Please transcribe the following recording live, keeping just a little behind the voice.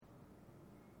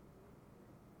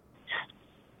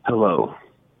Hello,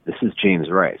 this is James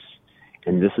Rice,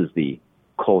 and this is the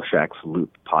Kolchak's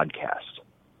Loop podcast.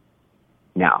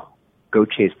 Now, go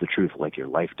chase the truth like your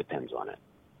life depends on it,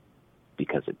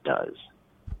 because it does.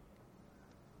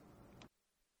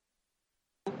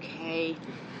 Okay.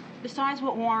 Besides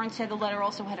what Warren said, the letter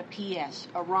also had a P.S.,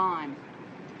 a rhyme.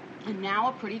 And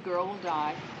now a pretty girl will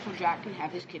die so Jack can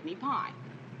have his kidney pie.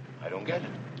 I don't get it.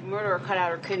 The murderer cut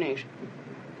out her kidneys.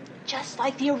 Just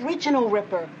like the original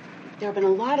Ripper. There have been a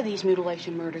lot of these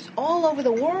mutilation murders all over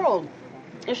the world.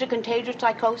 There's a contagious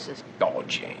psychosis. Oh,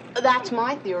 Jane. That's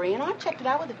my theory, and I've checked it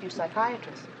out with a few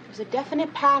psychiatrists. There's a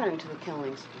definite pattern to the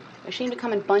killings. They seem to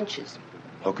come in bunches.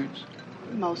 Hookers?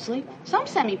 Mostly. Some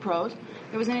semi-pros.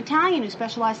 There was an Italian who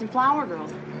specialized in flower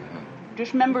girls.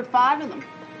 Just remembered 5 of them.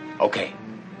 Okay.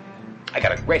 I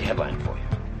got a great headline for you.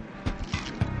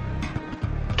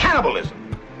 Cannibalism.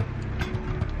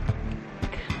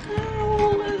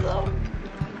 Cannibalism.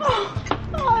 Oh,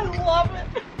 I love it.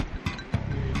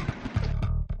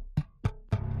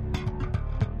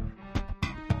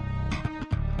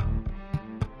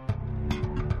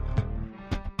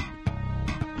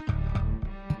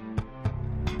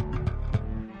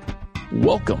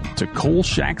 Welcome to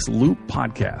Kolchak's Loop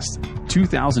Podcast,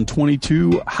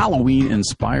 2022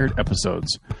 Halloween-inspired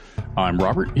episodes. I'm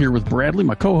Robert, here with Bradley,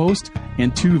 my co-host,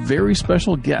 and 2 very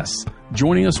special guests.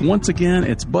 Joining us once again,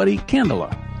 it's Buddy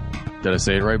Candela. Did I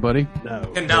say it right, Buddy? No.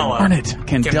 Candela. Darn it,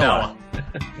 Candela.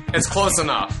 It's close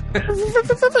enough.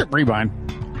 Rewind.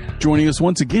 Joining us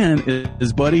once again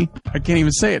is Buddy. I can't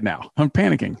even say it now. I'm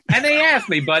panicking. And they asked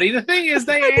me, buddy. The thing is,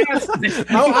 they asked me.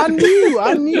 Oh, I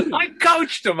knew. I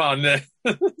coached them on this.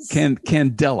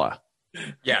 Candela.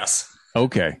 Yes.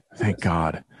 Okay, thank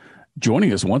God.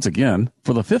 Joining us once again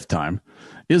for the 5th time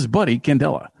is Buddy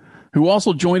Candela, who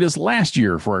also joined us last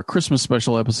year for our Christmas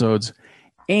special episodes.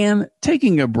 And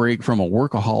taking a break from a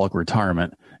workaholic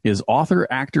retirement is author,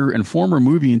 actor, and former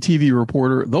movie and TV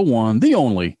reporter, the one, the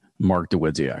only, Mark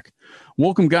Dawidziak.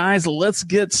 Welcome, guys. Let's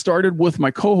get started with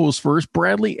my co-host first.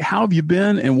 Bradley, how have you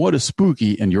been, and what is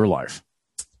spooky in your life?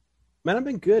 Man, I've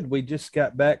been good. We just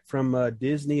got back from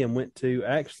Disney and went to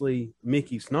actually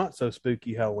Mickey's Not So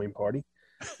Spooky Halloween party.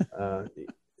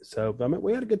 So I mean,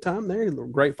 we had a good time there.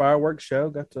 Great fireworks show.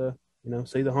 Got to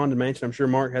see the Haunted Mansion. I'm sure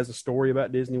Mark has a story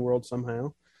about Disney World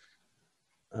somehow.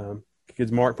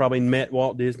 Because Mark probably met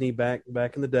Walt Disney back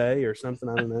in the day or something.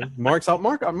 I don't know. Mark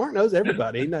knows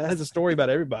everybody. He has a story about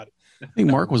everybody. I think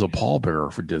Mark was a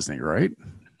pallbearer for Disney, right?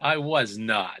 I was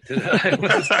not.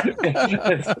 I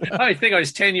think I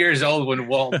was 10 years old when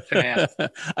Walt passed.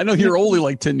 I know you're only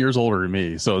like 10 years older than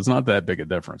me, so it's not that big a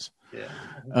difference.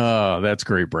 Yeah. That's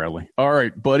great, Bradley. All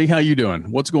right, buddy, how you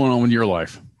doing? What's going on with your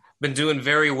life? Been doing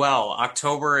very well.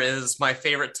 October is my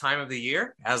favorite time of the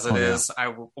year, as it is.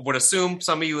 I would assume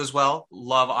some of you as well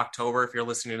love October if you're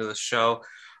listening to this show.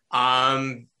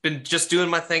 Been just doing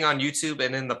my thing on YouTube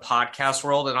and in the podcast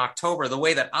world in October. The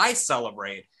way that I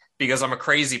celebrate, because I'm a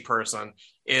crazy person,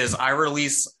 is I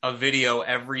release a video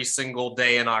every single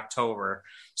day in October.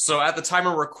 So at the time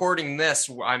of recording this,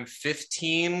 I'm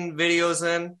 15 videos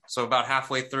in, so about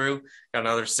halfway through. Got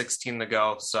another 16 to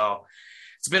go. So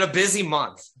it's been a busy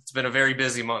month. It's been a very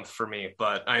busy month for me,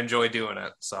 but I enjoy doing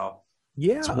it. So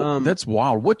yeah, that's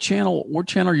wild. What channel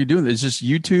are you doing? Is this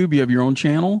YouTube? You have your own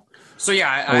channel? So yeah,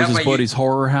 I have this Buddy's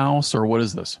Horror House, or what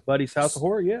is this? Buddy's House of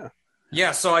Horror, yeah.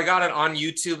 Yeah, so I got it on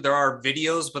YouTube. There are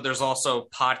videos, but there's also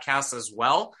podcasts as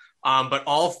well. But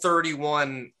all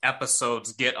 31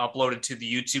 episodes get uploaded to the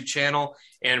YouTube channel.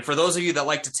 And for those of you that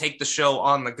like to take the show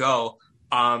on the go,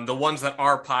 the ones that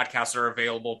are podcasts are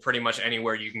available pretty much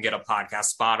anywhere you can get a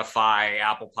podcast: Spotify,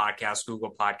 Apple Podcasts,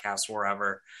 Google Podcasts,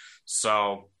 wherever.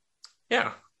 So,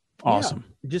 yeah. Awesome.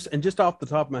 Yeah. Just off the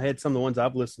top of my head, some of the ones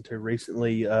I've listened to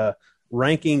recently,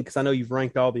 ranking, because I know you've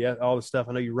ranked all the stuff.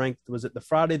 I know you ranked, was it the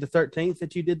Friday the 13th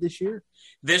that you did this year?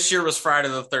 This year was Friday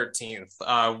the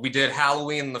 13th. We did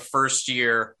Halloween the first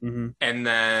year, and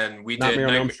then we Nightmare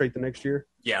did on Elm Street the next year.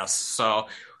 Yes. So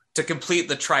to complete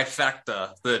the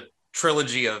trifecta, the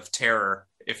trilogy of terror,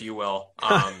 if you will,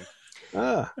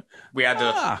 we had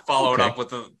to follow it up with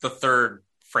the third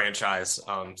franchise,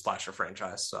 slasher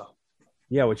franchise. So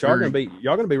yeah, which y'all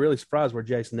gonna be really surprised where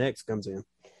Jason X comes in.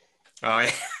 Oh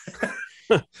yeah.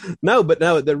 No,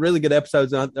 they're really good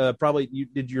episodes. Probably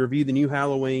did you review the new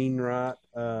Halloween, right?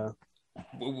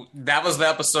 That was the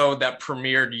episode that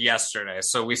premiered yesterday.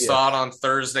 So we saw it on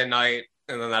Thursday night,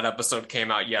 and then that episode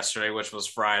came out yesterday, which was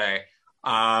Friday.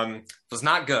 It was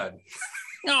not good.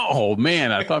 Oh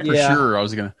man, I thought for sure I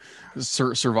was going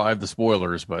to survive the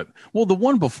spoilers, but the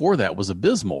one before that was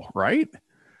abysmal, right?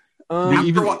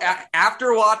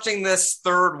 After watching this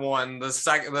third one, the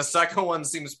second one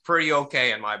seems pretty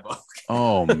okay in my book.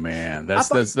 Oh man, that's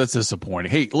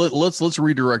disappointing. Hey, let's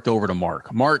redirect over to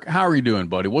Mark. Mark, how are you doing,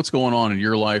 buddy? What's going on in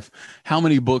your life? How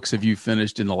many books have you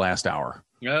finished in the last hour?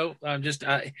 No, I'm just,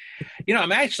 I'm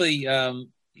actually,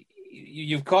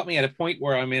 you've caught me at a point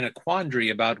where I'm in a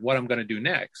quandary about what I'm going to do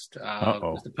next.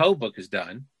 The Poe book is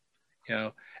done,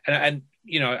 and I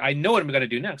know what I'm going to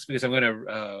do next because I'm going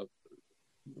to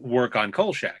work on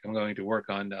Kolchak. I'm going to work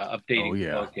on updating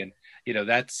the book, and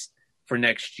that's for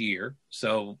next year.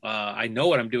 So I know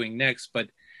what I'm doing next, but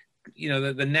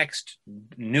the next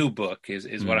new book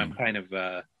is what I'm kind of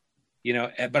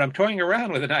but I'm toying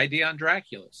around with an idea on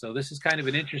Dracula. So this is kind of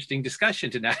an interesting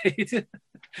discussion tonight.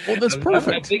 Well, that's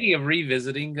perfect. I'm thinking of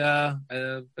revisiting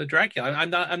Dracula.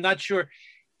 I'm not sure.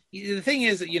 The thing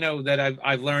is, that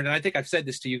I've learned, and I think I've said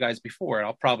this to you guys before, and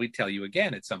I'll probably tell you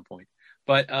again at some point.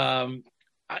 But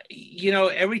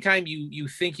every time you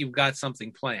think you've got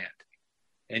something planned,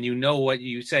 and what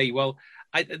you say, well,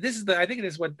 I think it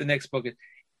is what the next book is.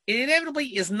 It inevitably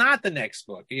is not the next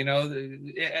book.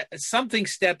 Something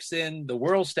steps in, the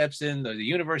world steps in, the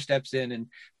universe steps in, and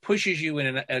pushes you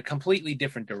in a completely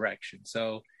different direction.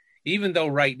 So even though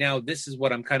right now this is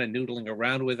what I'm kind of noodling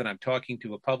around with, and I'm talking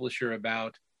to a publisher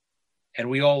about, and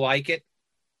we all like it,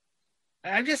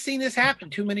 I've just seen this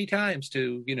happen too many times.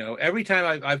 Every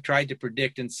time I've tried to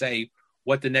predict and say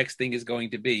what the next thing is going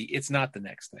to be, it's not the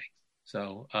next thing.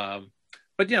 So,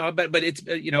 but it's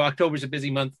October's a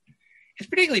busy month. It's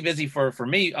particularly busy for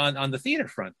me on the theater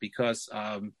front because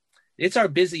it's our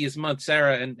busiest month.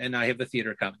 Sarah and I have the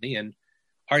theater company, and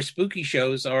our spooky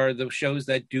shows are the shows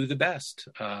that do the best.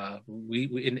 We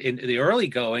in the early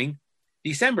going,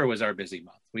 December was our busy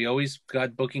month. We always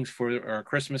got bookings for our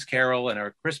Christmas Carol and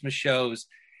our Christmas shows,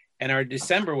 and our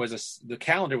December the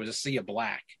calendar was a sea of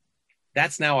black.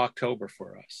 That's now October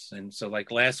for us. And so like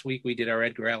last week we did our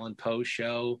Edgar Allan Poe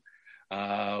show.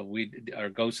 We did our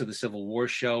Ghosts of the Civil War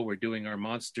show. We're doing our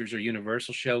Monsters or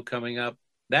Universal show coming up.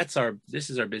 This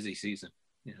is our busy season,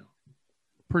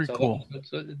 Pretty cool.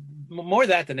 So more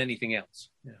that than anything else.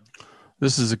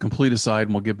 This is a complete aside,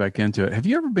 and we'll get back into it. Have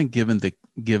you ever been given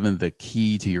the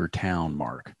key to your town,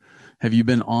 Mark? Have you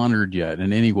been honored yet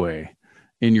in any way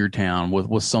in your town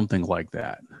with something like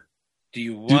that?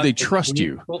 Do they trust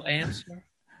you? Answer?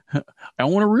 I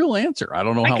want a real answer. I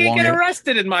don't know how long. I can't get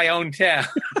arrested in my own town.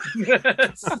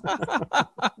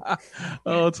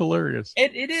 Oh, it's hilarious.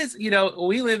 It is.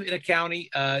 We live in a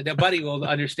county. Nobody will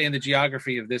understand the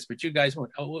geography of this, but you guys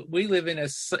won't. We live in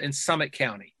Summit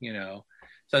County.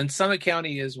 So in Summit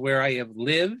County is where I have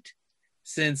lived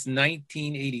since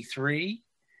 1983,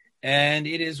 and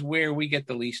it is where we get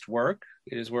the least work.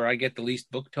 It is where I get the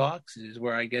least book talks. It is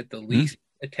where I get the least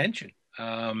attention.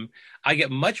 I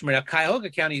get much more. Now, Cuyahoga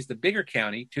County is the bigger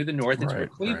county to the north. It's where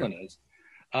Cleveland is.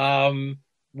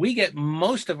 We get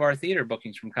most of our theater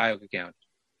bookings from Cuyahoga County,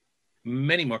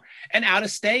 many more, and out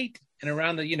of state and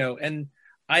around and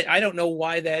I don't know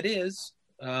why that is.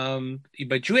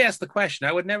 But you asked the question.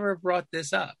 I would never have brought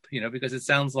this up, because it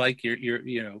sounds like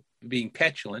you're being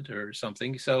petulant or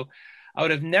something. So I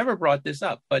would have never brought this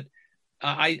up. But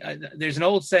there's an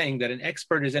old saying that an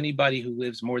expert is anybody who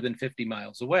lives more than 50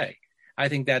 miles away. I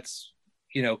think that's,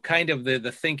 kind of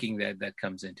the thinking that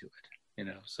comes into it,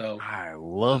 so. I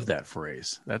love that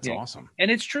phrase. That's awesome.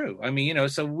 And it's true. I mean,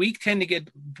 so we tend to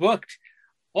get booked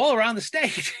all around the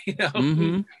state,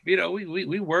 Mm-hmm.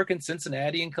 We work in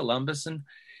Cincinnati and Columbus and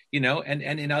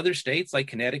in other states like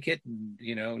Connecticut and,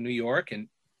 New York and,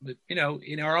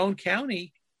 in our own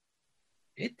county,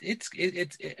 it's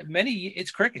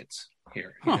crickets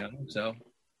here, so.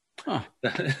 Huh.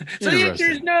 So the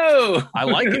answer is no. I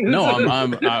like it. No,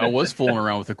 I was fooling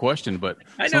around with the question, but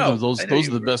sometimes those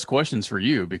are the best questions for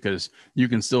you because you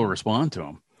can still respond to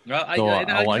them. Well,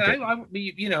 I like it.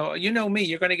 You know me.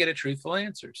 You're going to get a truthful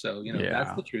answer. So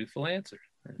that's the truthful answer.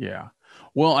 Yeah.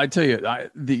 Well, I tell you,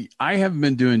 I haven't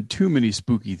been doing too many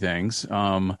spooky things.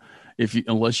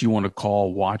 Unless you want to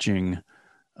call watching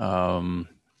the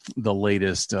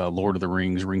latest Lord of the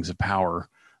Rings of Power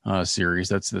series.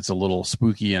 That's a little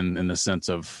spooky in the sense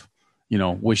of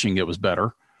wishing it was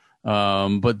better.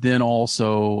 But then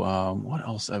also, what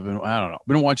else? I don't know.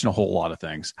 Been watching a whole lot of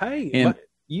things. Hey, and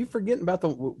you forgetting about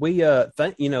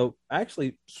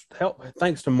actually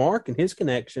thanks to Mark and his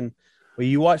connection,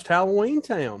 you watched Halloween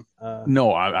Town.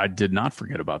 No, I did not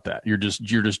forget about that. You're just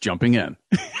jumping in.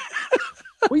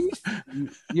 Well,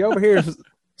 you over here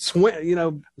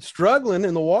struggling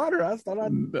in the water. I thought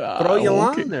I'd throw you a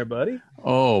line there, buddy.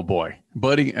 Oh boy,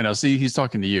 buddy. And I see he's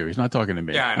talking to you. He's not talking to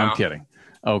me. Yeah, I know. I'm kidding.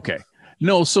 Okay.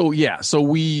 No, so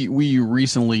we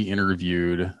recently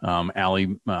interviewed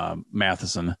Allie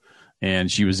Matheson,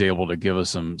 and she was able to give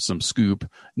us some scoop.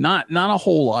 Not a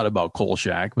whole lot about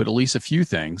Kolchak, but at least a few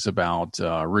things about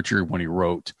Richard when he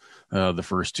wrote the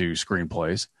first two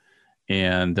screenplays,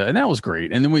 and that was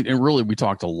great. And then we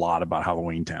talked a lot about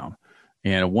Halloween Town.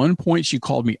 And at one point she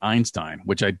called me Einstein,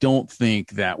 which I don't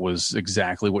think that was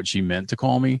exactly what she meant to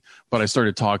call me. But I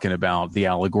started talking about the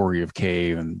allegory of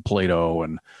cave and Plato,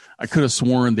 and I could have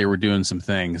sworn they were doing some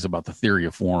things about the theory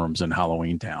of forms in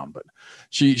Halloween Town. But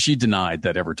she denied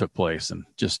that ever took place, and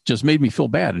just made me feel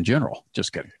bad in general.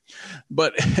 Just kidding.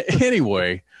 But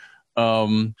anyway,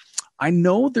 I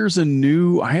know there's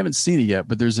I haven't seen it yet,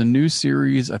 but there's a new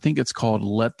series. I think it's called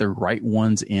Let the Right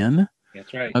Ones In.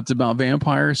 That's right. That's about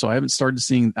vampires. So I haven't started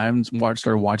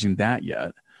watching that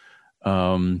yet.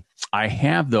 I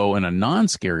have, though, in a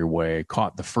non-scary way,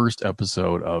 caught the first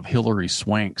episode of Hilary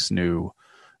Swank's new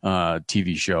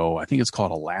TV show. I think it's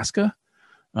called Alaska.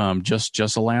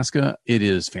 Just Alaska. It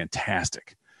is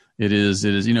fantastic. It is,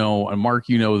 and Mark,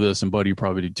 you know this, and Buddy, you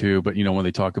probably do too, but when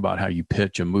they talk about how you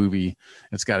pitch a movie,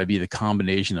 it's got to be the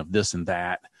combination of this and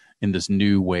that in this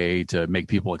new way to make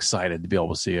people excited to be able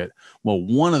to see it. Well,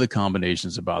 one of the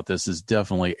combinations about this is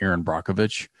definitely Erin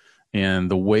Brockovich,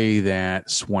 and the way that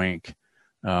Swank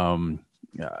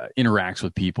interacts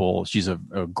with people. She's a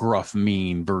gruff,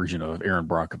 mean version of Erin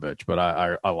Brockovich, but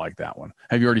I like that one.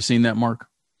 Have you already seen that, Mark?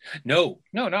 No.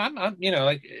 I'm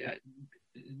like,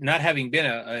 not having been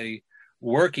a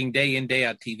working day in, day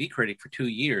out TV critic for 2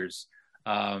 years,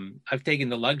 I've taken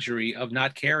the luxury of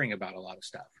not caring about a lot of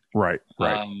stuff. Right.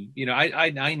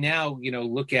 I now,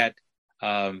 look at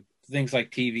things like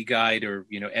TV Guide or,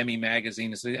 Emmy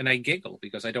Magazine, and I giggle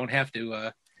because I don't have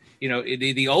to,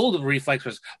 the old reflex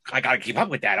was, I got to keep up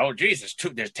with that. Oh, geez,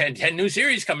 there's 10 new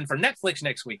series coming from Netflix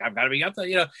next week. I've got to be up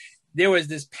there. There was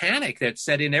this panic that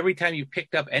set in every time you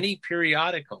picked up any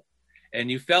periodical, and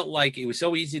you felt like it was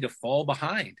so easy to fall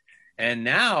behind. And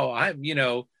now I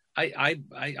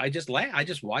just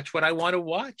watch what I want to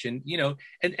watch. And,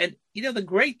 the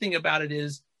great thing about it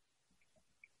is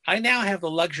I now have the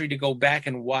luxury to go back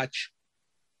and watch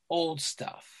old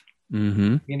stuff,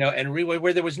 and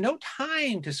where there was no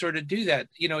time to sort of do that.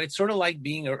 It's sort of like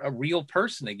being a real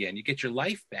person again. You get your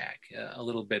life back a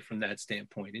little bit from that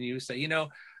standpoint. And you say,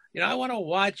 I want to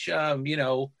watch,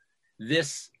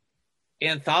 this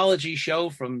anthology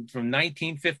show from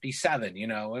 1957,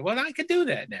 well, I could do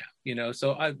that now,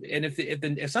 so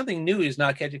if something new is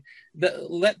not catching,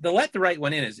 let the right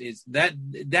one in is that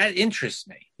interests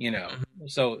me,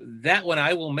 so that one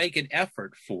I will make an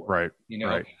effort for, right,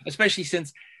 especially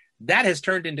since that has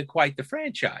turned into quite the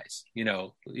franchise,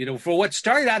 for what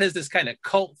started out as this kind of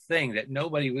cult thing that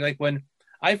nobody, like when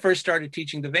I first started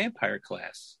teaching the vampire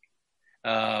class,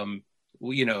 in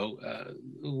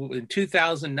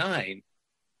 2009,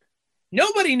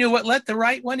 nobody knew what Let the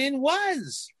Right One In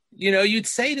was. You'd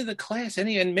say to the class, and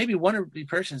maybe one or the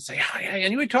person say, oh, yeah,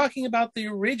 and you were talking about the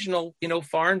original,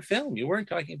 foreign film. You weren't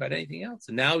talking about anything else.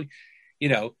 And now,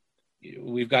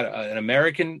 we've got an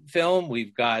American film.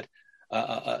 We've got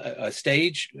a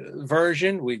stage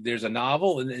version. There's a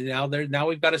novel, and now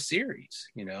we've got a series.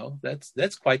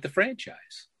 That's quite the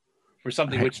franchise for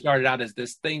something which started out as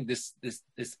this thing, this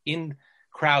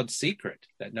in-crowd secret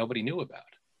that nobody knew about.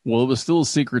 Well, it was still a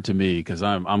secret to me because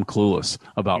I'm clueless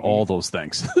about all those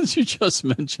things that you just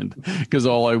mentioned, because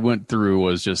all I went through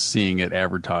was just seeing it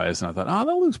advertised, and I thought, oh,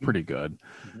 that looks pretty good.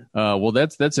 Well,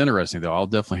 that's interesting, though. I'll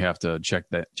definitely have to check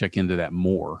into that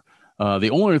more.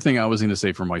 The only other thing I was going to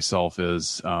say for myself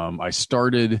is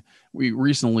we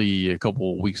recently, a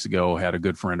couple of weeks ago, had a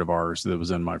good friend of ours that was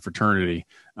in my fraternity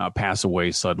pass away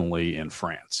suddenly in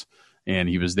France. And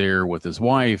he was there with his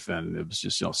wife, and it was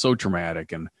just so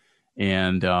traumatic.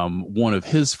 And one of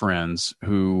his friends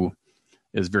who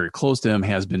is very close to him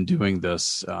has been doing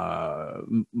this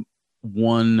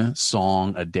one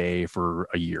song a day for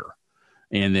a year.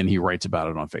 And then he writes about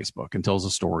it on Facebook and tells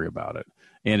a story about it.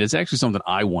 And it's actually something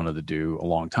I wanted to do a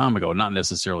long time ago, not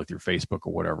necessarily through Facebook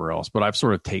or whatever else, but I've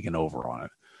sort of taken over on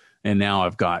it. And now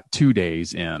I've got 2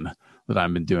 days in that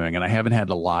I've been doing, and I haven't had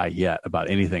to lie yet about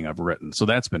anything I've written. So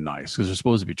that's been nice because they're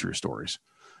supposed to be true stories.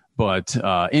 But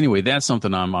anyway, that's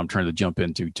something I'm trying to jump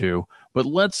into too. But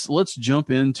let's jump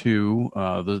into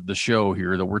the show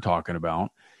here that we're talking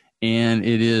about, and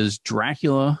it is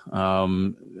Dracula.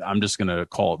 I'm just going to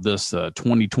call it this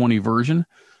 2020 version.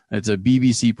 It's a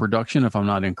BBC production, if I'm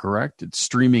not incorrect. It's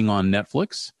streaming on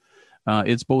Netflix.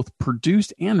 It's both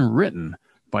produced and written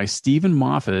by Stephen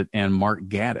Moffat and Mark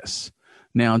Gatiss.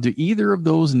 Now, do either of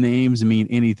those names mean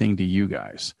anything to you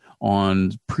guys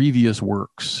on previous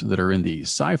works that are in the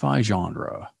sci-fi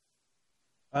genre?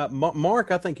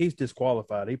 Mark, I think he's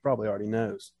disqualified. He probably already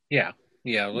knows. Yeah.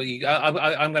 Well,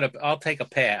 I'll take a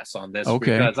pass on this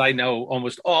Okay. because I know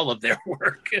almost all of their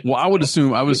work. Well, I would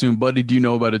assume, Buddy, do you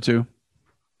know about it too?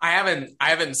 I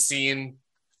haven't seen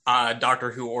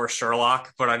Doctor Who or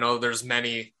Sherlock, but I know there's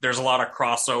a lot of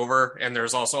crossover, and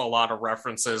there's also a lot of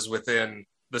references within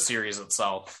the series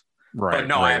itself. Right. But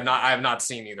no, right. I have not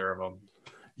seen either of them.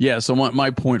 Yeah. So my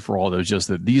point for all those is just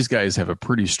that these guys have a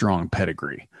pretty strong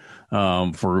pedigree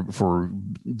for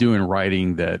doing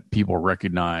writing that people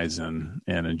recognize and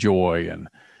enjoy.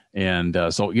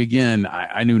 And so again,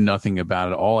 I knew nothing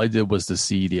about it. All I did was to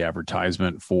see the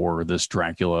advertisement for this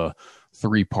Dracula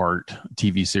 3-part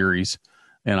TV series.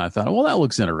 And I thought, well, that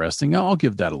looks interesting. I'll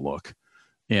give that a look.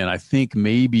 And I think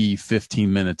maybe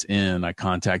 15 minutes in, I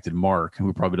contacted Mark,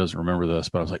 who probably doesn't remember this,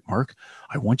 but I was like, Mark,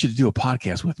 I want you to do a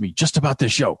podcast with me just about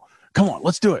this show. Come on,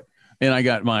 let's do it. And I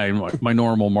got my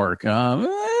normal Mark.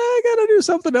 I got to do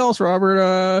something else,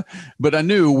 Robert. But I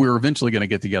knew we were eventually going to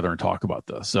get together and talk about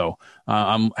this. So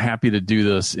I'm happy to do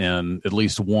this in at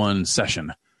least one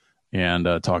session and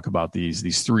talk about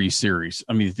these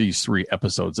three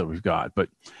episodes that we've got. But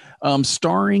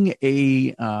starring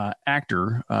a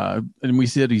actor, and we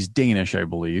said he's Danish, I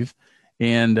believe,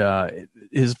 and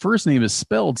his first name is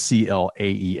spelled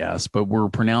Claes, but we're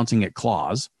pronouncing it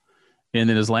Claus, and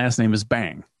then his last name is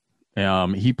Bang.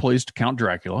 He plays Count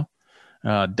Dracula.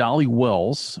 Dolly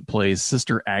Wells plays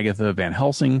Sister Agatha Van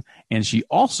Helsing, and she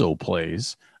also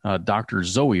plays Dr.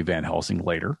 Zoe Van Helsing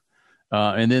later.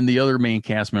 And then the other main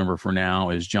cast member for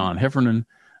now is John Heffernan,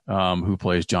 who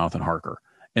plays Jonathan Harker.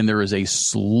 And there is a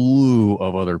slew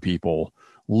of other people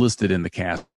listed in the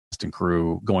cast and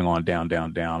crew going on down.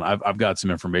 I've got some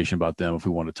information about them if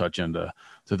we want to touch into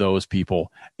those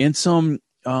people. And some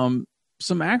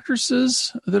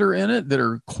actresses that are in it that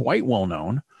are quite well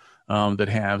known, that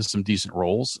have some decent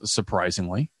roles,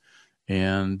 surprisingly.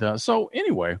 And so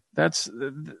anyway,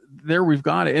 there we've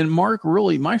got it. And Mark,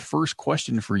 really, my first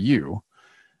question for you,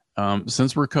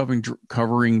 since we're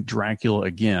covering Dracula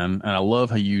again, and I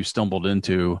love how you stumbled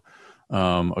into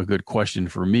a good question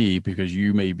for me because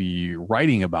you may be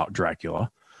writing about Dracula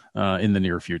in the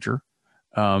near future,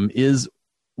 is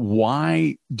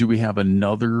why do we have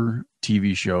another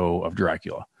TV show of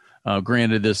Dracula?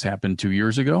 Granted, this happened 2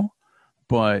 years ago,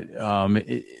 but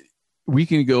we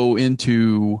can go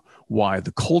into why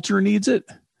the culture needs it.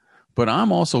 But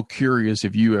I'm also curious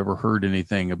if you ever heard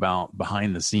anything about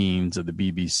behind the scenes of the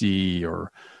BBC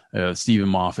or Stephen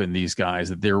Moffat and these guys,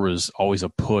 that there was always a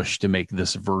push to make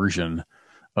this version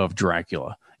of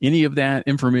Dracula. Any of that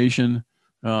information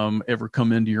ever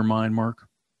come into your mind, Mark?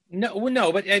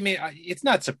 No, but I mean, it's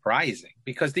not surprising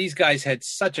because these guys had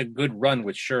such a good run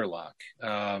with Sherlock.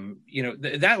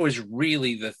 That was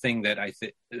really the thing that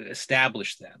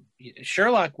established them.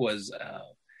 Sherlock was,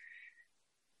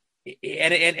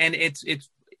 and it's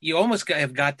you almost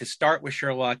have got to start with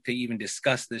Sherlock to even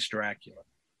discuss this Dracula.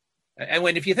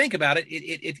 And if you think about it,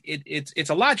 it's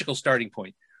a logical starting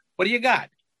point. What do you got?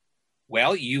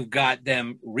 Well, you've got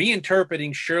them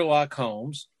reinterpreting Sherlock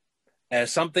Holmes as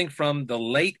something from the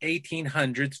late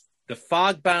 1800s, the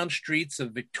fog-bound streets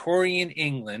of Victorian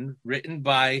England, written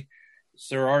by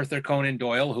Sir Arthur Conan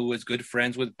Doyle, who was good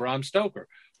friends with Bram Stoker,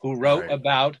 who wrote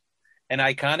about an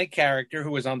iconic character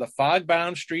who was on the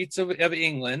fog-bound streets of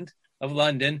England, of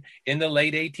London, in the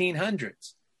late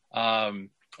 1800s.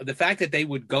 The fact that they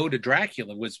would go to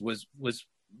Dracula was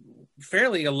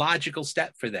fairly a logical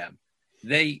step for them.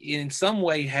 They, in some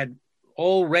way, had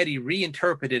already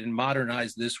reinterpreted and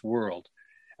modernized this world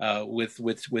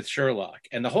with Sherlock.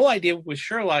 And the whole idea with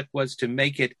Sherlock was to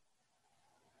make it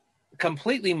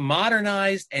completely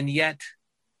modernized and yet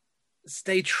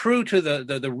stay true to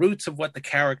the roots of what the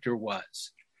character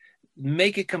was.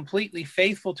 Make it completely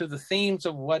faithful to the themes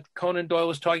of what Conan Doyle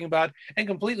was talking about, and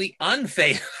completely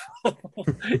unfaithful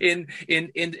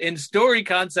in story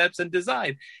concepts and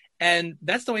design. And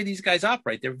that's the way these guys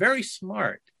operate. They're very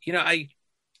smart.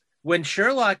 When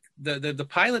Sherlock, the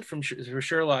pilot for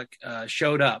Sherlock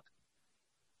showed up,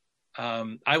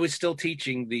 I was still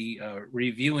teaching the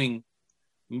reviewing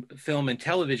film and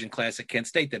television class at Kent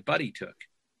State that Buddy took.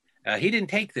 He didn't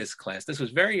take this class. This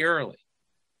was very early.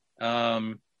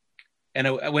 And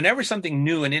whenever something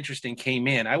new and interesting came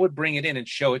in, I would bring it in and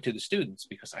show it to the students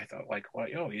because I thought,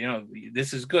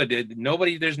 this is good.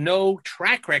 There's no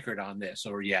track record on this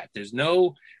yet. There's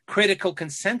no critical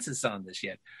consensus on this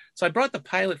yet. So I brought the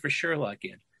pilot for Sherlock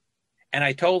in, and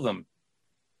I told them,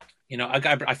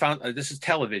 I found this is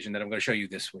television that I'm going to show you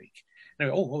this week. And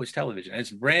I go, it's television. And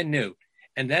it's brand new.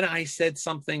 And then I said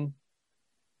something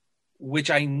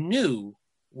which I knew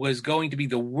was going to be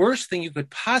the worst thing you could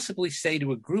possibly say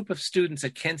to a group of students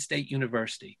at Kent State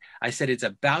University. I said, it's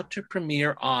about to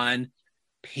premiere on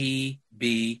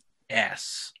PBS.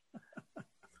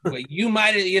 Well, you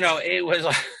might, it was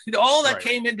all that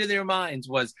came into their minds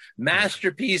was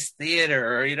Masterpiece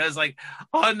Theater, or, it's like,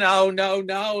 oh, no,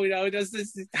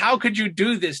 how could you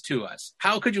do this to us?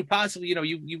 How could you possibly,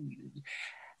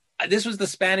 this was the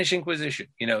Spanish Inquisition,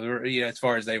 as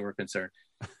far as they were concerned.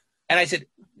 And I said,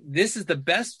 this is the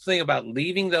best thing about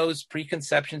leaving those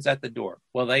preconceptions at the door.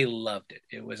 Well, they loved it.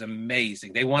 It was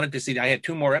amazing. They wanted to see, I had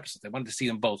 2 more episodes. They wanted to see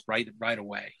them both right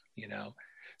away,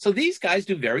 So these guys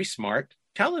do very smart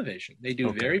television. They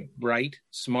do very bright,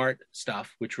 smart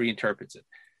stuff, which reinterprets it.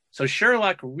 So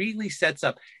Sherlock really sets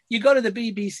up. You go to the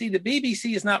BBC. The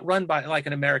BBC is not run by like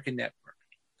an American network.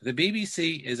 The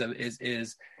BBC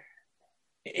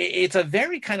it's a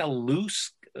very kind of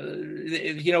loose.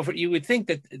 You would think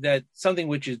that something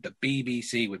which is the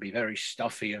BBC would be very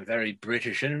stuffy and very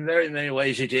British, and in very many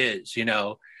ways it is.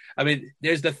 I mean,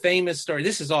 there's the famous story.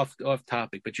 This is off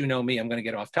topic, but you know me, I'm going to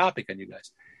get off topic on you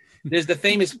guys. There's the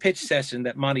famous pitch session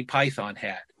that Monty Python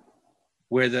had,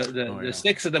 where the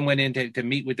 6 of them went in to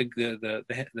meet with the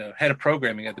head of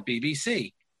programming at the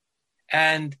BBC,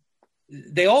 and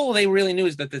they really knew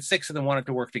is that the 6 of them wanted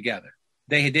to work together.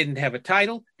 They didn't have a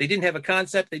title, they didn't have a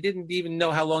concept, they didn't even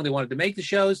know how long they wanted to make the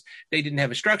shows, they didn't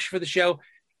have a structure for the show.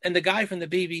 And the guy from the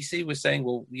BBC was saying,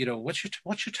 well, what's your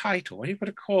title? What are you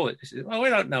going to call it? He said, well, we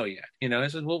don't know yet. I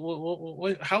said,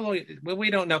 well, how long? Well, we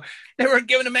don't know. They weren't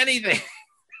giving him anything.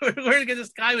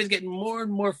 This guy was getting more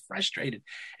and more frustrated.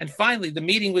 And finally, the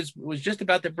meeting was just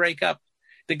about to break up.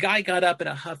 The guy got up in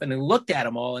a huff and looked at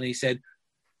them all, and he said,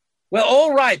 well,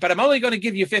 all right, but I'm only going to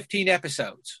give you 15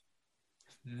 episodes.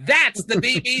 That's the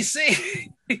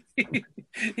BBC.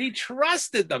 He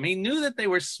trusted them. He knew that they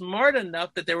were smart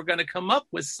enough that they were going to come up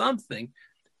with something.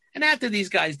 And after these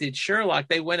guys did Sherlock,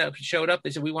 they showed up. They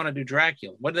said, we want to do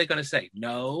Dracula. What are they going to say?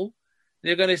 No.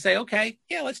 They're going to say, okay,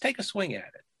 yeah, let's take a swing at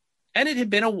it. And it had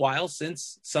been a while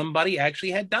since somebody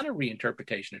actually had done a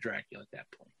reinterpretation of Dracula at that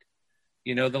point.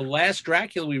 The last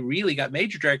Dracula we really got,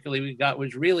 major Dracula we got,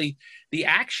 was really the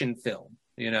action film,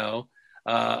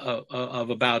 of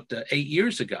about 8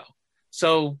 years ago.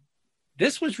 So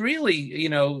this was really,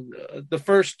 the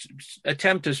first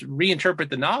attempt to reinterpret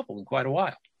the novel in quite a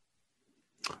while.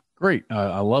 Great.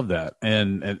 I love that.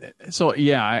 And so,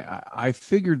 yeah, I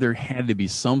figured there had to be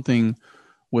something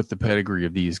with the pedigree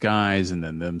of these guys, and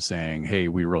then them saying, hey,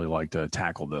 we really like to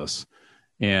tackle this.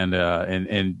 And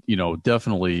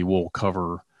definitely we'll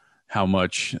cover how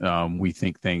much we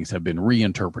think things have been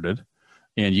reinterpreted.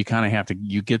 And you kind of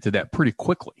you get to that pretty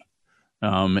quickly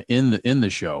in the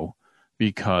show,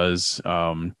 because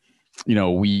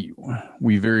we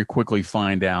very quickly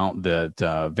find out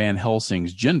that Van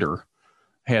Helsing's gender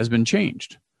has been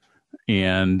changed,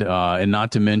 and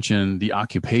not to mention the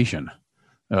occupation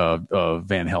of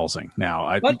Van Helsing.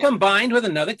 Now, but combined with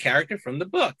another character from the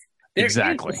book. There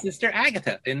exactly. is Sister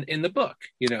Agatha in the book.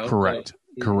 Correct.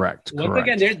 Correct. Once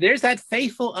again, there's that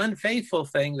faithful, unfaithful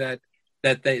thing that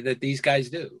these guys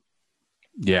do.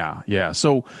 Yeah.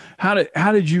 So how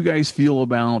did you guys feel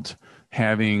about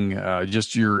having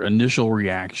just your initial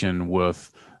reaction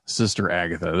with Sister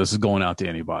Agatha? This is going out to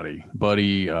anybody.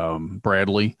 Buddy,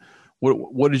 Bradley,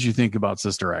 what did you think about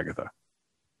Sister Agatha?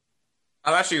 I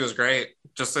thought she was great,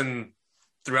 just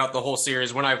throughout the whole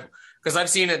series. Because I've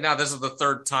seen it now, this is the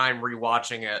 3rd time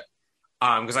rewatching it.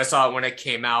 Because I saw it when it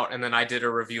came out, and then I did a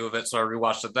review of it, so I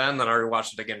rewatched it then I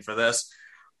rewatched it again for this.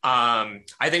 I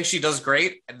think she does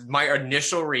great. My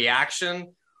initial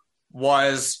reaction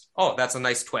was, oh, that's a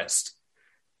nice twist.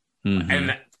 Mm-hmm.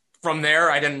 And from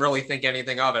there, I didn't really think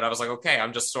anything of it. I was like, okay,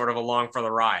 I'm just sort of along for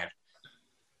the ride.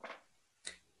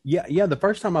 Yeah. The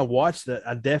first time I watched it,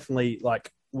 I definitely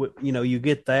you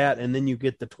get that, and then you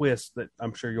get the twist that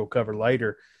I'm sure you'll cover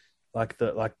later, like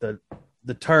the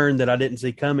turn that I didn't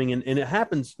see coming, and it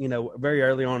happens, very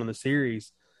early on in the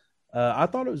series. I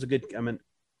thought it was a good. I mean,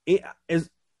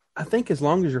 I think as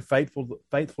long as you're faithful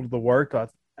to the work,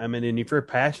 and if you're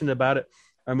passionate about it,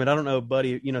 I mean, I don't know,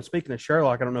 buddy. Speaking of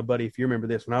Sherlock, I don't know, buddy, if you remember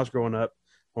this.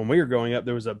 When we were growing up,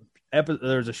 there was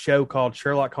a show called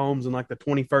Sherlock Holmes in like the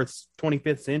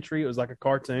 25th century. It was like a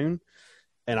cartoon,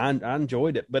 and I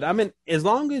enjoyed it. But I mean, as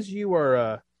long as you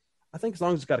are, I think as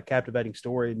long as it's got a captivating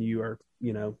story and you are,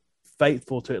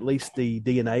 faithful to at least the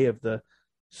DNA of the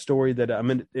story, that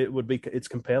it's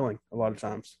compelling a lot of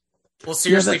times. Well,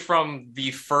 seriously, from the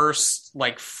first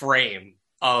frame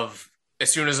of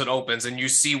as soon as it opens and you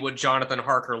see what Jonathan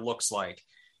Harker looks like,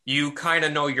 you kind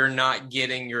of know you're not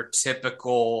getting your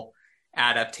typical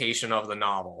adaptation of the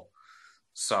novel.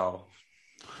 So,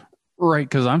 Right,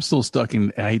 because I'm still stuck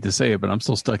in, I hate to say it, but I'm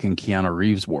still stuck in Keanu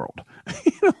Reeves' world.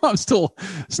 I'm still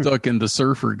stuck in the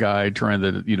surfer guy trying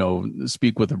to,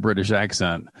 speak with a British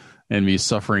accent and me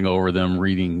suffering over them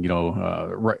reading,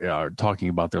 talking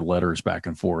about their letters back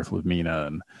and forth with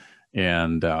Mina.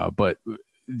 But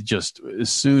just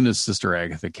as soon as Sister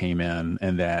Agatha came in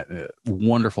and that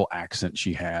wonderful accent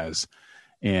she has,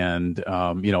 and,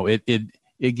 it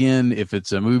again, if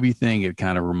it's a movie thing, it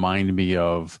kind of reminded me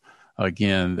of,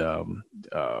 again, the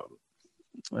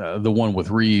one with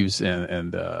Reeves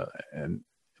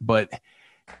but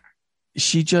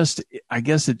she just, I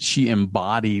guess she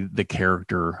embodied the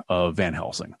character of Van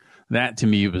Helsing. That to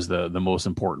me was the most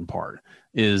important part,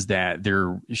 is that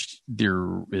there is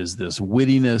this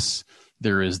wittiness,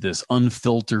 there is this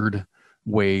unfiltered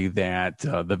way that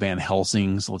the Van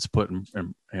Helsings, let's put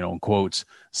in quotes,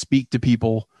 speak to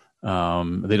people.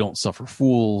 They don't suffer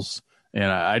fools. And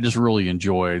I just really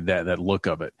enjoyed that look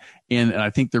of it. And I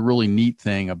think the really neat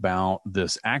thing about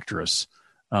this actress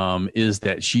is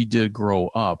that she did grow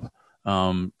up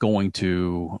going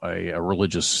to a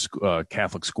religious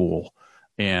Catholic school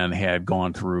and had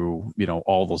gone through,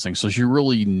 all those things. So she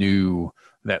really knew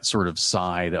that sort of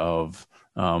side of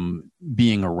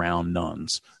being around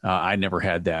nuns. I never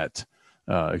had that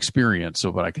experience,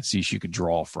 but I could see she could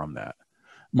draw from that.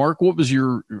 Mark, what was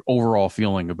your overall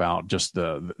feeling about just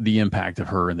the impact of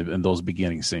her in those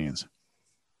beginning scenes?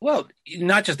 Well,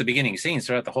 not just the beginning scenes,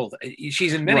 throughout the whole.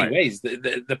 She's in many ways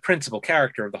the principal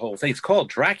character of the whole thing. It's called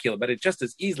Dracula, but it just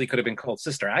as easily could have been called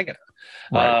Sister Agatha.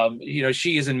 Right.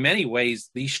 She is in many ways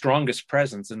the strongest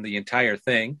presence in the entire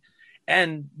thing.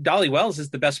 And Dolly Wells is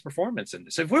the best performance in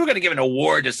this. If we were going to give an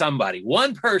award to somebody,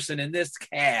 one person in this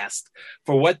cast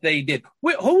for what they did,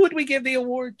 who would we give the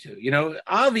award to?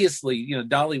 Obviously,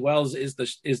 Dolly Wells is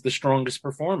the strongest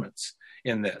performance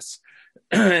in this,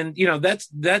 and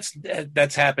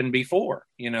that's happened before.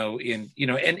 And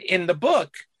in the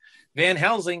book, Van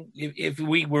Helsing, if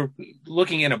we were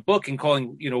looking in a book and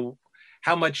calling,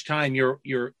 how much time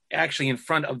you're actually in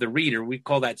front of the reader, we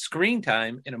call that screen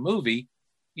time. In a movie,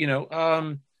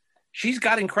 she's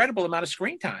got incredible amount of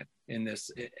screen time in this,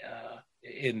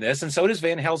 and so does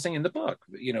Van Helsing in the book.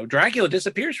 Dracula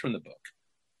disappears from the book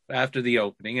after the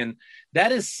opening, and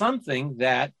that is something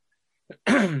that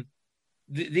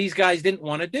these guys didn't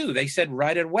want to do. They said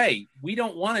right away, we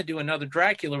don't want to do another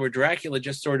Dracula where Dracula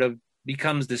just sort of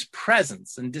becomes this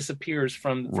presence and disappears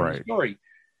from the story.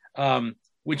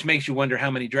 Which makes you wonder how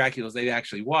many Draculas they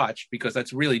actually watched, because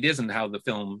that's really isn't how the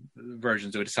film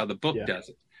versions do it. It's how the book does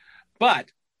it. But,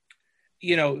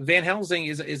 Van Helsing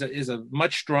is a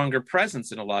much stronger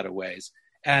presence in a lot of ways,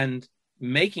 and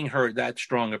making her that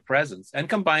strong a presence and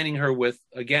combining her with,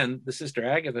 again, the Sister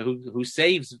Agatha who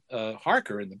saves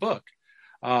Harker in the book.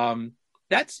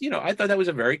 That's, I thought that was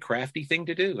a very crafty thing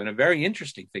to do and a very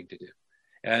interesting thing to do.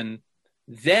 And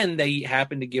then they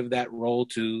happened to give that role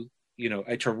to,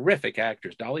 a terrific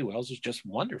actress. Dolly Wells is just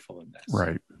wonderful in this.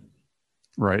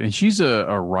 Right. And she's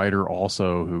a writer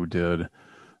also who did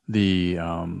the,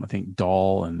 I think,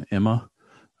 Doll and Emma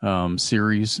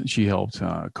series. She helped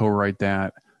co-write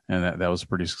that, and that was a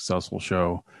pretty successful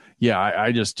show. Yeah,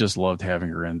 I just loved having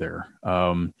her in there.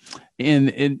 And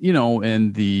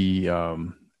the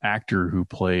actor who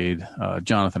played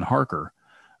Jonathan Harker,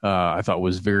 I thought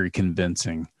was very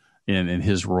convincing in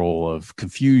his role of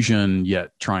confusion,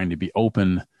 yet trying to be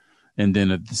open, and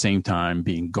then at the same time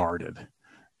being guarded.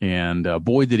 And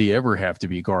boy, did he ever have to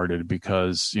be guarded,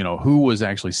 because, who was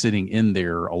actually sitting in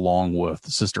there along with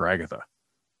Sister Agatha?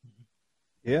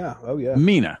 Yeah. Oh, yeah.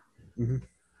 Mina. Mm-hmm.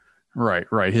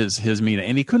 Right. His Mina.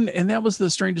 And he couldn't, and that was the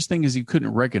strangest thing, is he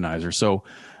couldn't recognize her. So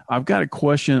I've got a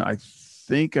question. I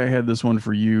think I had this one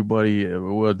for you, buddy.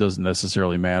 Well, it doesn't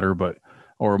necessarily matter,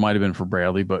 or it might have been for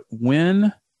Bradley, but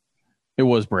when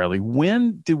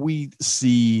did we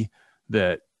see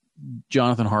that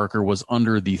Jonathan Harker was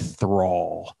under the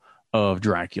thrall of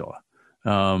Dracula?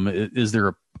 Is there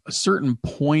a certain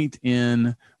point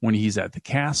in when he's at the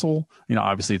castle?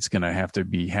 Obviously it's going to have to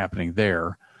be happening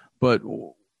there, but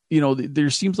there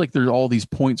seems like there's all these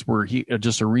points where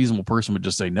just a reasonable person would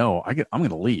just say, no, I'm going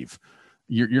to leave.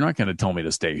 You're not going to tell me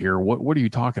to stay here. What are you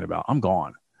talking about? I'm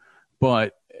gone.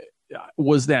 But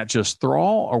was that just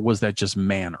thrall, or was that just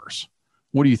manners?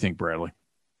 What do you think, Bradley?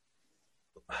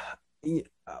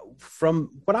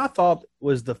 From what I thought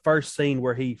was the first scene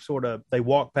where they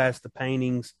walk past the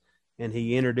paintings and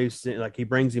he introduces it, like he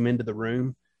brings him into the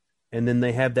room, and then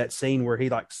they have that scene where he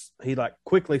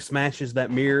quickly smashes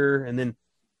that mirror, and then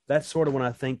that's sort of when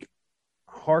I think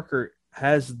Harker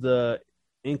has the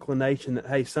inclination that,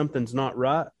 hey, something's not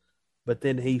right, but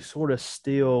then he sort of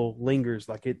still lingers.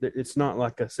 Like it's not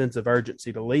like a sense of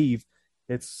urgency to leave.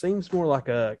 It seems more like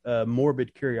a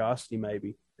morbid curiosity,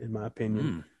 maybe, in my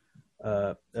opinion.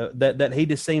 That he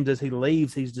just seems, as he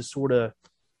leaves, he's just sort of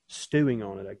stewing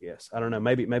on it, I guess. I don't know.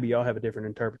 Maybe y'all have a different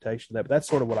interpretation of that, but that's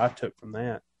sort of what I took from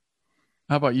that.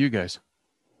 How about you guys?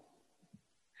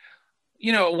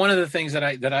 You know, one of the things that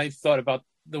I thought about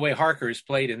the way Harker is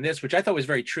played in this, which I thought was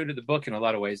very true to the book in a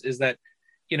lot of ways, is that,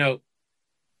 you know,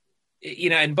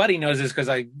 and Buddy knows this because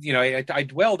I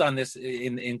dwelled on this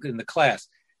in the class.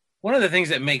 One of the things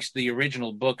that makes the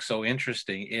original book so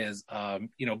interesting is,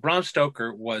 Bram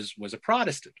Stoker was a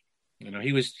Protestant. You know,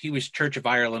 he was Church of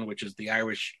Ireland, which is the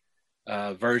Irish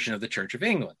version of the Church of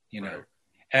England. You know, right.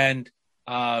 And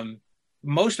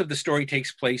most of the story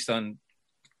takes place on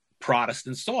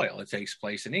Protestant soil. It takes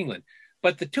place in England,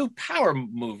 but the two power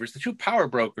movers, the two power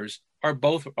brokers, are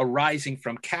both arising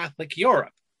from Catholic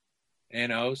Europe. You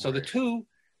know, so the two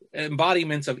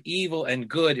embodiments of evil and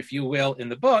good, if you will, in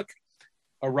the book,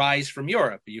 arise from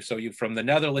Europe. From the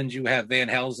Netherlands, you have Van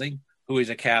Helsing, who is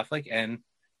a Catholic, and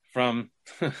from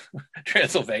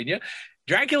Transylvania,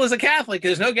 Dracula's a Catholic.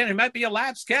 There's no getting, he might be a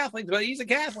lapsed Catholic, but he's a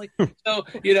Catholic. So,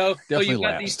 so you've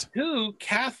got these two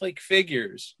Catholic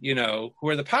figures, who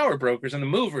are the power brokers and the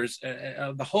movers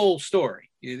of the whole story.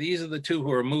 These are the two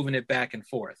who are moving it back and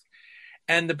forth.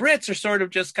 And the Brits are sort of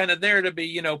just kind of there to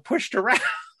be, pushed around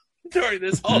during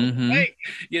this whole thing,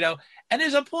 And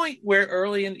there's a point where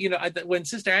early in, when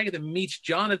Sister Agatha meets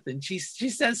Jonathan, she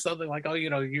says something like, "Oh,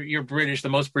 you're British, the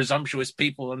most presumptuous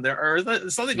people on the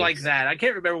earth," something like that. I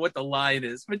can't remember what the line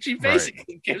is, but she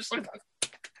basically gives her the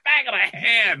back of the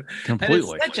hand. Completely.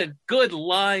 And it's such a good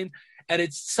line, and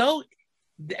it's so,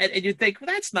 and you think, well,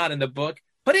 that's not in the book.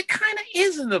 But it kind of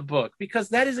is in the book, because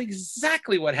that is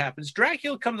exactly what happens.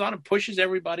 Dracula comes on and pushes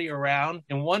everybody around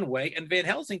in one way, and Van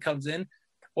Helsing comes in,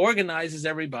 organizes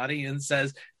everybody, and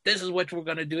says, "This is what we're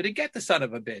going to do to get the son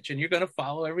of a bitch, and you're going to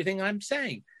follow everything I'm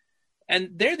saying." And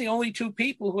they're the only two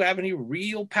people who have any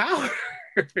real power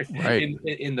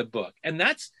in the book. And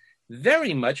that's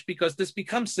very much because this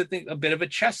becomes a bit of a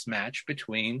chess match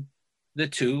between the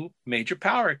two major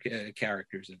power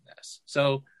characters in this.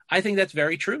 So I think that's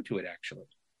very true to it, actually.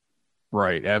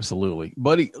 Right, absolutely.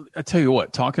 Buddy, I tell you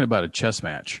what, talking about a chess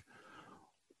match,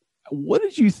 what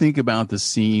did you think about the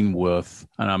scene with,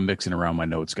 and I'm mixing around my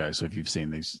notes, guys, so if you've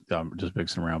seen these, I'm just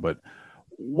mixing around, but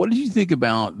what did you think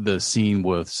about the scene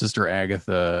with Sister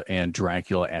Agatha and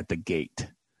Dracula at the gate?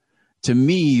 To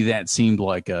me, that seemed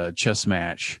like a chess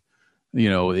match,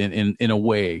 in a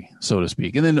way, so to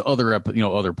speak. And then other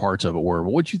parts of it were.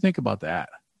 But what did you think about that?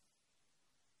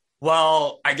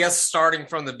 Well, I guess starting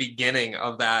from the beginning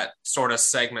of that sort of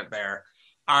segment there,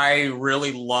 I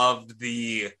really loved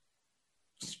the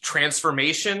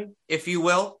transformation, if you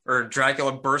will, or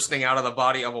Dracula bursting out of the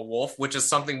body of a wolf, which is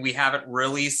something we haven't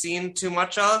really seen too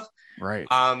much of. Right.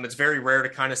 It's very rare to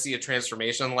kind of see a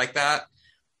transformation like that.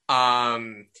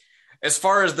 As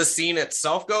far as the scene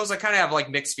itself goes, I kind of have like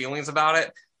mixed feelings about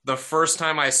it. The first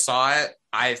time I saw it,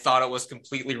 I thought it was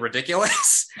completely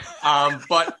ridiculous,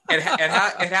 but it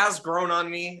has grown on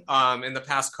me in the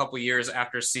past couple of years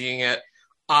after seeing it,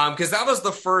 because that was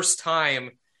the first time,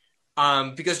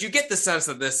 because you get the sense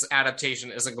that this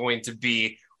adaptation isn't going to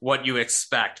be what you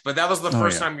expect, but that was the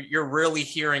first time you're really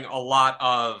hearing a lot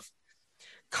of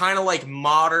kind of like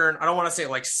modern, I don't want to say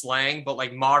like slang, but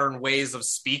like modern ways of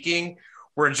speaking,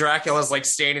 where Dracula's like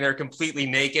standing there completely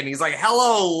naked and he's like,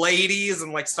 "Hello, ladies,"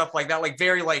 and like stuff like that, like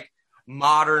very like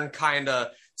modern kind of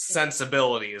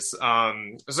sensibilities.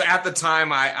 So at the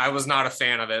time I was not a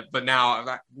fan of it, but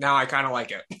now I kind of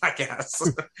like it, I guess.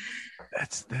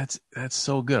 That's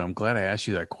so good. I'm glad I asked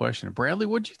you that question. Bradley,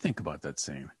 what'd you think about that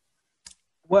scene?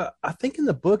 Well, I think in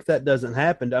the book that doesn't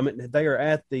happen. I mean, they are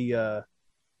at the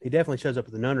he definitely shows up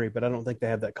at the nunnery, but I don't think they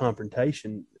have that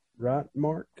confrontation, right,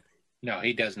 Mark? No,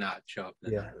 he does not show up.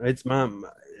 It's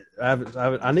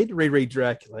I need to reread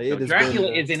Dracula.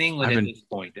 Dracula is in England at this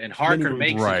point, and Harker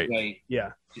makes his way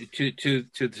to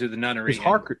the nunnery.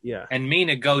 Harker, and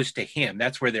Mina goes to him.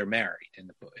 That's where they're married in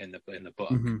the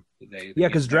book. Mm-hmm.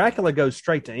 Because Dracula goes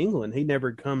straight to England. He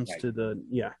never comes to the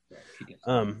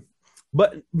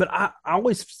But I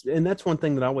always, and that's one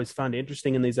thing that I always find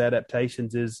interesting in these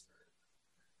adaptations is,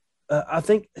 I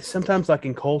think sometimes like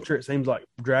in culture, it seems like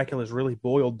Dracula is really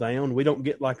boiled down. We don't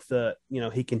get like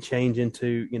he can change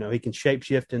into, he can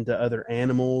shapeshift into other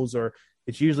animals, or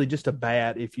it's usually just a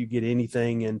bat if you get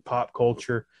anything in pop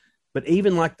culture. But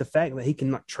even like the fact that he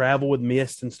can like travel with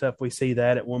mist and stuff, we see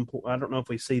that at one point. I don't know if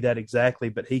we see that exactly,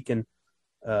 but he can,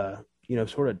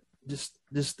 sort of just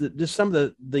some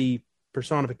of the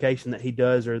personification that he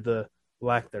does, or the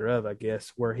lack thereof, I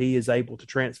guess, where he is able to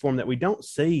transform that we don't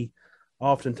see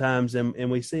oftentimes,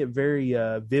 and we see it very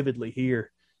vividly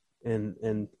here. And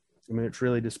I mean, it's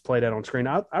really just played out on screen.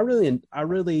 I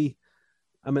really,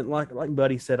 I mean, like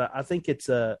Buddy said, I think it's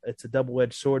a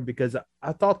double-edged sword, because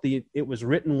I thought it was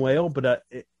written well, but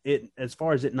it as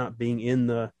far as it not being in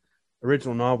the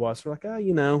original novel, I was like, I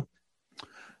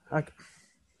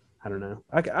don't know.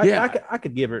 I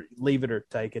could leave it or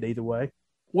take it either way.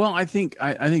 Well, I think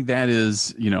that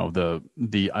is,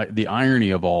 the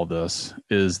irony of all this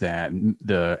is that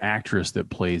the actress that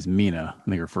plays Mina, I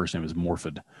think her first name is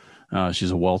Morfydd.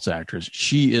 She's a Welsh actress.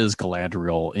 She is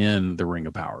Galadriel in the Ring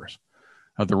of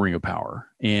Power,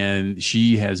 and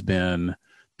she has been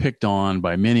picked on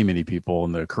by many, many people,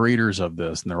 and the creators of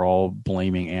this, and they're all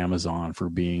blaming Amazon for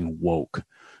being woke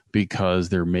because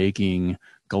they're making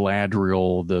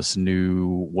Galadriel this new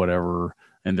whatever,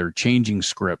 and they're changing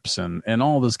scripts and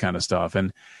all this kind of stuff.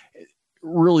 And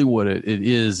really what it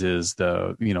is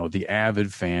the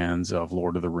avid fans of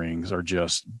Lord of the Rings are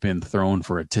just been thrown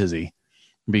for a tizzy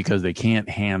because they can't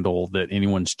handle that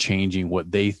anyone's changing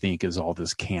what they think is all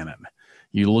this canon.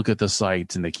 You look at the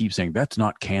sites and they keep saying that's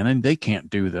not canon. They can't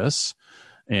do this.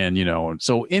 And,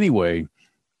 so anyway,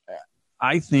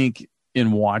 I think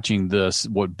in watching this,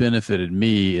 what benefited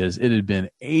me is it had been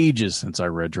ages since I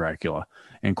read Dracula.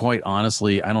 And quite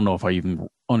honestly, I don't know if I even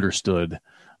understood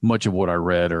much of what I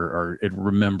read or it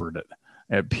remembered it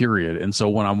at period. And so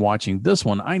when I'm watching this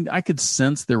one, I could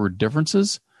sense there were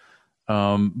differences.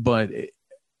 But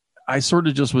I sort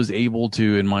of just was able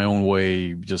to, in my own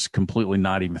way, just completely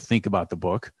not even think about the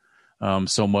book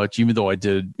so much, even though I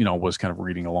did, was kind of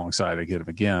reading alongside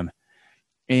again.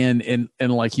 And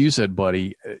like you said,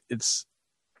 Buddy, it's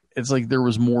like there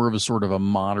was more of a sort of a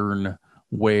modern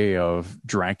way of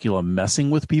Dracula messing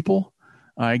with people,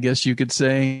 I guess you could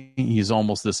say. He's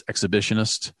almost this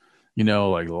exhibitionist,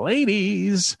 like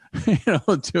ladies,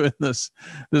 doing this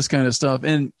kind of stuff.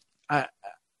 And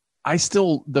I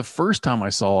still, the first time I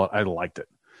saw it, I liked it.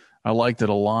 I liked it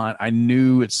a lot. I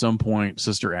knew at some point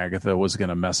Sister Agatha was going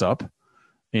to mess up.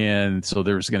 And so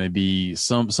there's going to be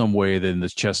some way that in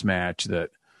this chess match that,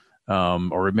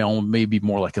 or it may be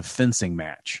more like a fencing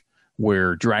match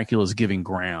where Dracula's giving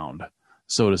ground,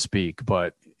 so to speak.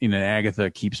 But,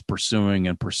 Agatha keeps pursuing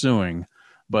and pursuing.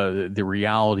 But the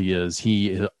reality is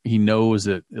he knows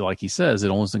that, like he says, it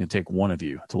only going to take one of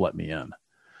you to let me in.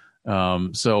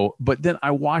 But then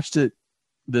I watched it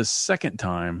the second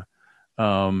time,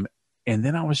 and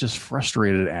then I was just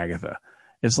frustrated at Agatha.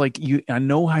 It's like I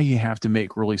know how you have to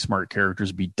make really smart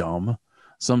characters be dumb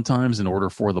sometimes in order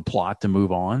for the plot to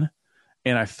move on.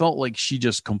 And I felt like she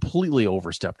just completely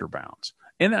overstepped her bounds.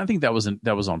 And I think that was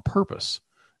on purpose,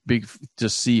 to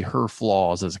see her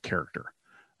flaws as a character.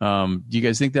 Do you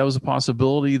guys think that was a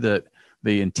possibility, that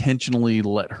they intentionally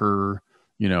let her,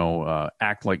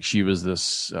 act like she was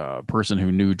this person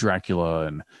who knew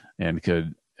Dracula and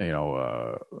could,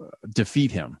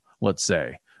 defeat him, let's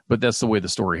say? But that's the way the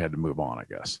story had to move on, I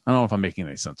guess. I don't know if I'm making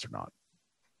any sense or not.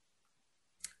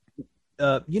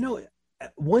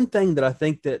 One thing that I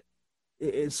think that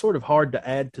it's sort of hard to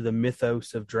add to the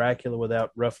mythos of Dracula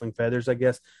without ruffling feathers, I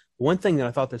guess. One thing that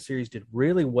I thought the series did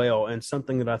really well, and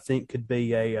something that I think could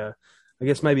be I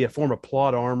guess maybe a form of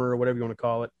plot armor or whatever you want to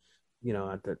call it,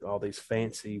 all these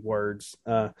fancy words,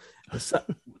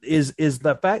 is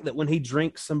the fact that when he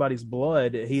drinks somebody's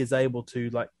blood, he is able to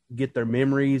like get their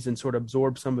memories and sort of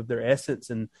absorb some of their essence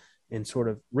and sort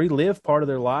of relive part of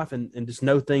their life and just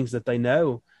know things that they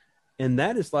know. And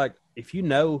that is like, if you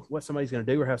know what somebody's going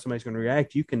to do or how somebody's going to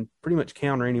react, you can pretty much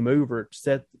counter any move or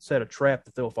set a trap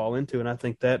that they'll fall into. And I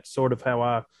think that's sort of how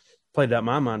I played it out in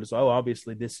my mind is,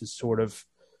 obviously this is sort of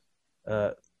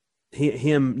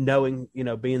him knowing,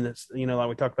 being this, like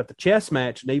we talked about the chess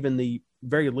match and even the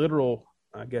very literal,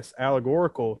 I guess,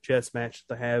 allegorical chess match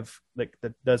that they have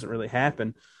that doesn't really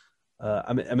happen.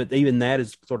 I mean, even that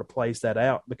is sort of plays that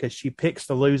out because she picks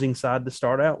the losing side to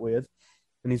start out with.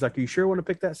 And he's like, "Are you sure you want to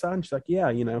pick that side?" And she's like,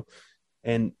 "Yeah,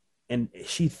 and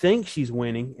she thinks she's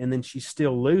winning, and then she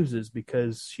still loses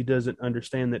because she doesn't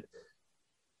understand that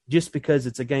just because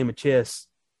it's a game of chess,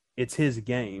 it's his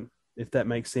game. If that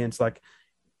makes sense, like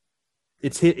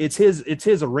it's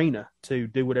his arena to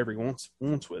do whatever he wants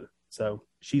with it. So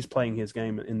she's playing his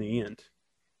game in the end.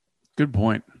 Good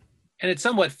point. And it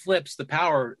somewhat flips the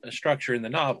power structure in the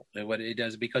novel and what it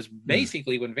does, because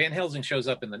basically when Van Helsing shows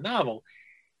up in the novel,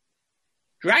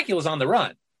 Dracula's on the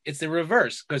run. It's the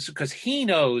reverse because he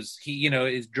knows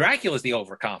Dracula's the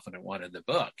overconfident one in the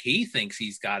book. He thinks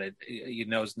he's got it. He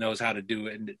knows how to do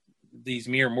it. And these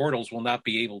mere mortals will not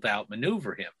be able to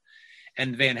outmaneuver him.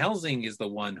 And Van Helsing is the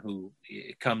one who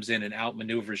comes in and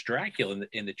outmaneuvers Dracula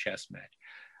in the chess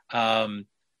match.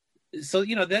 So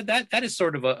that is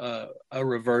sort of a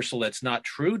reversal that's not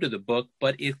true to the book,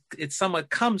 but it somewhat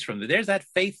comes from there. There's that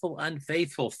faithful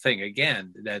unfaithful thing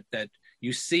again that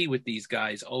you see with these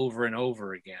guys over and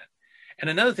over again. And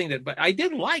another thing but I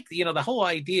did like the whole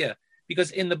idea,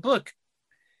 because in the book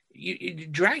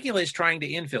Dracula is trying to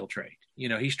infiltrate.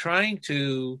 He's trying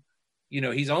to,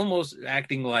 he's almost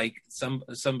acting like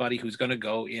somebody who's going to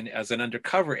go in as an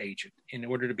undercover agent in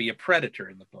order to be a predator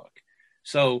in the book.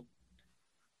 So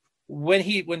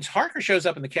when Harker shows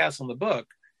up in the castle in the book,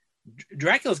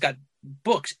 Dracula's got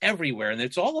books everywhere, and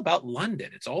it's all about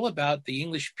London. It's all about the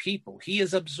English people. He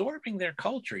is absorbing their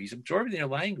culture. He's absorbing their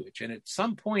language. And at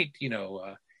some point,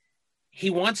 he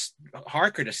wants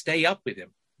Harker to stay up with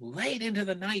him late into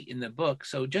the night in the book,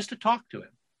 so just to talk to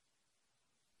him.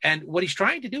 And what he's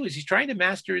trying to do is he's trying to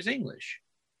master his English.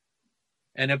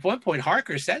 And at one point,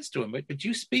 Harker says to him, but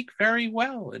you speak very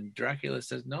well. And Dracula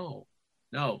says, no,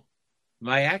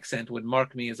 my accent would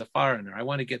mark me as a foreigner. I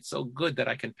want to get so good that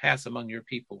I can pass among your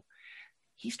people.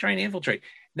 He's trying to infiltrate.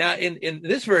 Now, in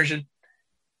this version,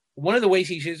 one of the ways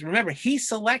he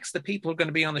selects the people who are going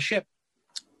to be on the ship.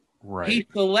 Right. He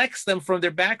selects them from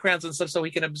their backgrounds and stuff so he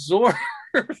can absorb.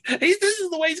 This is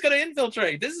the way he's going to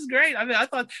infiltrate. This is great. I mean, I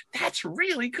thought that's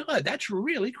really good. That's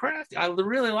really crafty. I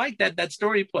really like that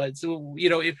story plot. So,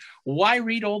 why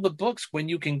read all the books when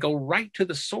you can go right to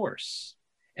the source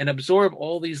and absorb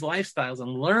all these lifestyles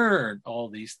and learn all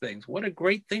these things? What a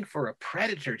great thing for a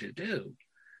predator to do.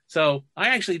 So I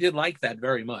actually did like that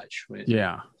very much.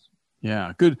 Yeah.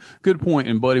 Good point.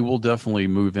 And buddy, we'll definitely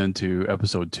move into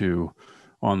episode 2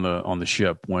 on the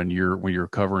ship when you're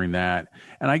covering that.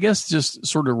 And I guess just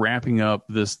sort of wrapping up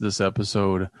this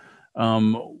episode,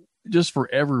 just for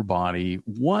everybody,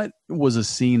 what was a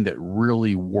scene that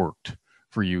really worked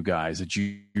for you guys that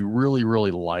you really,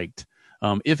 really liked,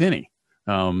 if any,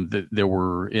 that there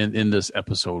were in this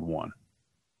episode 1?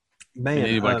 Man, and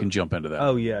anybody can jump into that.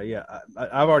 Oh yeah.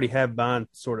 I've already have mine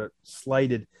sort of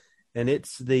slated, and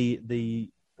it's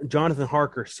the Jonathan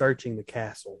Harker searching the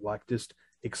castle, like just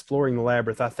exploring the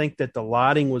labyrinth. I think that the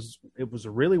lighting was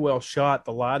really well shot.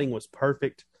 The lighting was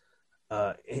perfect,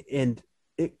 and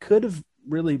it could have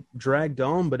really dragged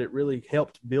on, but it really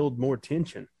helped build more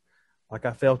tension. Like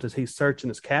I felt as he's searching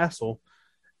his castle,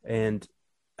 and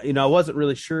I wasn't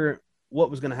really sure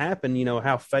what was going to happen.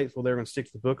 How faithful they were going to stick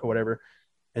to the book or whatever.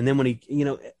 And then when he,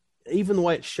 even the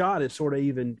way it's shot, it's sort of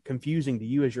even confusing to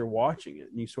you as you're watching it,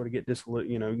 and you sort of get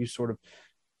you sort of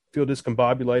feel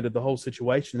discombobulated the whole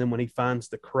situation. And then when he finds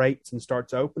the crates and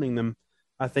starts opening them,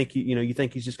 I think you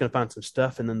think he's just going to find some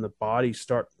stuff, and then the bodies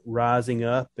start rising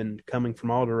up and coming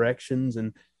from all directions,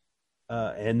 and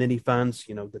then he finds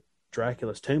the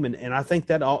Dracula's tomb, and I think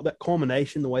that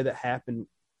culmination, the way that happened,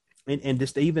 and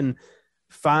just even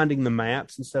finding the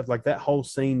maps and stuff like that whole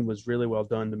scene was really well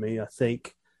done to me, I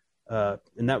think.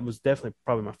 And that was definitely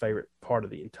probably my favorite part of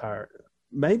the entire.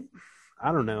 Maybe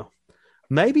I don't know.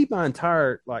 Maybe my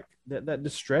entire that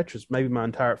just stretches. Maybe my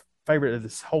entire favorite of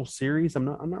this whole series. I'm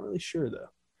not really sure though.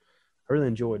 I really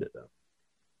enjoyed it though.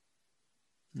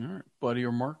 All right, buddy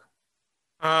or Mark.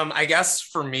 I guess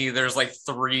for me, there's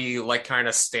 3 kind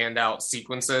of standout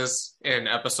sequences in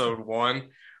episode 1.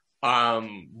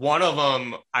 One of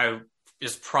them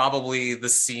is probably the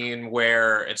scene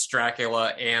where it's Dracula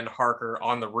and Harker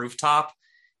on the rooftop,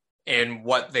 and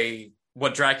what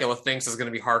Dracula thinks is going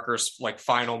to be Harker's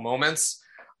final moments.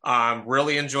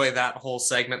 Really enjoy that whole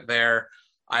segment there.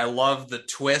 I love the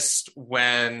twist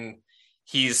when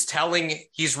he's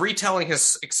retelling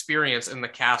his experience in the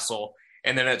castle,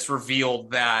 and then it's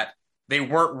revealed that they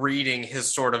weren't reading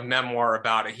his sort of memoir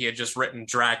about it. He had just written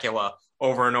Dracula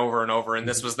over and over and over, and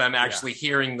this was them actually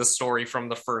hearing the story from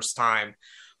the first time.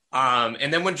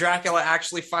 And then when Dracula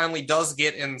actually finally does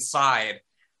get inside,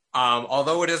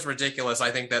 although it is ridiculous, I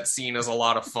think that scene is a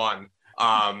lot of fun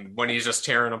when he's just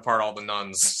tearing apart all the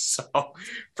nuns. So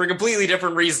for completely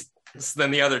different reasons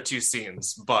than the other 2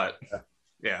 scenes, but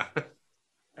yeah.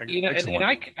 And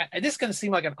this is going to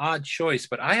seem like an odd choice,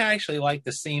 but I actually like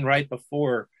the scene right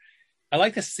before. I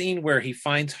like the scene where he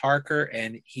finds Harker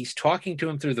and he's talking to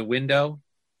him through the window.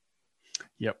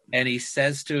 Yep. And he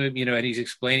says to him, and he's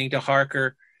explaining to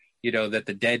Harker, that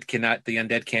the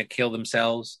undead can't kill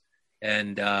themselves.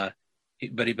 And,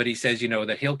 but he says,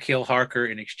 that he'll kill Harker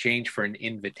in exchange for an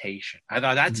invitation. I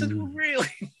thought that's a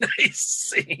really nice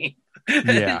scene.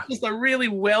 Yeah. It's just a really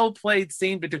well played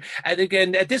scene. And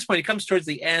again, at this point, it comes towards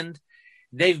the end.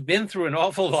 They've been through an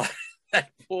awful lot at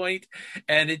that point,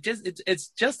 and it's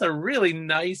just a really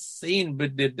nice scene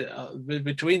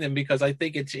between them, because I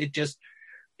think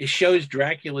it it shows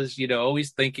Dracula's,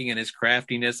 always thinking and his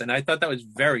craftiness. And I thought that was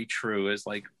very true. It's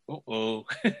like, oh,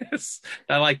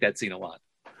 I like that scene a lot.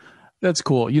 That's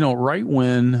cool. Right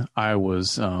when I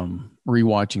was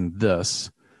rewatching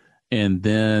this, and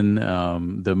then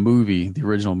the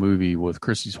original movie with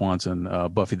Christy Swanson,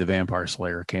 Buffy the Vampire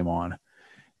Slayer, came on,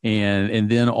 and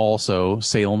then also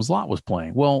Salem's Lot was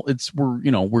playing. Well,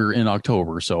 we're in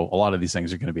October, so a lot of these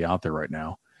things are going to be out there right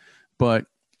now. But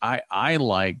I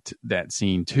liked that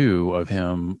scene too of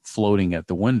him floating at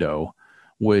the window,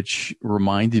 which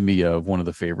reminded me of one of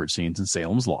the favorite scenes in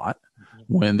Salem's Lot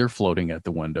when they're floating at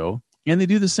the window. And they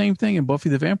do the same thing in Buffy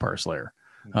the Vampire Slayer.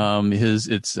 His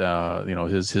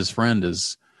friend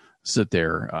is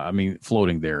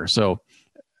floating there. So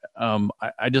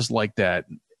I just like that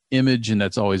image, and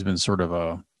that's always been sort of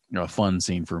a fun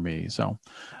scene for me. So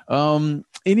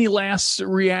any last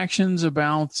reactions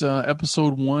about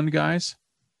episode 1, guys?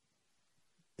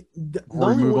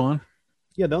 Before we move on?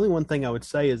 Yeah, the only one thing I would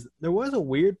say is there was a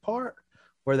weird part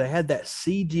where they had that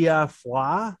CGI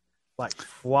fly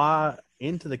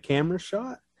into the camera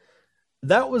shot.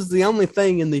 That was the only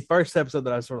thing in the first episode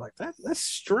that I was sort of like, that's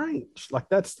strange. Like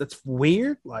that's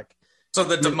weird. Like, so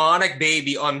the demonic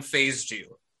baby unfazed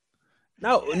you.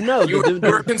 No. You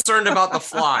were concerned about the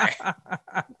fly.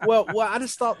 Well, I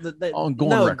just thought that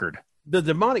record. The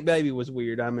demonic baby was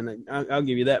weird. I mean, I'll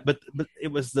give you that. But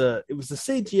it was the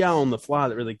CGI on the fly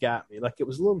that really got me. Like it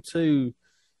was a little too,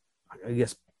 I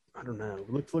guess, I don't know.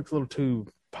 It looks a little too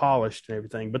polished and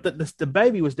everything. But the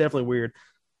baby was definitely weird.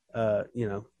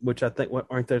 Which I think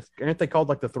aren't they called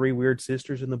like the 3 weird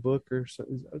sisters in the book or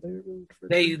something?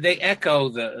 They echo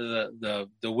the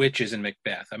witches in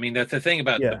Macbeth. I mean, that's the thing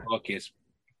about the book is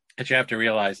that you have to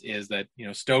realize is that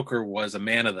Stoker was a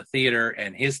man of the theater,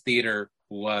 and his theater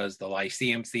was the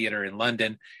Lyceum Theater in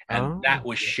London, and that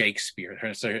was Shakespeare.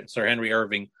 Sir Henry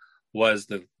Irving was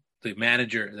the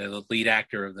manager, the lead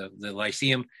actor of the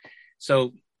Lyceum.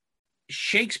 So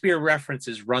Shakespeare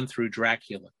references run through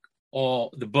Dracula,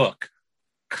 all the book,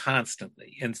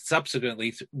 constantly, and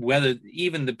subsequently, whether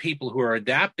even the people who are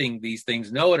adapting these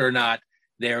things know it or not,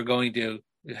 they are going to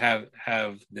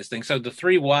have this thing. So the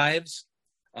 3 wives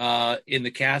in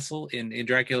the castle in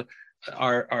Dracula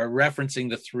are referencing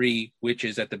the 3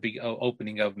 witches at the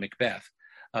opening of Macbeth,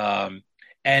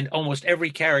 and almost every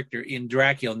character in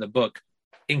Dracula in the book,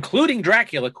 including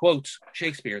Dracula, quotes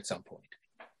Shakespeare at some point.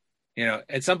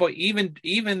 At some point,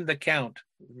 even the Count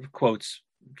quotes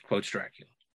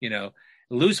Dracula.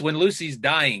 When Lucy's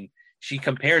dying, she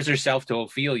compares herself to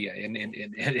Ophelia in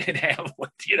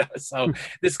Hamlet. So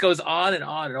this goes on and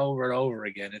over and over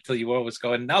again until you always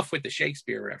go, enough with the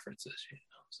Shakespeare references.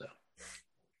 So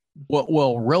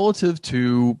well, relative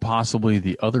to possibly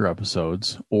the other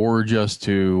episodes, or just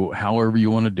to however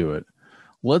you want to do it,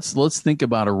 let's think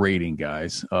about a rating,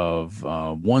 guys, of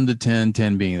 1 to 10,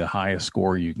 10 being the highest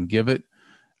score you can give it.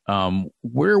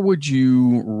 Where would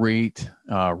you rank,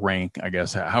 I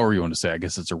guess, however you want to say, I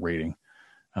guess it's a rating,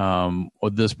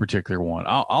 with this particular one.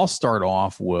 I'll start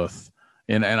off with,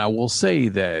 and I will say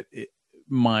that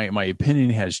my opinion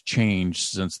has changed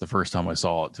since the first time I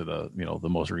saw it to the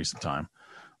most recent time,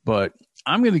 but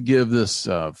I'm going to give this,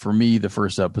 for me, the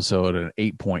first episode, an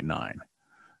 8.9.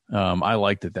 I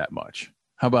liked it that much.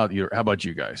 How about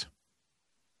you guys?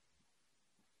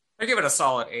 I give it a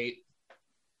solid 8.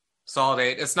 Solid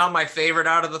 8. It's not my favorite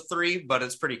out of the 3, but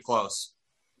it's pretty close.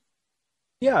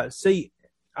 Yeah. See,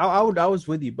 I was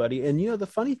with you, buddy. And the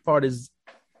funny part is,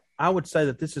 I would say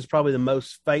that this is probably the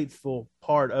most faithful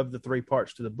part of the 3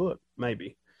 parts to the book.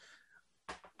 Maybe.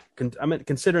 I mean,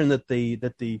 considering that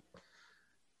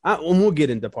we'll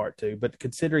get into part 2, but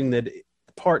considering that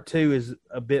part 2 is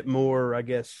a bit more, I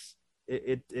guess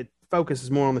it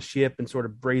focuses more on the ship and sort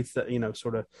of breathes that,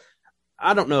 sort of.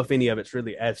 I don't know if any of it's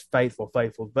really as faithful,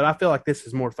 but I feel like this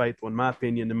is more faithful in my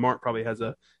opinion, and Mark probably has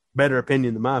a better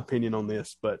opinion than my opinion on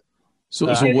this. But so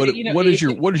what is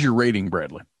your rating,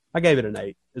 Bradley? I gave it an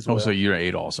 8 as well. Oh, so you're an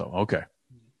 8 also. Okay.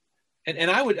 And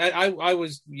I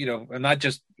was, not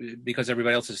just because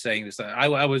everybody else is saying this, I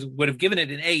would have given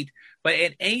it an 8, but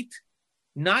an 8,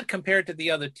 not compared to the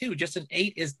other 2, just an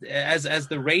 8 is as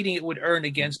the rating it would earn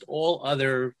against all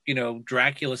other,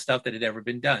 Dracula stuff that had ever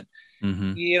been done.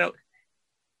 Mm-hmm.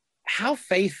 How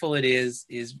faithful it is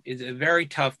very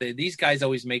tough. These guys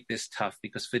always make this tough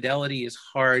because fidelity is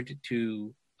hard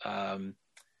to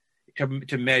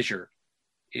measure,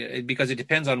 because it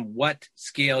depends on what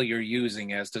scale you're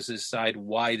using as to decide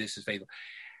why this is faithful.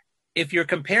 If you're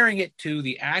comparing it to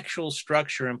the actual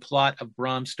structure and plot of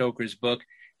Bram Stoker's book,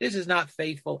 this is not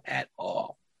faithful at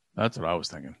all. That's what I was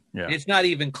thinking. Yeah. It's not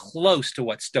even close to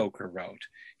what Stoker wrote.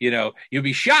 You'll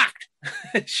be shocked,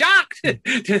 shocked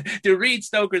to read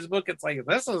Stoker's book. It's like,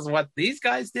 this is what these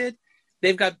guys did.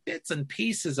 They've got bits and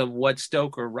pieces of what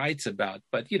Stoker writes about,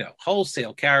 but,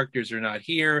 wholesale characters are not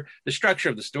here. The structure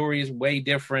of the story is way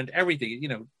different.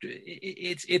 Everything,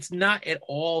 it's not at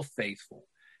all faithful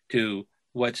to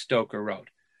what Stoker wrote.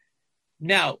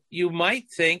 Now, you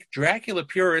might think Dracula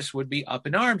purists would be up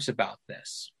in arms about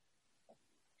this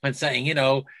and saying,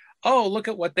 oh, look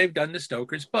at what they've done to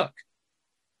Stoker's book.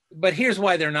 But here's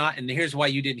why they're not, and here's why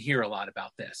you didn't hear a lot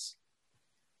about this.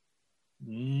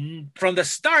 From the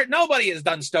start, nobody has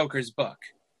done Stoker's book.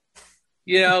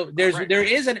 There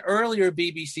is an earlier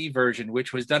BBC version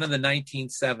which was done in the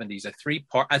 1970s, a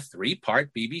three-part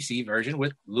BBC version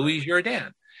with Louis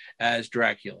Jourdan as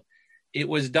Dracula. It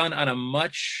was done on a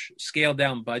much scaled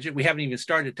down budget. We haven't even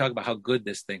started to talk about how good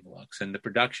this thing looks and the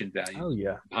production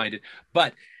value behind it.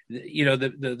 But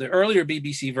the earlier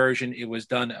BBC version, it was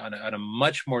done on a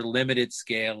much more limited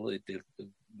scale. It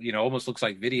almost looks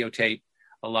like videotape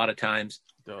a lot of times.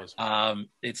 It does.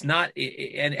 It's not,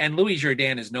 and Louis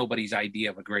Jourdan is nobody's idea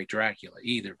of a great Dracula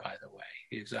either, by the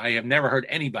way. I have never heard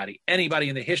anybody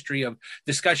in the history of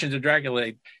discussions of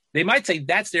Dracula, they might say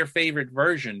that's their favorite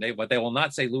version, but they will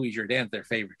not say Louis Jourdan's their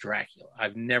favorite Dracula.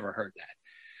 I've never heard that.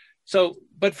 So,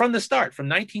 but from the start, from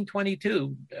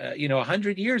 1922,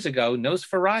 100 years ago,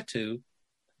 Nosferatu,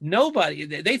 nobody,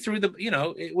 they threw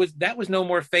that was no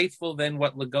more faithful than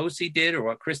what Lugosi did or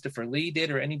what Christopher Lee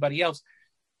did or anybody else.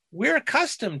 We're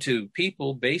accustomed to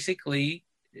people basically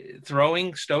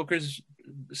throwing Stoker's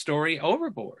story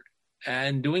overboard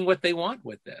and doing what they want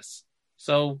with this.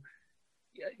 So,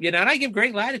 and I give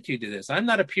great latitude to this. I'm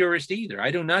not a purist either.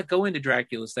 I do not go into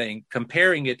Dracula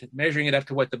comparing it, measuring it up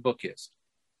to what the book is.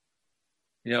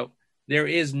 There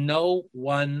is no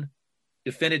one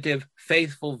definitive,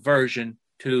 faithful version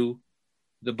to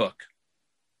the book.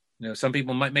 Some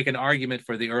people might make an argument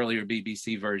for the earlier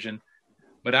BBC version,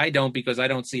 but I don't, because I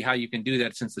don't see how you can do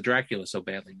that since the Dracula is so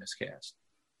badly miscast.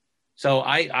 So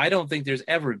I don't think there's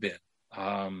ever been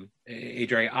a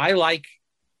Dracula. I like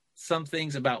some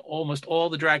things about almost all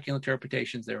the Dracula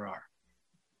interpretations there are.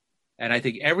 And I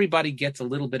think everybody gets a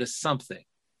little bit of something,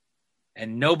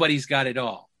 and nobody's got it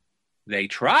all. They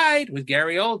tried with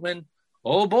Gary Oldman.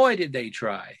 Oh boy, did they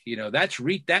try!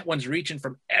 That one's reaching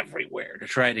from everywhere to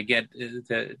try to get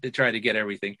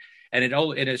everything, and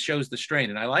it shows the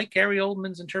strain. And I like Gary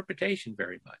Oldman's interpretation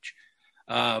very much.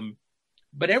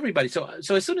 But everybody, so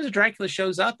as soon as a Dracula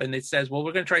shows up and it says, "Well,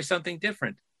 we're going to try something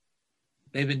different,"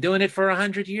 they've been doing it for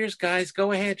 100 years, guys.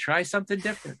 Go ahead, try something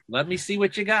different. Let me see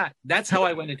what you got. That's how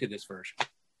I went into this version.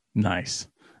 Nice.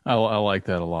 I like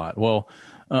that a lot. Well,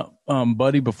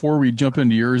 buddy, before we jump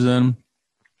into yours, then.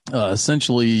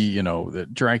 Essentially,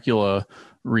 that Dracula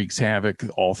wreaks havoc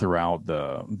all throughout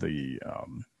the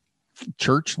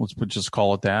church. Let's just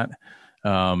call it that.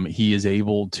 He is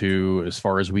able to, as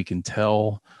far as we can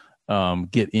tell,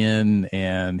 get in,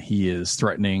 and he is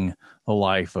threatening the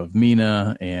life of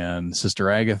Mina and Sister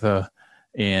Agatha.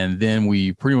 And then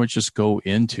we pretty much just go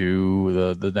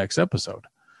into the next episode.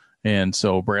 And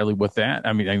so, Bradley, with that,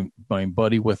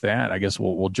 buddy, with that, I guess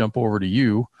we'll jump over to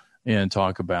you and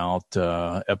talk about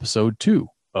episode 2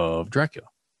 of Dracula.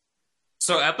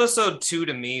 So episode 2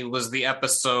 to me was the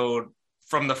episode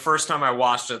from the first time I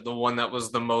watched it, the one that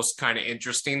was the most kind of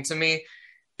interesting to me,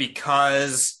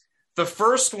 because the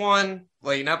first one,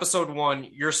 like in episode 1,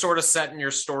 you're sort of setting your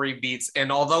story beats.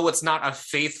 And although it's not a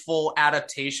faithful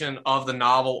adaptation of the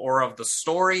novel or of the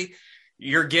story,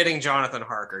 you're getting Jonathan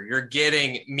Harker, you're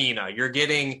getting Mina, you're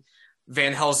getting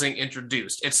Van Helsing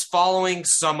introduced. It's following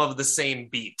some of the same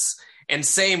beats. And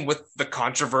same with the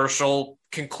controversial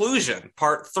conclusion,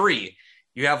 part 3.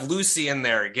 You have Lucy in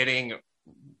there getting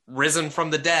risen from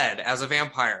the dead as a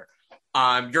vampire.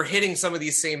 You're hitting some of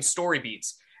these same story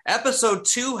beats. Episode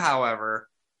 2, however,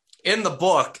 in the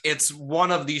book, it's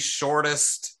one of the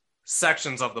shortest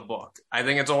sections of the book. I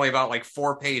think it's only about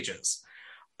 4 pages.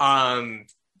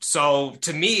 So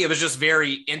to me, it was just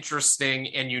very interesting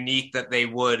and unique that they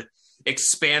would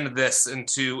expand this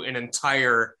into an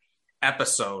entire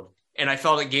episode. And I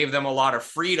felt it gave them a lot of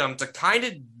freedom to kind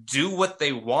of do what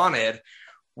they wanted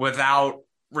without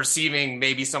receiving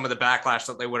maybe some of the backlash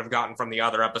that they would have gotten from the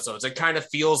other episodes. It kind of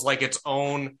feels like its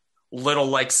own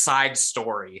little side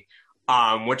story,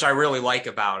 which I really like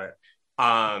about it.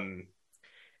 And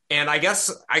I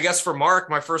guess for Mark,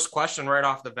 my first question right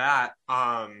off the bat,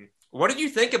 what did you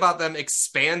think about them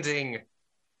expanding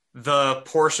the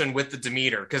portion with the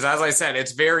Demeter? Because as I said,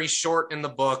 it's very short in the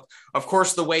book. Of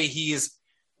course, the way he's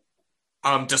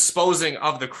disposing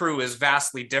of the crew is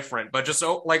vastly different. But just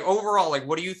like overall, like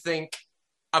what do you think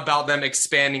about them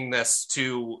expanding this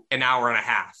to an hour and a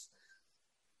half?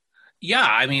 Yeah,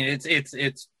 I mean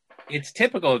it's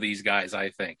typical of these guys.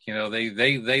 I think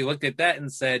they looked at that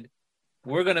and said,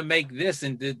 we're going to make this,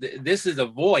 and this is a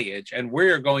voyage, and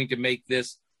we're going to make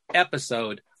this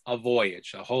episode a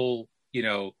voyage, a whole,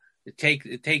 take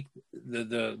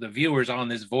the viewers on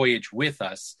this voyage with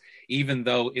us, even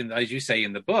though as you say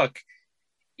in the book,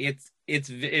 it's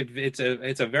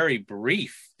a very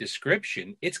brief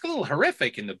description. It's a little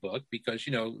horrific in the book because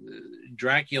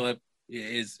Dracula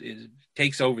is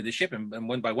takes over the ship, and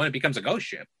one by one it becomes a ghost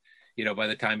ship. By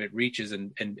the time it reaches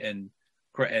and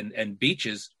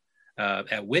beaches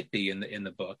at Whitby in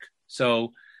the book.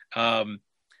 So,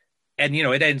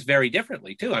 it ends very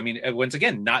differently too. I mean, once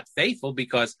again, not faithful,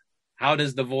 because how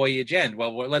does the voyage end?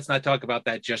 Well, let's not talk about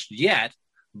that just yet.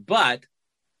 But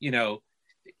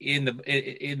in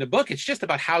the book, it's just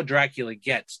about how Dracula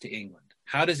gets to England.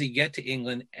 How does he get to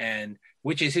England, and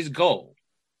which is his goal,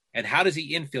 and how does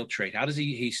he infiltrate? How does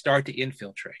he start to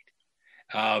infiltrate?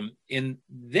 In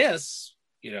this,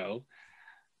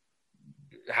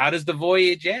 how does the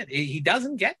voyage end? He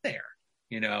doesn't get there.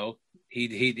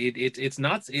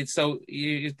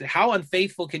 How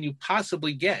unfaithful can you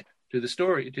possibly get to the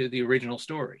story, to the original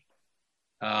story?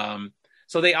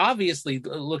 So they obviously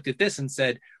looked at this and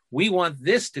said, we want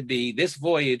this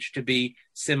voyage to be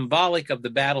symbolic of the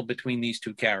battle between these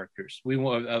two characters. We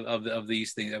want of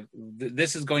these things.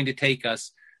 This is going to take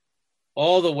us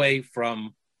all the way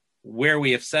from where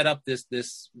we have set up this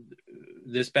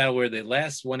battle, where the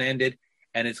last one ended,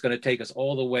 and it's going to take us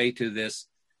all the way to this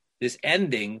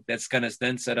ending that's going to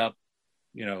then set up,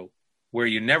 where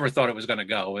you never thought it was going to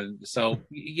go. And so,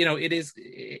 it is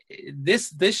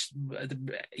this.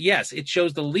 Yes, it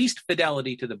shows the least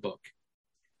fidelity to the book,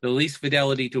 the least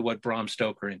fidelity to what Bram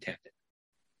Stoker intended,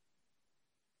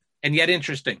 and yet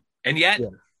interesting. And yet,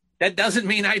 That doesn't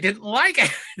mean I didn't like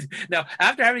it. Now,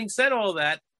 after having said all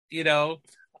that,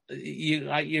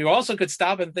 you also could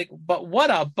stop and think, but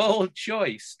what a bold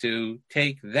choice to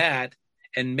take that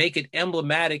and make it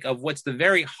emblematic of what's the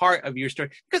very heart of your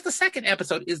story. Because the second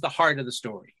episode is the heart of the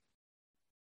story.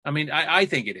 I mean, I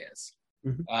think it is.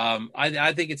 Mm-hmm.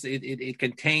 I think it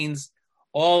contains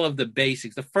all of the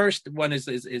basics. The first one is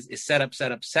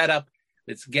set up.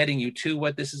 It's getting you to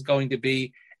what this is going to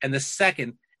be. And the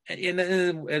second, and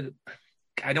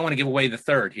I don't want to give away the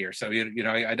third here. So,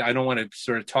 I don't want to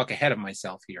sort of talk ahead of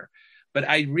myself here. But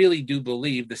I really do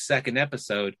believe the second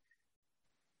episode,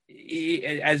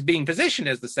 as being positioned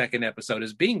as the second episode,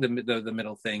 as being the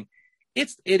middle thing,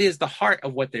 it is the heart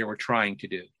of what they were trying to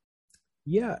do.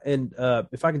 Yeah, and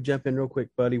if I can jump in real quick,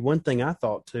 buddy, one thing I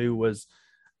thought too was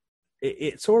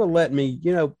it sort of let me,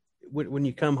 when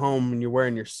you come home and you're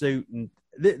wearing your suit, and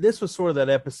this was sort of that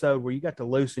episode where you got to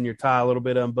loosen your tie a little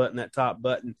bit, unbutton that top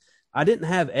button. I didn't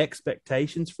have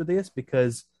expectations for this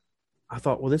because I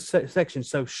thought, well, this section's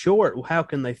so short. How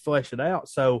can they flesh it out?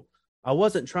 So I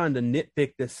wasn't trying to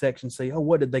nitpick this section, say, oh,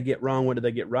 what did they get wrong? What did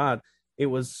they get right? It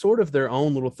was sort of their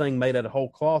own little thing made out of whole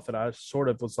cloth that I sort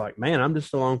of was like, man, I'm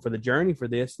just along for the journey for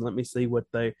this, and let me see where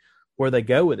they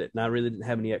go with it. And I really didn't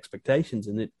have any expectations,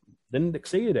 and it didn't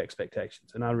exceed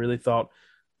expectations. And I really thought,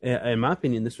 in my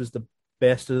opinion, this was the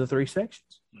best of the three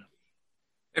sections.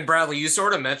 And Bradley, you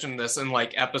sort of mentioned this in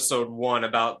like episode 1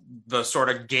 about the sort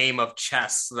of game of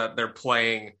chess that they're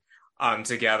playing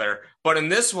together. But in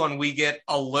this one, we get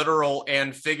a literal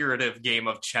and figurative game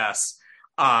of chess.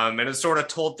 And it's sort of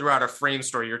told throughout a frame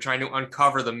story. You're trying to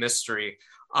uncover the mystery.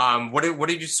 What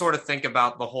did you sort of think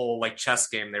about the whole like chess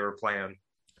game they were playing?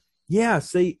 Yeah,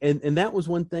 see, and that was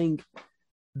one thing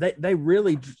they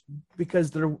really,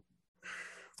 because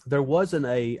there wasn't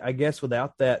I guess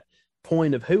without that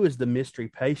point of who is the mystery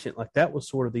patient, like that was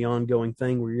sort of the ongoing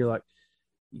thing where you're like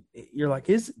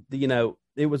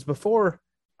it was before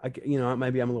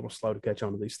maybe I'm a little slow to catch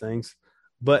on to these things,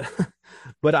 but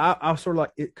I was sort of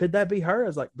like, could that be her? I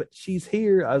was like, but she's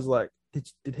here. I was like,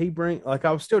 did he bring, like,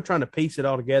 I was still trying to piece it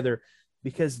all together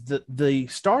because the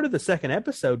start of the second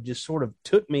episode just sort of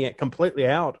took me completely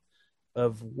out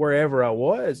of wherever I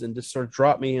was and just sort of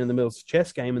dropped me in the middle of the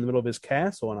chess game in the middle of his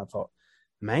castle. And I thought,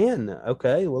 man,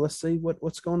 okay, well, let's see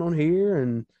what's going on here.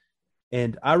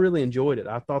 And I really enjoyed it.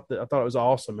 I thought it was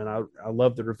awesome. And I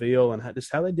loved the reveal and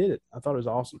just how they did it. I thought it was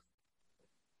awesome.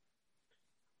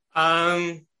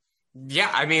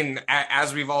 Yeah, I mean,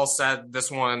 as we've all said, this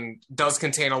one does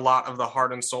contain a lot of the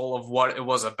heart and soul of what it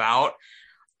was about.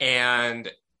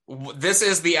 And this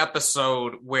is the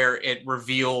episode where it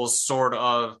reveals sort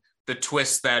of the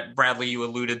twist that Bradley, you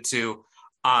alluded to.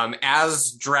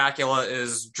 as Dracula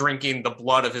is drinking the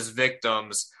blood of his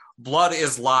victims, blood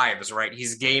is lives, right?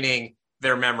 He's gaining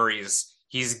their memories.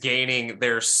 He's gaining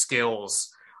their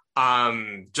skills.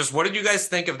 Just what did you guys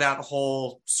think of that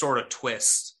whole sort of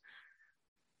twist?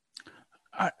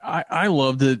 I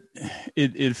loved it.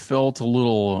 It felt a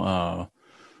little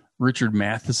Richard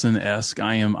Matheson-esque,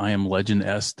 I am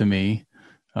Legend-esque to me.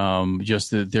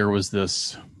 Just that there was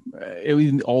this,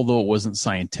 although it wasn't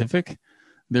scientific,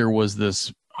 there was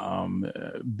this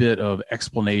bit of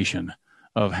explanation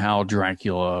of how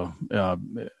Dracula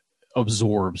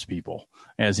absorbs people,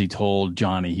 as he told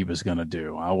Johnny he was going to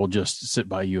do. I will just sit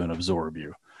by you and absorb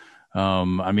you.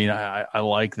 I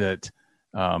like that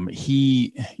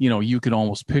he, you could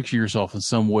almost picture yourself in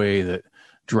some way that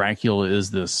Dracula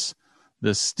is this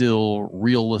still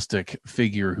realistic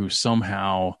figure who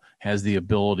somehow has the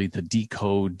ability to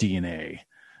decode DNA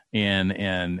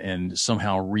and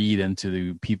somehow read into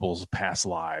the people's past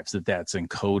lives, that's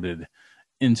encoded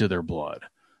into their blood.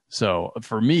 So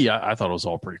for me, I thought it was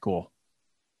all pretty cool.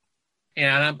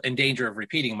 And I'm in danger of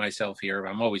repeating myself here.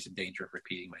 I'm always in danger of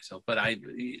repeating myself. But I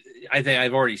think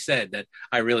I've already said that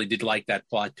I really did like that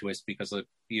plot twist because of,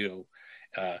 in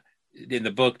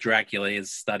the book, Dracula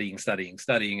is studying,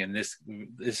 and this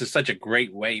is such a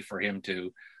great way for him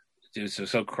to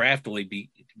so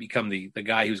craftily become the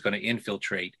guy who's going to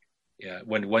infiltrate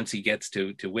once he gets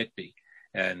to Whitby.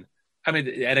 And I mean,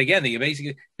 and again, the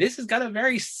amazing, this has got a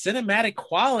very cinematic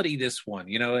quality, this one.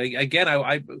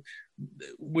 Again,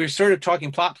 we're sort of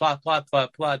talking plot,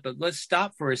 but let's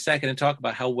stop for a second and talk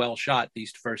about how well shot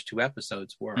these first two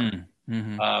episodes were.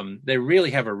 Mm-hmm. They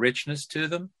really have a richness to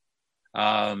them.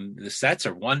 The sets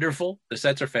are wonderful. The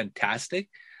sets are fantastic.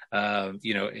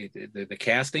 The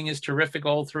casting is terrific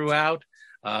all throughout.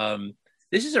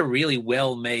 This is a really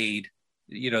well made,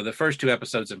 the first two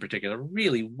episodes in particular,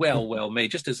 really well made,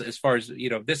 just as far as,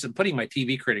 this, and putting my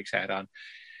TV critics hat on,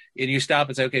 and you stop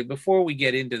and say, okay, before we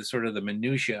get into sort of the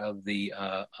minutia of the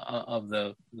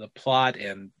plot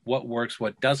and what works,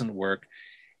 what doesn't work,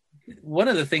 one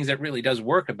of the things that really does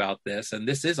work about this, and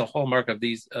this is a hallmark of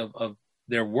of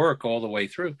their work all the way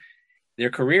through their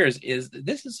careers, is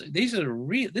this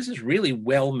is really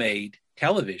well made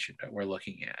television that we're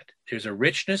looking at. There's a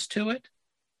richness to it,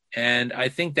 and I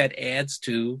think that adds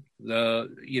to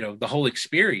the whole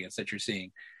experience that you're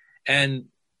seeing. And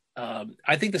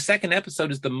I think the second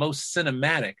episode is the most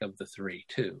cinematic of the three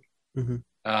too. Mm-hmm.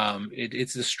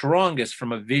 It's the strongest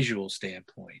from a visual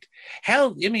standpoint.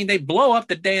 Hell, I mean, they blow up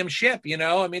the damn ship,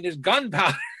 there's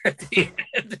gunpowder at the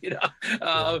end,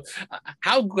 how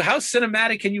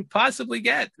cinematic can you possibly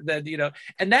get that,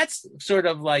 and that's sort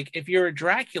of like, if you're a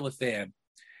Dracula fan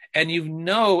and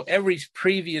every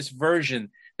previous version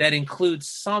that includes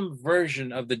some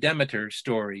version of the Demeter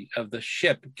story of the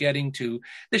ship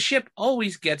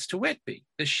always gets to Whitby.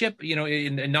 The ship,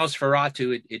 in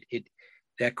Nosferatu, it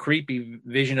that creepy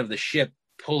vision of the ship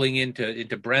pulling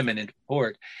into Bremen, into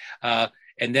port. And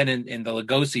then in the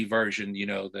Lugosi version,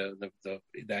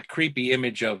 that creepy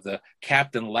image of the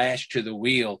captain lashed to the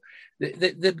wheel.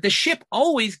 The ship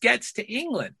always gets to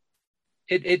England.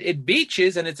 It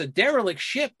beaches and it's a derelict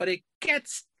ship, but it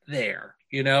gets there.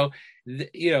 If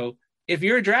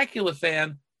you're a Dracula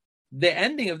fan, the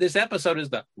ending of this episode is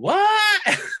the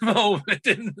what moment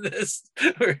in this,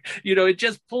 where, it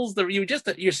just pulls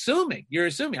you're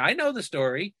assuming. I know the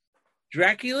story.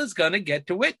 Dracula's going to get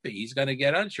to Whitby. He's going to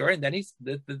get on shore, and then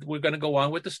we're going to go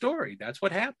on with the story. That's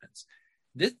what happens.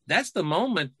 That's the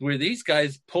moment where these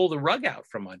guys pull the rug out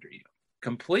from under you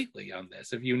completely on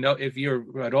this. If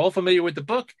you're at all familiar with the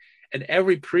book and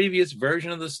every previous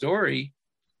version of the story,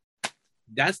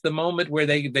 that's the moment where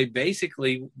they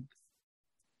basically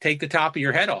take the top of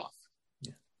your head off.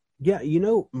 Yeah,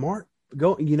 Mark,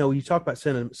 you talk about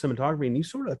cinematography, and you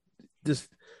sort of just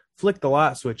flick the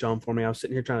light switch on for me. I was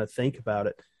sitting here trying to think about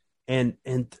it, and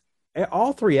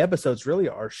all three episodes really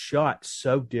are shot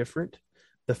so different.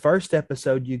 The first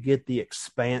episode, you get the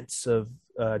expanse of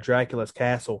Dracula's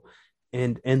castle,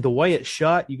 and the way it's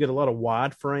shot, you get a lot of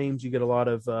wide frames, you get a lot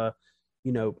of a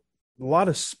lot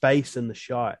of space in the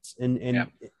shots,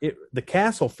 and the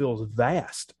castle feels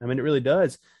vast. I mean, it really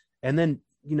does. And then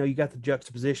you got the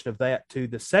juxtaposition of that to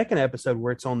the second episode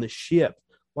where it's on the ship.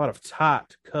 A lot of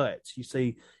tight cuts. You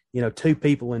see, two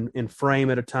people in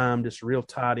frame at a time, just real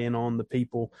tight in on the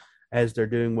people as they're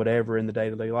doing whatever in the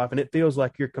day-to-day life, and it feels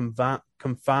like you're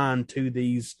confined to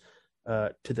these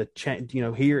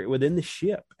here within the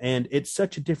ship, and it's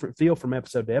such a different feel from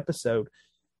episode to episode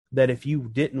that if you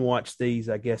didn't watch these,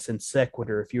 I guess, in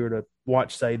sequitur, if you were to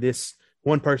watch, say, this,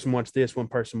 one person watched this, one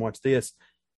person watched this,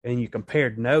 and you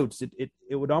compared notes, it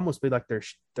would almost be like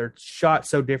they're shot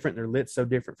so different, they're lit so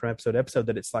different from episode to episode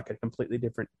that it's like a completely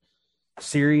different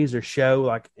series or show.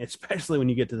 Like, especially when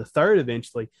you get to the third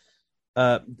eventually,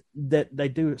 that they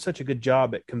do such a good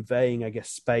job at conveying, I guess,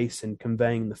 space and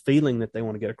conveying the feeling that they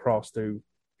want to get across through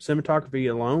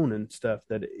cinematography alone and stuff,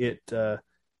 that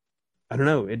I don't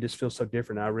know, it just feels so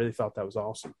different. I really thought that was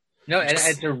awesome. No, and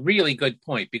it's a really good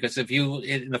point, because if you,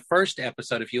 in the first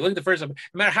episode, if you look at the first episode,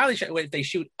 no matter how they shoot, if they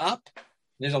shoot up,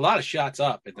 there's a lot of shots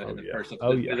up in the first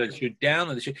episode. They shoot down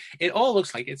and they shoot. It all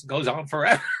looks like it goes on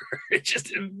forever. It's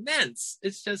just immense.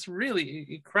 It's just really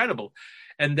incredible.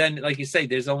 And then, like you say,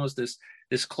 there's almost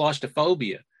this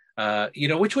claustrophobia,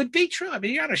 which would be true. I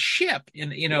mean, you're on a ship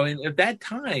at that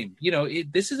time,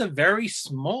 this is a very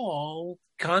small,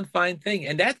 confined thing,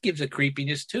 and that gives a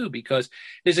creepiness too, because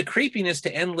there's a creepiness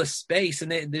to endless space,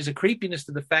 and there's a creepiness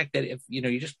to the fact that if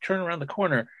you just turn around the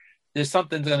corner, there's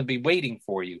something going to be waiting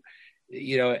for you,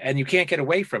 and you can't get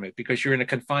away from it because you're in a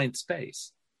confined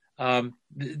space.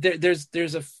 There's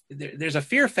a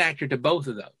fear factor to both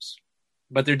of those,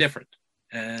 but they're different,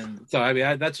 and so I mean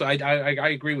I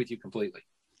agree with you completely.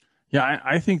 Yeah,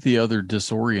 I think the other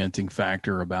disorienting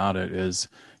factor about it is,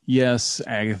 yes,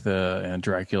 Agatha and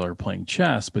Dracula are playing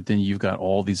chess, but then you've got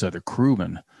all these other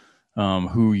crewmen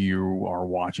who you are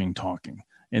watching talking.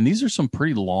 And these are some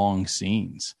pretty long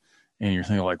scenes. And you're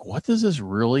thinking, like, what does this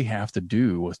really have to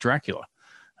do with Dracula?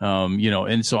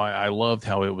 And so I loved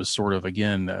how it was sort of,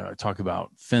 again, talk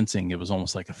about fencing. It was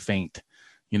almost like a feint,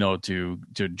 to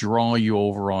draw you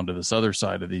over onto this other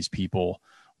side of these people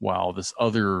while this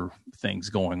other thing's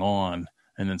going on.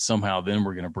 And then somehow then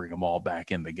we're going to bring them all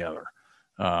back in together.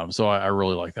 So I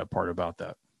really like that part about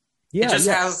that. Yeah, it just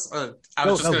has. I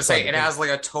was just going to say, it has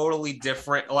like a totally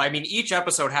different. Well, I mean, each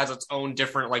episode has its own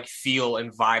different like feel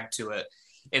and vibe to it.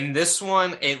 In this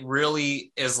one, it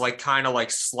really is like kind of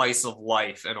like slice of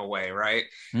life in a way, right?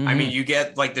 Mm-hmm. I mean, you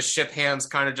get like the ship hands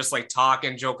kind of just like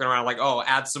talking, joking around, like, oh,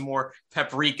 add some more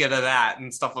paprika to that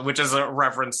and stuff, which is a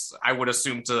reference, I would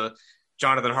assume, to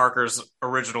Jonathan Harker's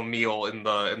original meal in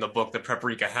the book, The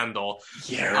Paprika Handle.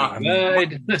 Yeah,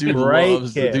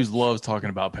 dude loves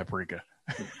talking about paprika.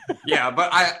 Yeah, but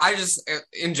I just,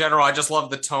 in general, I just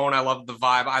love the tone. I love the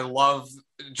vibe. I love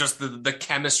just the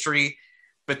chemistry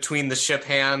between the ship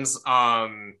hands.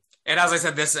 And as I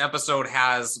said, this episode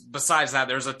has, besides that,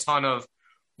 there's a ton of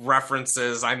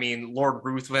references. I mean, Lord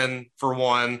Ruthven, for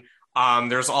one.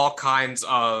 There's all kinds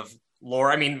of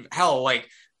lore. I mean, hell, like,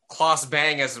 Klaus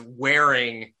Bang is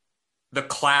wearing the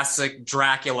classic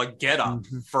Dracula getup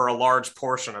for a large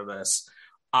portion of this.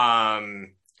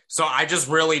 So I just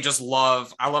really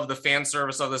love the fan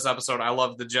service of this episode. I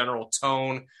love the general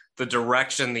tone, the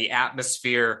direction, the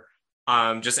atmosphere,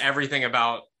 just everything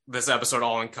about this episode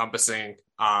all encompassing.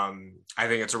 I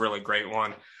think it's a really great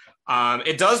one.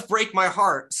 It does break my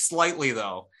heart slightly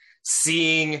though,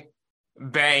 seeing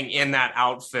Bang in that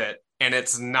outfit, and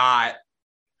it's not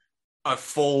a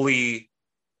fully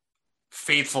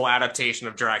faithful adaptation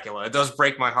of Dracula. It does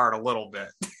break my heart a little bit.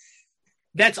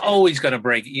 That's always going to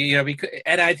break,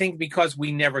 and I think because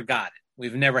we never got it.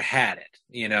 We've never had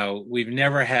it. We've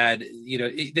never had,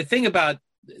 the thing about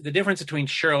the difference between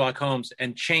Sherlock Holmes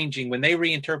and changing, when they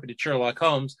reinterpreted Sherlock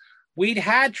Holmes, we'd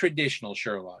had traditional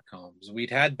Sherlock Holmes. We'd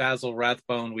had Basil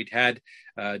Rathbone, we'd had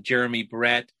Jeremy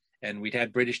Brett, and we'd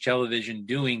had British television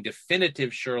doing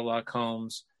definitive Sherlock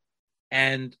Holmes.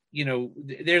 And,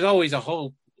 there's always a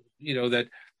hope, that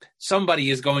somebody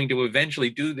is going to eventually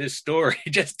do this story.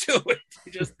 Just do it.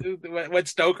 Just do what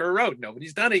Stoker wrote.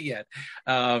 Nobody's done it yet.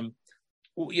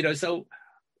 So,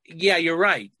 yeah, you're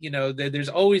right. There's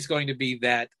always going to be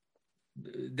that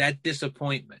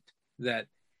disappointment that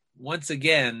once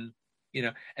again,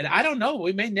 and I don't know,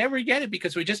 we may never get it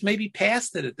because we just may be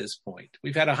past it at this point.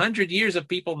 We've had 100 years of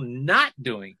people not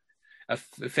doing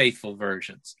faithful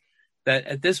versions. That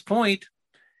at this point,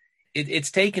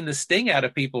 it's taken the sting out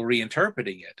of people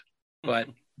reinterpreting it. But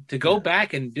to go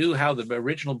back and do how the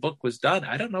original book was done,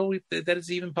 I don't know if that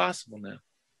is even possible now.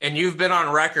 And you've been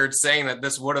on record saying that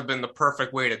this would have been the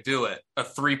perfect way to do it, a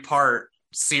 3-part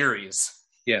series.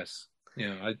 Yes.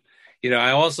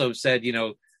 I also said,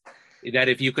 that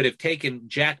if you could have taken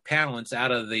Jack Palance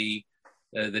out of the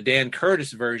Dan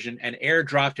Curtis version and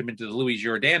airdropped him into the Louis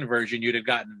Jourdan version, you'd have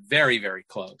gotten very, very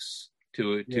close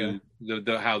to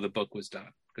how the book was done,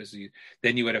 because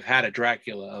then you would have had a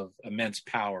Dracula of immense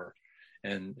power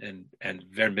and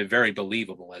very, very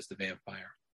believable as the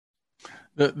vampire.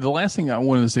 The last thing I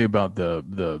wanted to say about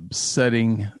the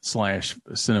setting /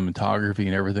 cinematography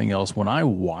and everything else, when I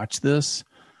watched this,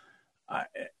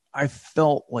 I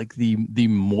felt like the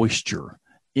moisture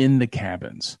in the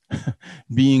cabins,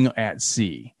 being at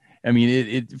sea. I mean,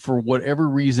 it for whatever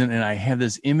reason, and I have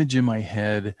this image in my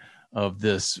head of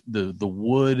the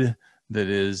wood that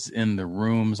is in the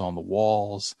rooms on the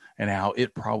walls, and how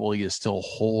it probably is still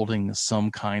holding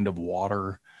some kind of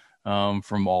water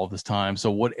from all this time.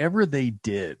 So whatever they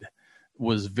did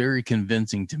was very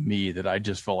convincing to me, that I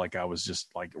just felt like I was just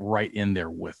like right in there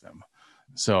with them.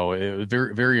 So it was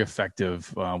very, very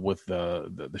effective with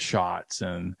the shots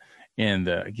and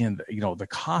again, the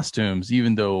costumes,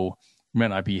 even though I may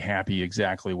not be happy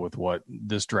exactly with what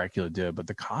this Dracula did, but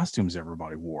the costumes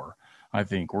everybody wore, I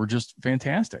think, were just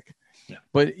fantastic. Yeah.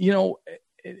 But,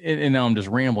 and now I'm just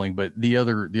rambling, but the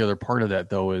other part of that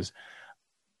though is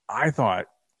I thought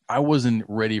I wasn't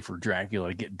ready for Dracula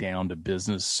to get down to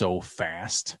business so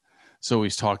fast. So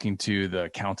he's talking to the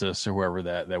Countess or whoever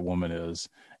that woman is.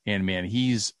 And man,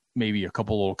 he's maybe a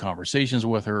couple little conversations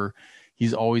with her.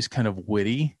 He's always kind of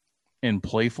witty and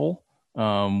playful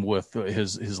with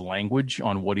his language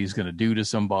on what he's going to do to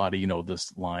somebody.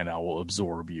 This line, "I will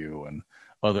absorb you," and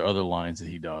other lines that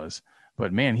he does.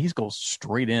 But man, he goes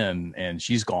straight in and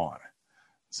she's gone.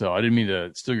 So I didn't mean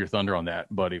to steal your thunder on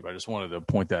that, buddy, but I just wanted to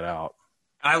point that out.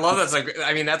 I love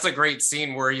that. That's a great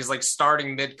scene where he's like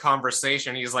starting mid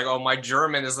conversation. He's like, "Oh, my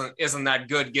German isn't that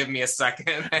good. Give me a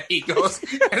second." And he goes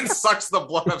and sucks the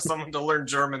blood of someone to learn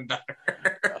German better.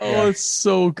 Oh, it's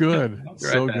so good.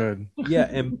 So good. Yeah.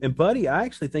 And buddy, I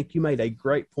actually think you made a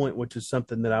great point, which is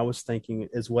something that I was thinking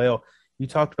as well. You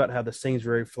talked about how the scene's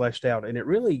very fleshed out, and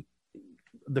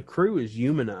the crew is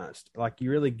humanized. Like,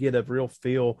 you really get a real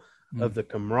feel of the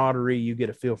camaraderie. You get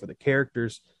a feel for the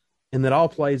characters. And that all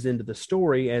plays into the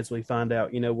story as we find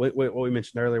out, what we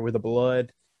mentioned earlier with the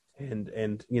blood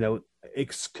and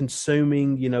it's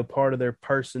consuming, part of their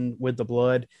person with the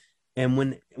blood. And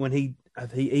when he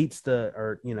eats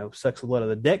sucks the blood of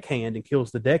the deckhand and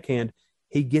kills the deckhand,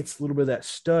 he gets a little bit of that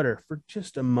stutter for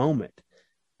just a moment.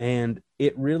 And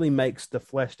it really makes the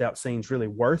fleshed out scenes really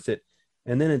worth it.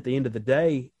 And then at the end of the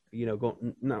day,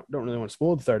 don't really want to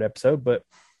spoil the third episode, but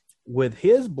with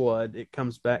his blood, it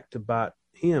comes back to bite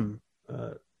him.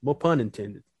 Well, pun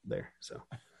intended there. So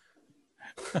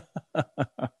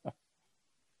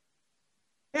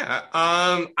yeah,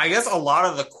 I guess a lot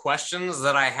of the questions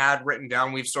that I had written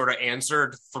down, we've sort of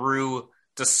answered through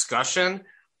discussion.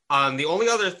 The only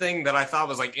other thing that I thought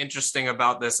was like interesting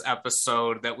about this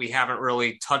episode that we haven't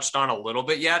really touched on a little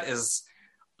bit yet is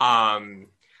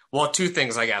two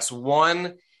things, I guess.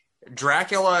 One,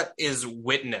 Dracula is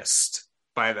witnessed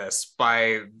by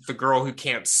the girl who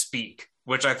can't speak,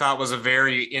 which I thought was a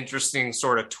very interesting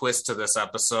sort of twist to this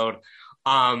episode.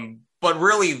 But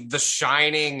really the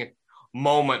shining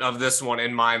moment of this one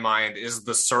in my mind is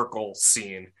the circle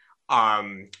scene,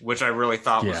 which I really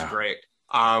thought was great.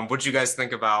 What'd you guys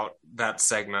think about that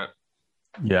segment?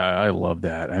 Yeah, I love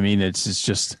that. I mean,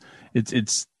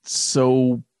 it's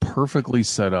so perfectly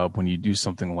set up when you do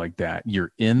something like that.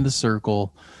 You're in the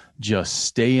circle, just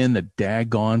stay in the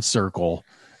daggone circle,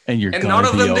 and you're going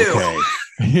to be okay.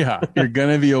 Yeah, you're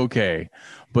going to be okay.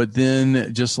 But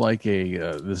then just like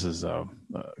this is a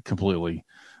completely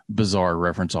bizarre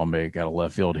reference I'll make out of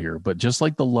left field here, but just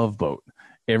like the Love Boat,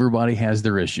 everybody has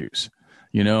their issues,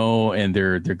 and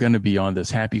they're going to be on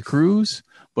this happy cruise,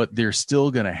 but they're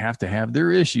still going to have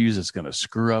their issues. It's going to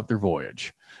screw up their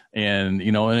voyage. And,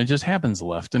 and it just happens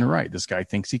left and right. This guy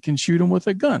thinks he can shoot him with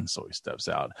a gun, so he steps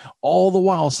out. All the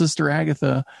while, Sister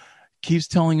Agatha keeps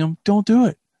telling him, "Don't do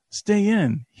it. Stay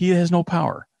in. He has no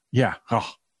power." Yeah. Oh.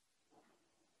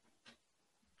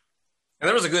 And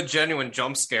there was a good genuine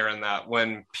jump scare in that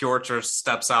when Piotr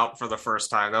steps out for the first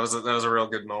time. That was a real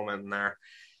good moment in there.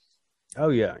 Oh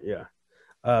yeah, yeah.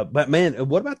 But man,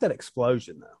 what about that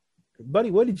explosion though,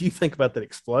 buddy? What did you think about that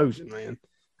explosion, man?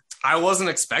 I wasn't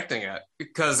expecting it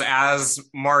because, as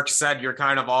Mark said, you're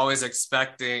kind of always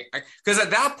expecting. Because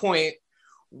at that point,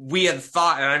 we had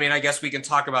thought, and I mean, I guess we can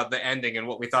talk about the ending and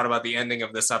what we thought about the ending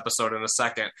of this episode in a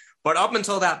second. But up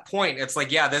until that point, it's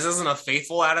like, yeah, this isn't a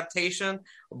faithful adaptation,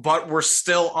 but we're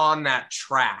still on that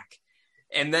track.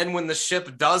 And then when the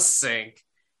ship does sink,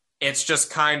 it's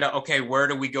just kind of, okay, where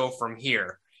do we go from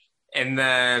here? And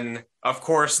then, of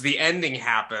course, the ending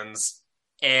happens.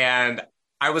 And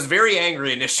I was very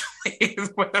angry initially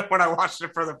when I watched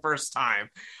it for the first time.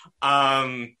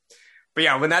 But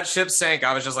yeah, when that ship sank,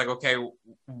 I was just like, okay,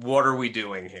 what are we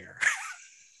doing here?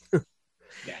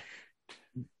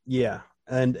 Yeah.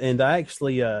 And I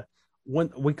actually, I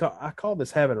call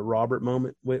this having a Robert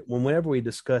moment. Whenever we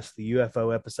discussed the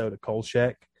UFO episode of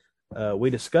Kolchak, we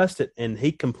discussed it, and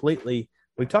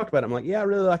we talked about it. I'm like, yeah, I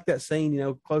really like that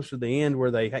scene, closer to the end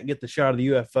where they get the shot of the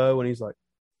UFO, and he's like,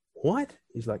 what?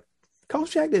 He's like,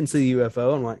 Kolchak didn't see the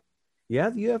UFO. I'm like, yeah,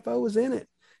 the UFO was in it.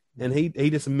 And he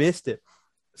just missed it.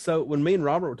 So when me and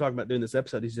Robert were talking about doing this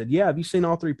episode, he said, yeah, have you seen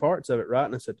all 3 parts of it, right?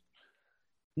 And I said,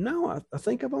 no, I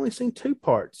think I've only seen 2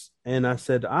 parts. And I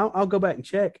said, I'll go back and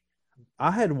check.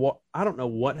 I don't know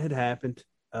what had happened.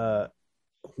 I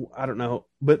don't know.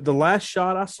 But the last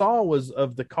shot I saw was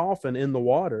of the coffin in the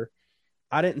water.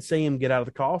 I didn't see him get out of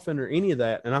the coffin or any of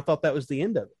that. And I thought that was the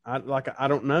end of it. I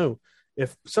don't know.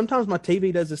 If sometimes my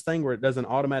TV does this thing where it does an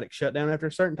automatic shutdown after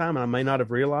a certain time, and I may not have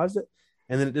realized it.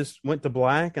 And then it just went to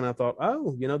black. And I thought,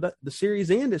 oh, that the series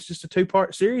end, it's just a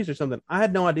 2-part series or something. I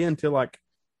had no idea until like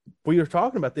we were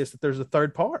talking about this, that there's a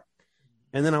 3rd part.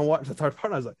 And then I watched the 3rd part.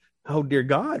 And I was like, oh dear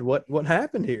God, what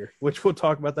happened here? Which we'll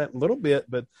talk about that in a little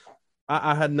bit. But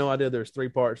I had no idea there's 3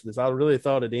 parts to this. I really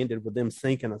thought it ended with them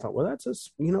sinking. I thought, well, that's a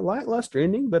lackluster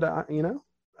ending, but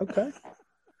okay.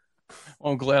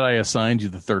 Well, I'm glad I assigned you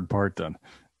the 3rd part then.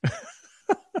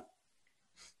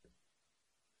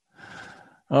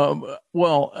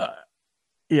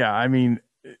 Yeah, I mean,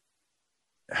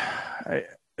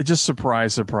 just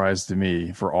surprise to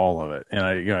me for all of it.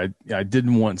 And I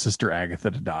didn't want Sister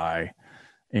Agatha to die.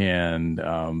 And,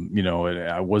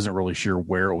 I wasn't really sure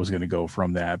where it was going to go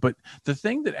from that. But the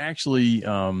thing that actually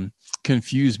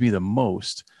confused me the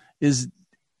most is,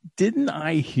 didn't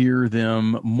I hear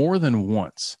them more than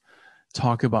once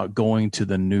talk about going to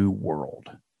the New World?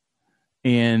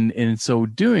 And in so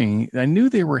doing, I knew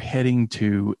they were heading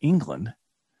to England.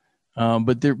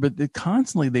 But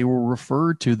constantly they were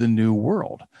referred to the New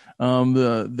World.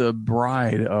 The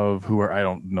bride of I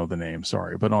don't know the name,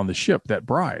 sorry, but on the ship, that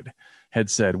bride had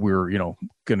said, we're,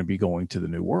 going to be going to the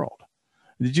New World.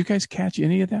 Did you guys catch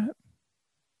any of that?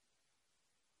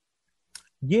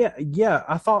 Yeah.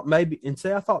 I thought maybe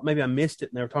I missed it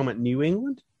and they were talking about New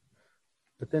England.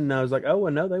 But then I was like, oh,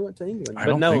 well, no, they went to England. I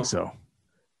don't think so.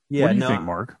 Yeah. What do you think,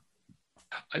 Mark?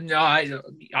 No,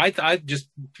 I just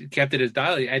kept it as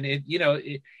dialogue, and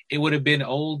it would have been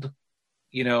old,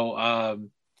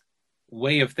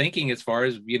 way of thinking as far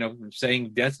as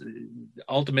saying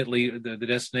ultimately the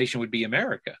destination would be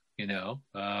America.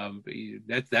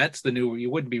 That's the new. You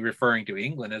wouldn't be referring to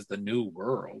England as the New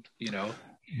World.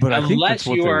 But I think unless that's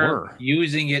what you they are were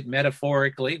using it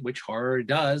metaphorically, which horror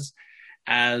does,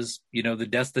 as the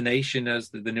destination as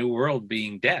the New World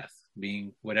being death,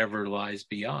 being whatever lies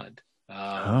beyond.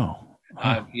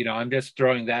 I'm just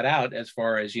throwing that out as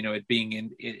far as it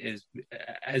being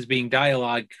as being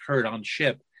dialogue heard on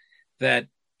ship. That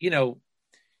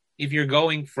if you're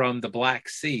going from the Black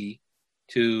Sea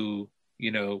to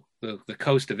the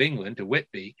coast of England to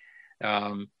Whitby,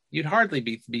 you'd hardly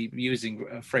be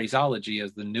using phraseology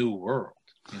as the New World.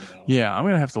 Yeah, I'm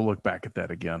gonna have to look back at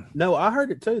that again. No, I heard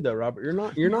it too, though, Robert.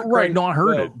 You're not right. No, I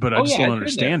heard it, but I just don't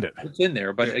understand it. It's in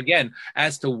there, but again,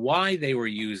 as to why they were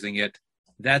using it,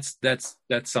 that's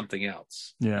something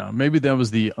else. Yeah, maybe that was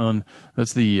the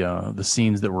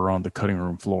scenes that were on the cutting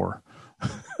room floor.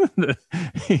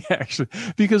 He actually,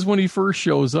 because when he first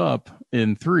shows up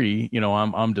in 3,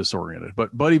 I'm disoriented.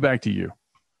 But Buddy, back to you.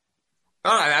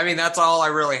 I mean, that's all I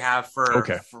really have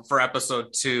for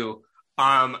episode 2.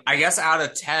 I guess out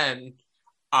of 10,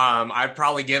 I'd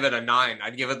probably give it a 9.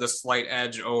 I'd give it the slight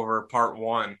edge over part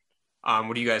 1.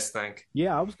 What do you guys think?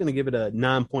 Yeah, I was going to give it a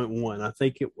 9.1. I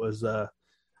think it was, I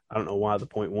don't know why the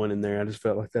 0.1 in there. I just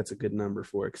felt like that's a good number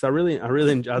for it. Cause I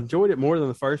enjoyed it more than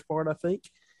the first part, I think.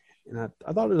 And I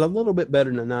thought it was a little bit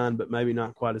better than a 9, but maybe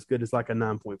not quite as good as like a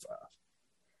 9.5.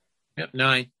 Yep.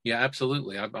 9. Yeah,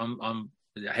 absolutely. I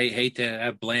hate to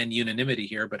have bland unanimity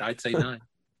here, but I'd say 9.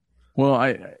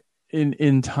 Well,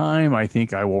 in time, I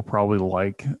think I will probably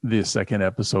like the second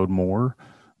episode more.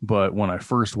 But when I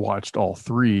first watched all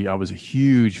 3, I was a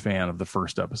huge fan of the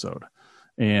first episode.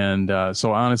 And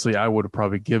so honestly, I would have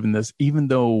probably given this, even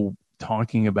though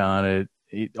talking about it,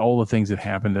 all the things that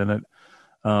happened in it,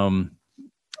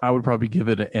 I would probably give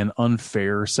it an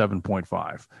unfair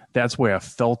 7.5. That's the way I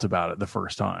felt about it the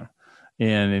first time.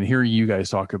 And hearing you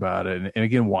guys talk about it, and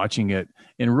again, watching it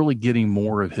and really getting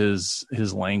more of his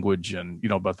language and,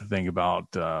 about the thing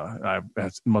about, I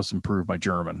must improve my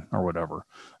German or whatever.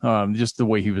 Just the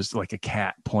way he was like a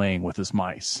cat playing with his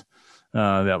mice.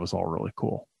 That was all really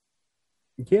cool.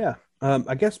 Yeah.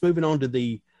 I guess moving on to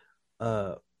the,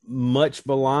 much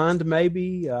maligned,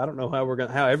 maybe. I don't know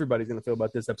how everybody's going to feel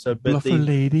about this episode, but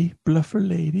Bluffer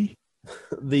lady.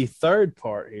 The third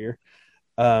part here,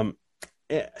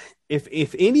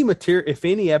 if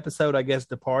any episode, I guess,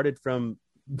 departed from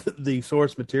the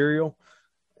source material,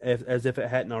 as if it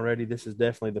hadn't already, this is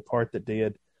definitely the part that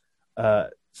did.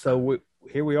 So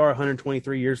here we are,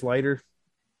 123 years later.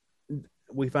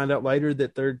 we find out later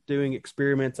that they're doing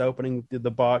experiments opening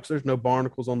the box. There's no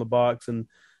barnacles on the box, and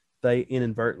they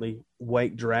inadvertently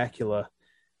wake Dracula.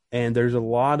 And there's a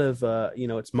lot of,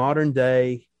 it's modern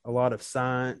day, a lot of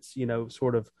science,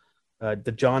 sort of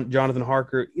the Jonathan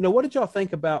Harker. What did y'all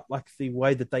think about like the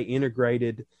way that they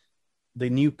integrated the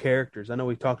new characters? I know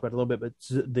we talked about it a little bit, but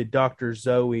the Dr.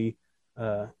 Zoe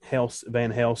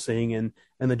Van Helsing and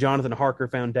the Jonathan Harker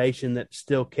Foundation that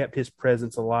still kept his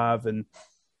presence alive. And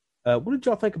what did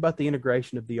y'all think about the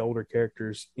integration of the older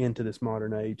characters into this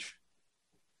modern age?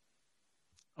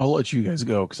 I'll let you guys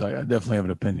go because I definitely have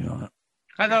an opinion on it.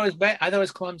 I thought it was bad. I thought it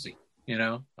was clumsy.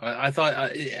 I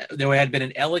thought there had been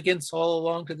an elegance all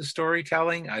along to the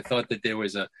storytelling. I thought that there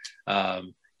was it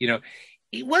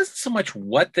wasn't so much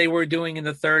what they were doing in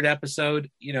the third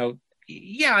episode.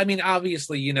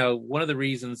 Obviously, one of the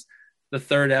reasons the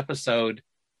third episode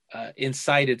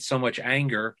incited so much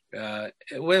anger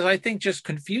was, I think, just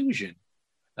confusion.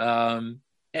 But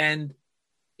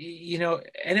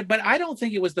I don't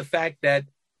think it was the fact that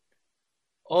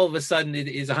all of a sudden it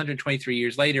is 123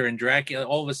 years later and Dracula,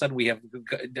 all of a sudden we have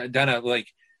done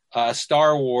a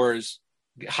Star Wars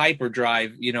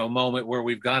hyperdrive, moment where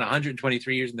we've gone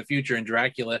 123 years in the future and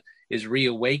Dracula is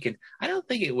reawakened. I don't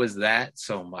think it was that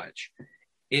so much.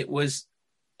 It was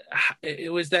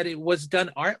that it was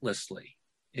done artlessly.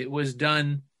 It was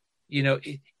done,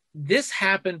 this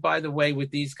happened, by the way,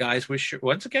 with these guys.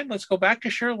 Once again, let's go back to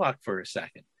Sherlock for a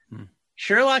second.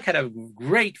 Sherlock had a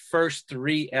great first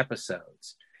 3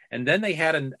 episodes, and then they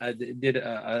had did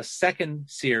a second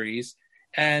series,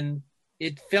 and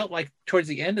it felt like towards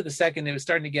the end of the second, it was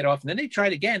starting to get off, and then they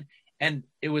tried again, and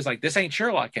it was like, this ain't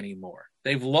Sherlock anymore.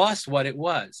 They've lost what it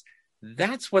was.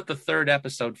 That's what the third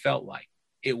episode felt like.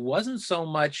 It wasn't so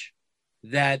much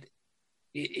that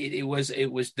what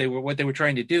they were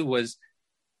trying to do was,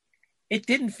 it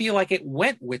didn't feel like it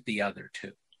went with the other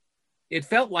two. It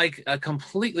felt like a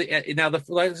completely,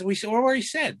 as we already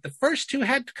said, the first 2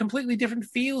 had completely different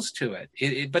feels to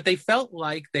it, but they felt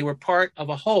like they were part of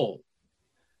a whole.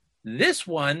 This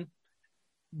one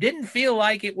didn't feel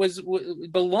like it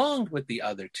belonged with the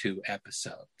other 2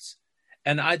 episodes.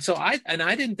 And I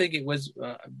didn't think it was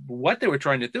what they were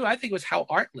trying to do. I think it was how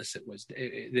artless it was.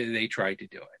 They tried to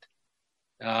do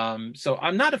it. So I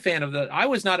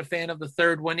was not a fan of the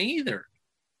third one either.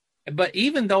 But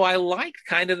even though I liked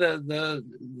kind of the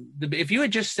if you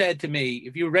had just said to me,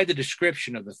 if you read the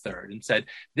description of the third and said,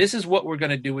 this is what we're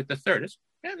going to do with the third, it's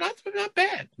not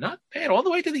bad all the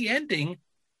way to the ending.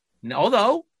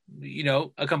 Although,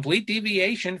 a complete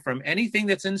deviation from anything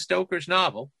that's in Stoker's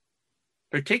novel,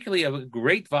 particularly a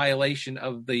great violation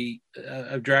of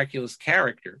of Dracula's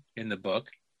character in the book.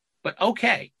 But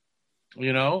okay,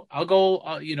 I'll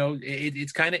go.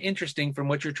 It's kind of interesting from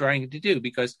what you're trying to do,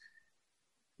 because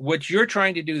what you're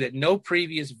trying to do that no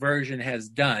previous version has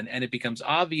done, and it becomes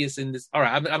obvious in this. All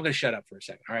right, I'm going to shut up for a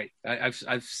second. All right,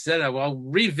 I've said I'll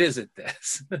revisit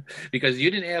this because you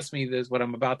didn't ask me this, what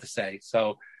I'm about to say.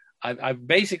 So I've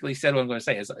basically said what I'm going to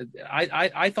say. Is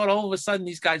I thought all of a sudden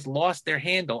these guys lost their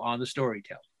handle on the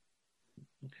storytelling.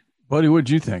 Buddy, what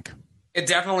did you think? It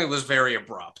definitely was very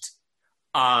abrupt.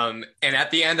 And at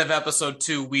the end of episode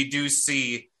 2, we do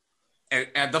see,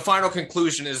 and the final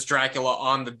conclusion is Dracula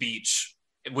on the beach,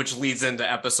 which leads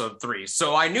into episode 3.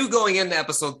 So I knew going into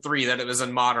episode 3 that it was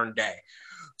in modern day.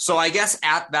 So I guess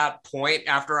at that point,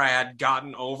 after I had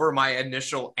gotten over my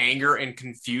initial anger and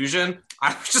confusion,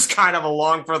 I was just kind of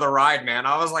along for the ride, man.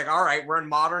 I was like, all right, we're in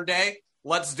modern day.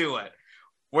 Let's do it.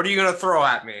 What are you going to throw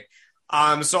at me?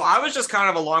 So I was just kind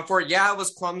of along for it. Yeah, it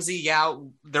was clumsy. Yeah,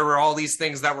 there were all these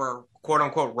things that were quote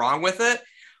unquote wrong with it.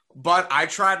 But I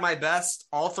tried my best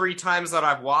all 3 times that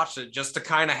I've watched it just to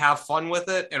kind of have fun with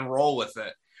it and roll with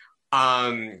it.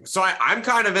 So I'm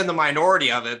kind of in the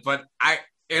minority of it, but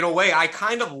in a way, I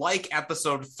kind of like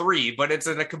episode 3, but it's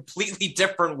in a completely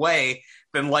different way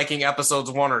than liking episodes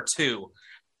 1 or 2.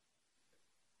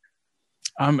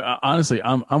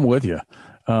 I'm with you.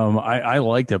 I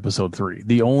liked episode 3.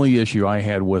 The only issue I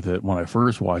had with it when I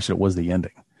first watched it was the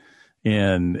ending.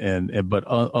 But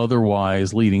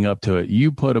otherwise, leading up to it,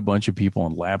 you put a bunch of people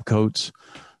in lab coats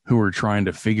who are trying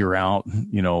to figure out,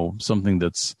 something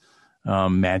that's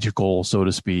magical, so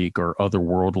to speak, or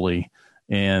otherworldly,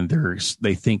 and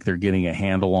they think they're getting a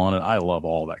handle on it. I love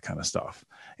all that kind of stuff.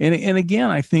 And again,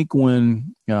 I think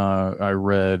when I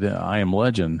read I Am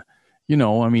Legend,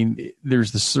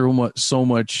 there's so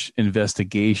much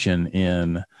investigation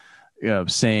in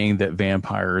saying that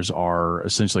vampires are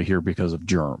essentially here because of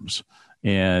germs,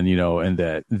 and and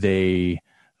that they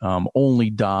only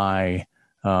die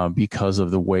because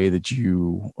of the way that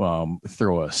you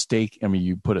throw a stake. I mean,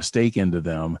 you put a stake into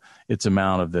them, it's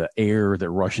amount of the air that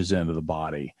rushes into the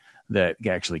body that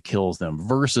actually kills them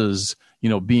versus,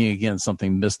 being against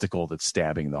something mystical that's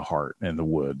stabbing the heart, and the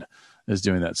wood is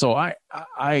doing that. So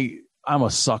I'm a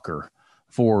sucker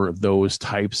for those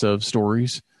types of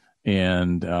stories.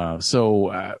 And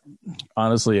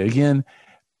honestly, again,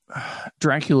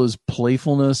 Dracula's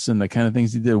playfulness and the kind of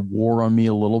things he did wore on me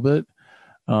a little bit.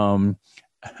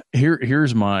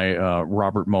 Here's my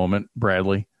Robert moment,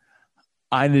 Bradley.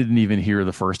 I didn't even hear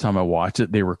the first time I watched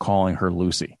it. They were calling her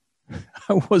Lucy.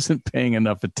 I wasn't paying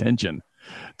enough attention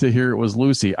to hear it was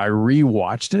Lucy. I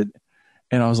rewatched it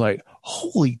and I was like,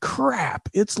 holy crap,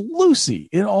 it's Lucy.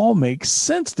 It all makes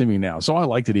sense to me now. So I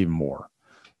liked it even more.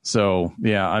 So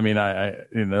yeah, I mean, I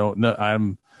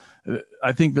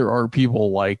think there are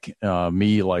people like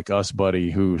me, like us,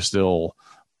 buddy, who still,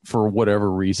 for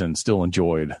whatever reason, still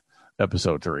enjoyed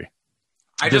episode 3,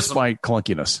 despite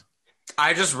clunkiness.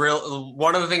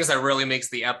 One of the things that really makes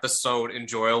the episode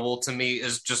enjoyable to me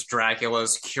is just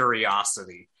Dracula's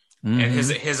curiosity and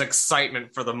his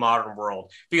excitement for the modern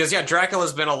world. Because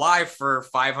Dracula's been alive for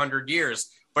 500 years,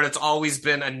 but it's always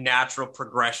been a natural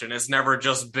progression. It's never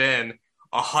just been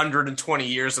 120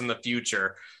 years in the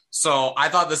future. So I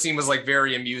thought the scene was like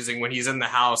very amusing when he's in the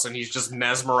house and he's just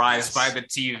mesmerized by the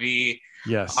TV.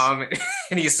 Yes.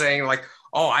 And he's saying like,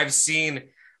 oh, I've seen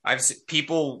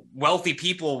people, wealthy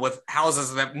people with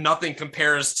houses that nothing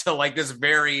compares to like this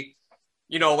very,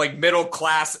 like middle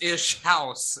class ish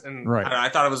house. And right. I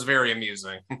thought it was very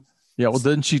amusing. Yeah. Well,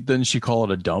 didn't she call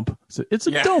it a dump? It's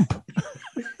a dump.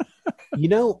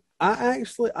 I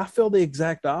feel the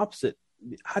exact opposite.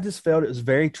 I just felt it was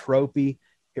very tropey.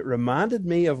 It reminded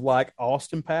me of like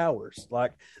Austin Powers.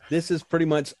 Like this is pretty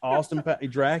much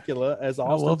Dracula as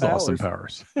Austin Powers. Austin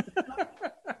Powers.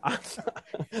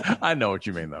 I know what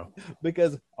you mean though,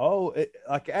 because now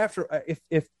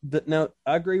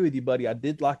I agree with you, buddy. I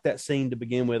did like that scene to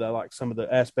begin with. I like some of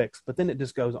the aspects, but then it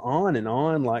just goes on and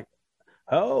on. Like,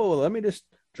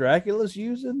 Dracula's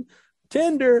using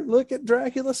Tinder. Look at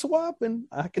Dracula swapping.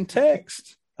 I can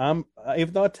text.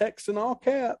 Even though I text in all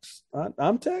caps,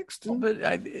 I'm texting. But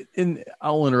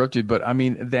I'll interrupt you, but I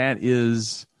mean that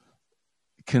is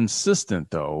consistent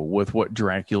though with what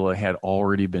Dracula had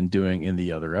already been doing in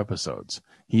the other episodes.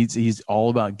 He's all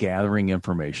about gathering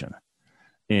information,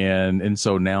 and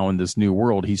so now in this new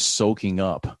world, he's soaking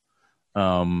up,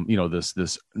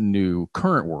 this new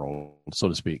current world, so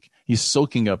to speak. He's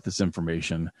soaking up this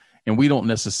information, and we don't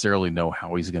necessarily know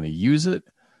how he's going to use it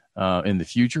in the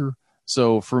future.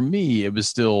 So for me, it was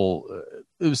still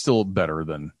better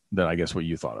than I guess what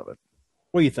you thought of it.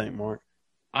 What do you think, Mark?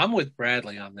 I'm with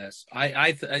Bradley on this.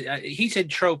 He said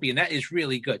tropey, and that is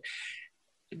really good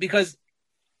because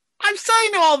I've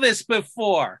seen all this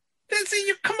before.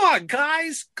 Come on,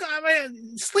 guys!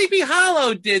 Sleepy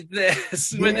Hollow did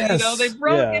this when they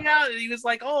broke it out, and he was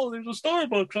like, "Oh, there's a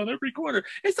Starbucks on every corner."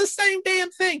 It's the same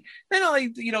damn thing.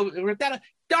 Then ripped out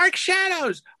Dark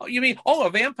Shadows. Oh, you mean a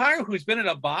vampire who's been in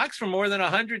a box for more than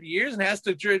 100 years and has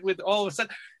to drink with all of a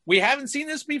sudden? We haven't seen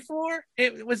this before.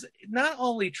 It was not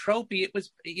only tropey. It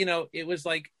was it was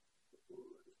like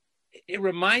it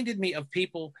reminded me of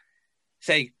people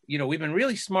say, we've been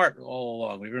really smart all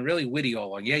along. We've been really witty all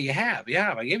along. Yeah, you have.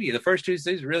 Yeah, I gave you the first 2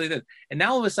 seasons really did. And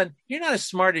now all of a sudden, you're not as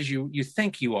smart as you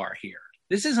think you are here.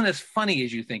 This isn't as funny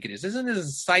as you think it is. This isn't as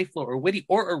insightful or witty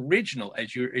or original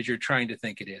as you're trying to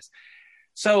think it is.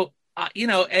 So,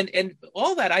 and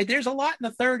all that, there's a lot in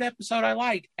the 3rd episode I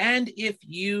liked. And if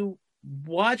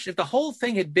the whole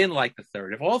thing had been like the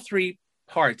 3rd, if all 3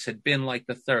 parts had been like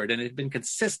the 3rd and it had been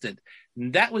consistent,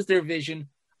 and that was their vision,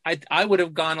 I would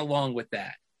have gone along with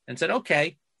that and said,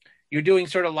 okay, you're doing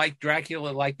sort of like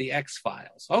Dracula, like the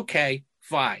X-Files. Okay,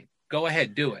 fine. Go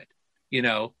ahead, do it.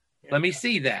 Let me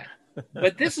see that.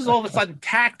 But this is all of a sudden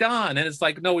tacked on. And it's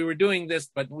like, no, we were doing this,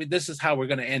 but this is how we're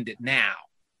going to end it now.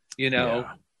 No,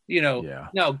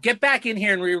 get back in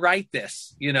here and rewrite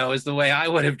this, is the way I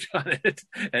would have done it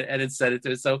and it said it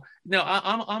to. So no,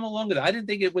 I'm along with it. I didn't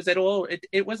think it was at all.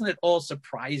 It wasn't at all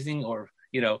surprising or,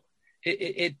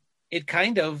 it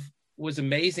kind of was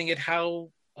amazing at how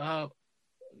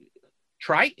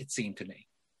trite it seemed to me.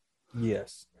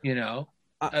 Yes.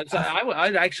 So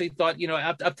I actually thought,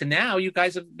 up to now, you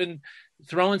guys have been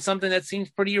throwing something that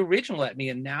seems pretty original at me.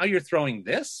 And now you're throwing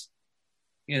this,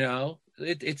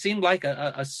 it seemed like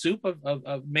a soup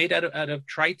of made out of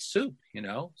trite soup,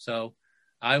 So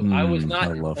I was not. I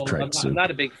love trite soup. I'm not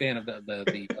a big fan of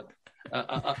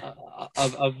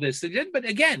of this, but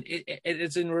again,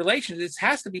 it's in relation. This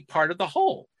has to be part of the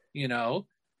whole,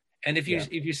 And if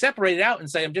you separate it out and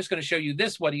say, I'm just going to show you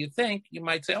this, what do you think? You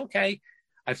might say, okay,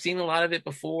 I've seen a lot of it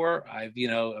before. I'm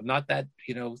not that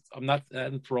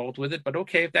enthralled with it, but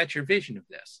okay, if that's your vision of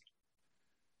this.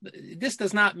 This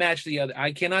does not match the other.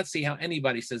 I cannot see how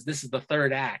anybody says this is the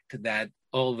third act that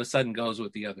all of a sudden goes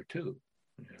with the other two.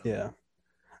 Yeah.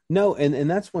 No, and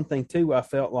that's one thing too. I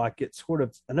felt like it's sort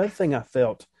of another thing I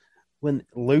felt when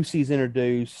Lucy's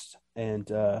introduced and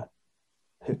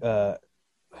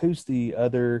who's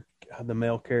the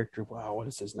male character? Wow, what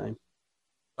is his name?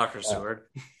 Dr. Seward.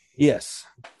 Yes.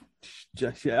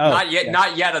 Not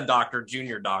yet a doctor,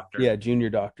 junior doctor. Yeah, junior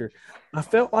doctor. I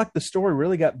felt like the story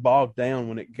really got bogged down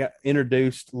when it got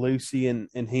introduced Lucy and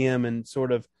him, and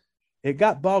sort of it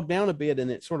got bogged down a bit, and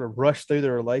it sort of rushed through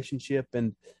the relationship,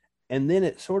 and then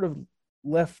it sort of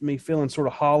left me feeling sort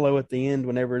of hollow at the end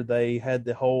whenever they had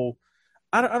the whole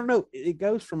I don't know, it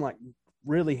goes from like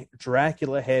really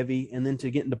Dracula heavy and then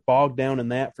to getting to bogged down in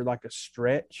that for like a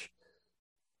stretch.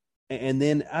 And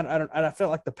then I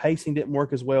felt like the pacing didn't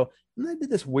work as well. And they did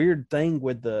this weird thing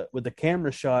with the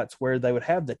camera shots where they would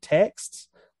have the texts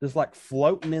just like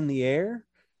floating in the air.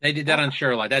 They did that on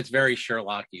Sherlock. That's very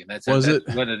Sherlockian. That's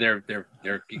one of their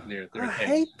I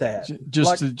hate that.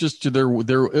 Just to their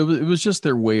it was just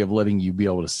their way of letting you be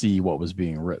able to see what was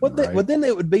being written. But then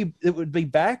it would be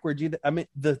backwards.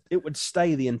 It would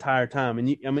stay the entire time,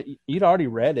 and you'd already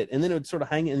read it, and then it would sort of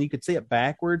hang, and you could see it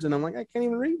backwards. And I'm like, I can't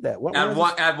even read that.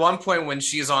 At one point when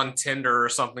she's on Tinder or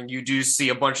something, you do see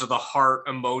a bunch of the heart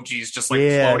emojis just like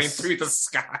floating through the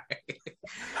sky.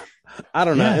 I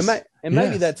don't know.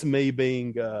 Maybe that's me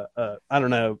being, I don't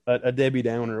know, a Debbie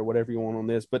Downer or whatever you want on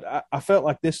this. But I felt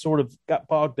like this sort of got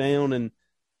bogged down, and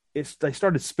they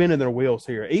started spinning their wheels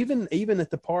here. Even at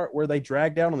the part where they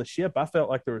dragged out on the ship, I felt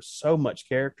like there was so much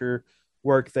character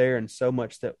work there and so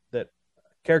much that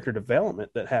character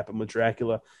development that happened with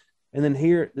Dracula. And then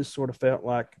here, this sort of felt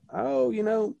like,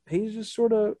 he's just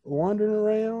sort of wandering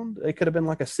around. It could have been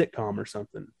like a sitcom or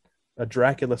something. A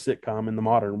Dracula sitcom in the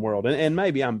modern world, and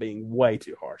maybe I'm being way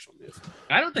too harsh on this.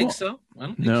 I don't think so. I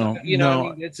don't think so.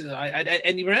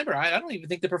 And you remember, I don't even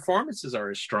think the performances are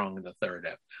as strong in the third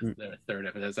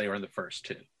episode as they were in the first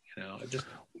two.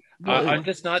 I'm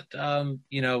just not. And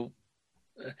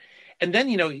then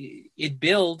it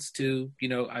builds to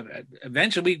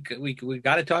eventually we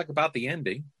got to talk about the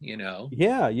ending.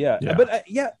 Yeah. But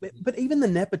even the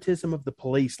nepotism of the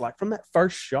police, like from that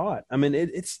first shot, I mean,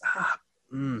 it's.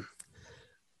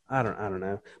 I don't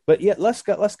know, but yeah, let's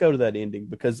go to that ending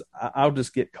because I'll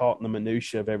just get caught in the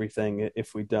minutia of everything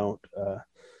if we don't.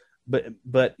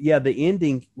 But yeah, the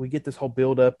ending, we get this whole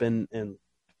build up and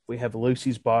we have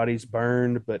Lucy's body's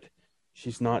burned, but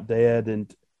she's not dead,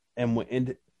 and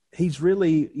he's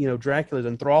really Dracula's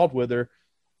enthralled with her,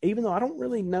 even though I don't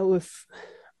really know if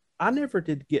I never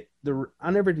did get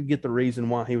the reason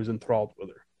why he was enthralled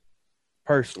with her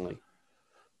personally.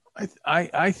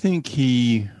 I think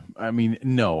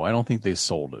no, I don't think they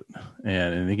sold it.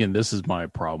 And again, this is my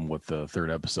problem with the third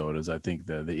episode is I think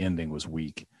the ending was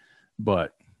weak,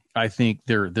 but I think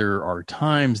there are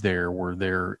times there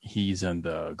where he's in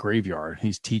the graveyard.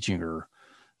 He's teaching her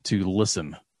to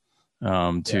listen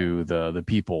to the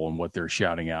people and what they're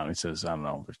shouting out. And he says, I don't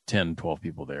know, there's 10, 12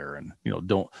 people there. And,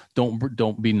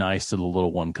 don't be nice to the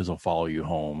little one because he'll follow you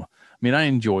home. I mean, I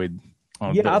enjoyed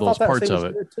those parts of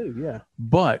it too. Yeah.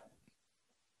 But,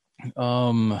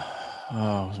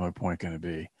 what's my point going to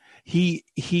be?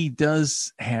 He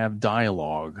does have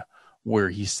dialogue where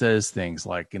he says things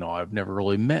like, I've never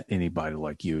really met anybody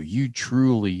like you. You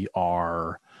truly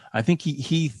are. I think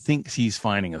he thinks he's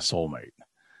finding a soulmate,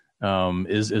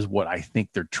 is what I think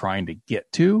they're trying to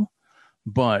get to.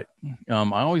 But I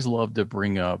always love to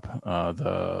bring up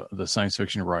the science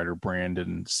fiction writer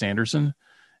Brandon Sanderson.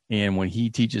 And when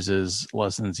he teaches his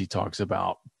lessons, he talks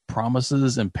about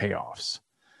promises and payoffs.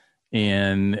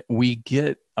 And we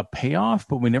get a payoff,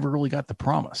 but we never really got the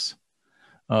promise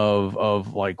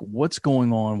of like what's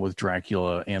going on with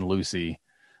Dracula and Lucy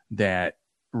that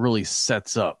really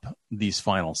sets up these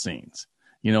final scenes.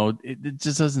 It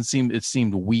just doesn't seem, it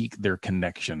seemed weak, their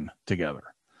connection together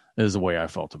is the way I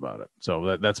felt about it.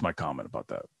 So that's my comment about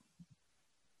that.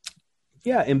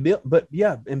 Yeah. And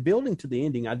building to the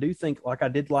ending, I do think like I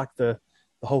did like the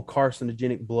whole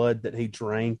carcinogenic blood that he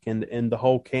drank and the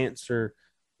whole cancer.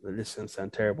 This doesn't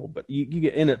sound terrible, but you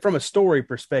get in it from a story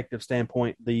perspective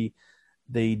standpoint, the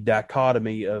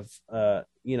dichotomy of,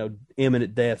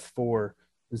 imminent death for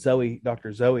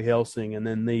Dr. Zoe Helsing. And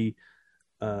then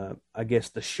I guess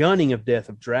the shunning of death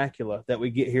of Dracula that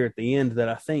we get here at the end that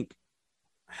I think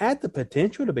had the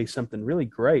potential to be something really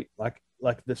great. Like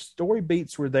the story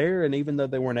beats were there. And even though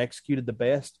they weren't executed the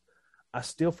best, I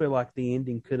still feel like the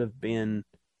ending could have been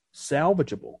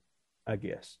salvageable, I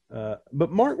guess.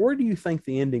 But Mark, where do you think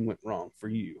the ending went wrong for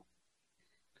you?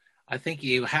 I think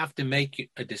you have to make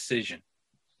a decision.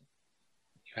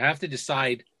 You have to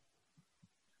decide.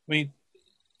 I mean,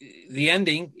 the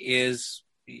ending is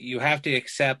you have to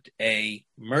accept a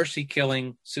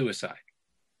mercy-killing suicide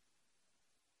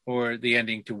for the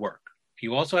ending to work.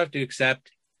 You also have to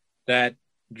accept that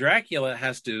Dracula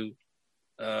has to,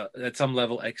 at some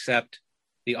level, accept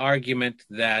the argument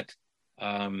that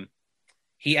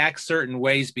he acts certain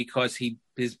ways because he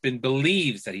has been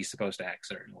believes that he's supposed to act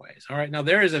certain ways. All right. Now,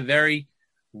 there is a very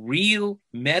real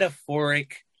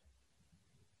metaphoric,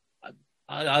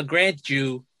 I'll grant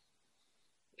you,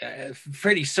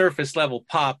 pretty surface level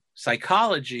pop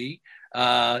psychology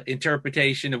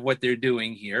interpretation of what they're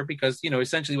doing here, because, you know,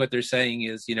 essentially what they're saying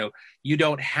is, you know, you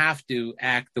don't have to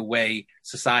act the way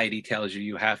society tells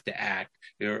you have to act,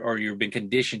 or you've been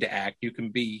conditioned to act. You can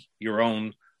be your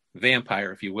own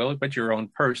vampire, if you will, but your own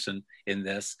person in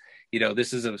this. You know,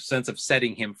 this is a sense of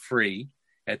setting him free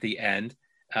at the end.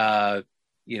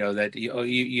 You know, that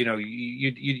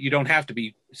you don't have to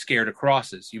be scared of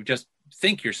crosses. You just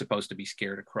think you're supposed to be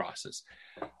scared of crosses.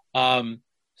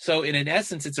 So in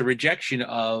essence, it's a rejection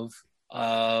of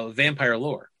vampire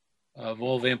lore, of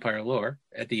all vampire lore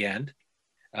at the end.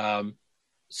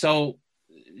 So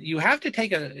you have to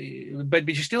take but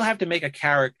you still have to make a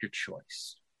character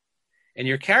choice. And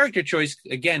your character choice,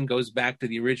 again, goes back to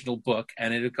the original book,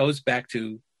 and it goes back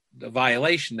to the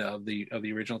violation of the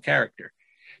original character.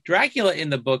 Dracula in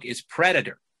the book is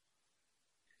Predator.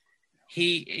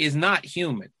 He is not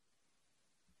human.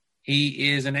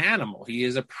 He is an animal. He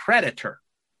is a predator.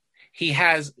 He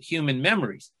has human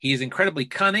memories. He is incredibly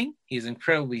cunning. He is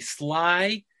incredibly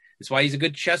sly. That's why he's a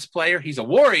good chess player. He's a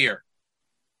warrior.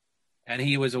 And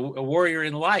he was a warrior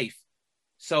in life.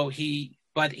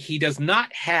 But he does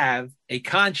not have a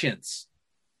conscience.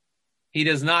 He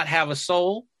does not have a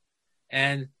soul.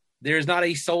 And there's not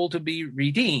a soul to be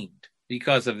redeemed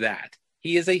because of that.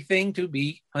 He is a thing to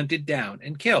be hunted down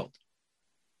and killed.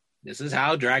 This is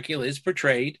how Dracula is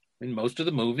portrayed in most of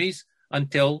the movies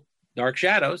until Dark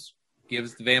Shadows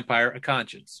gives the vampire a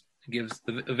conscience, gives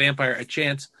the vampire a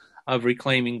chance of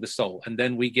reclaiming the soul. And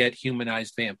then we get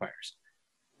humanized vampires.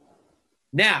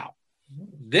 Now,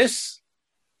 this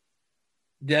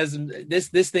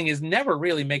thing is never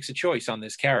really makes a choice on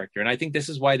this character. And I think this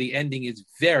is why the ending is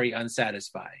very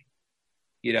unsatisfying.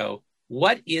 You know,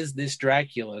 what is this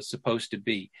Dracula supposed to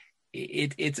be?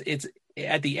 It's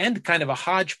at the end kind of a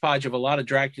hodgepodge of a lot of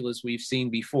Draculas we've seen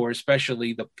before,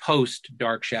 especially the post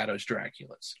Dark Shadows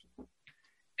Draculas.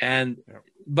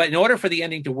 But in order for the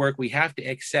ending to work, we have to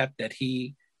accept that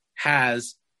he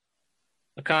has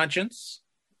a conscience,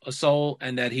 a soul,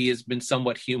 and that he has been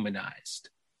somewhat humanized.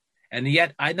 And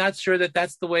yet I'm not sure that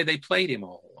that's the way they played him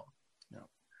all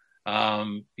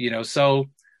along. No. So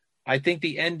I think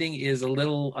the ending is a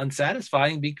little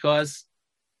unsatisfying because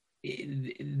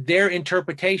their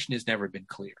interpretation has never been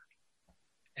clear.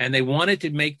 And they wanted to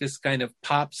make this kind of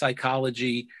pop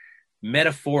psychology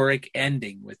metaphoric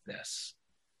ending with this.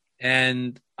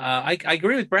 And I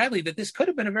agree with Bradley that this could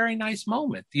have been a very nice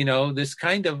moment. You know, this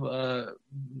kind of,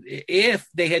 if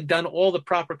they had done all the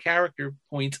proper character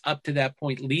points up to that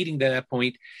point, leading to that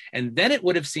point, and then it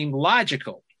would have seemed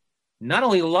logical, not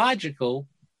only logical,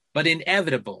 but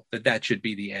inevitable that should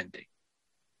be the ending.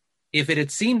 If it had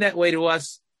seemed that way to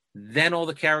us, then all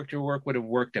the character work would have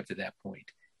worked up to that point.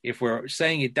 If we're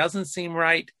saying it doesn't seem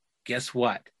right, guess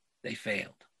what? They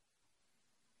failed.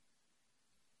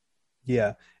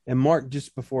 Yeah. And Mark,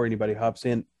 just before anybody hops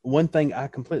in, one thing I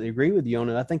completely agree with you on,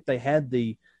 and I think they had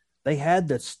the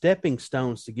stepping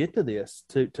stones to get to this,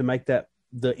 to make that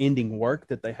the ending work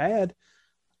that they had,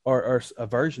 or a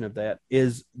version of that,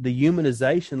 is the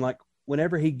humanization. Like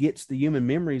whenever he gets the human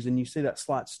memories and you see that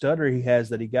slight stutter he has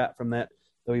that he got from that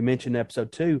we mentioned in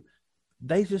episode 2,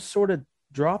 they just sort of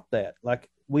dropped that. Like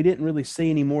we didn't really see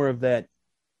any more of that,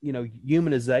 you know,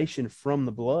 humanization from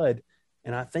the blood.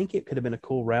 And I think it could have been a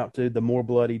cool route to the more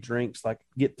blood he drinks, like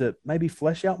get to maybe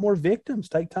flesh out more victims,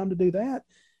 take time to do that.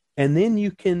 And then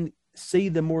you can see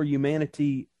the more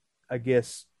humanity, I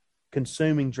guess,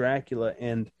 consuming Dracula.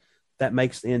 And that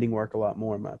makes the ending work a lot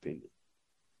more, in my opinion.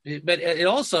 But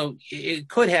it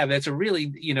could have, that's a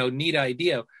really, you know, neat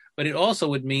idea. But it also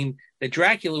would mean that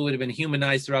Dracula would have been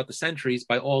humanized throughout the centuries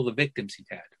by all the victims he'd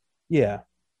had. Yeah.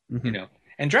 Mm-hmm. You know,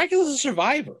 and Dracula's a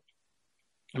survivor.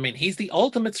 I mean, he's the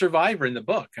ultimate survivor in the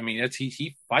book. I mean,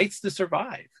 he fights to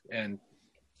survive, and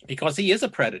because he is a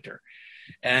predator.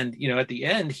 And, you know, at the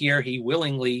end here, he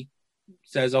willingly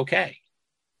says, okay.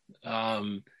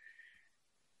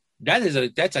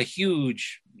 that's a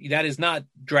huge, that is not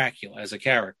Dracula as a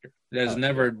character. There's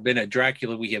never been a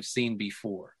Dracula we have seen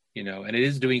before, you know, and it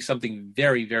is doing something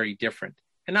very, very different.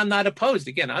 And I'm not opposed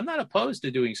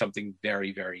to doing something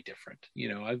very, very different. You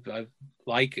know, I've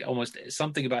like almost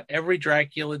something about every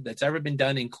Dracula that's ever been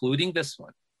done, including this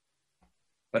one.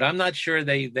 But I'm not sure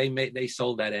they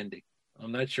sold that ending.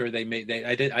 I'm not sure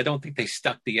I don't think they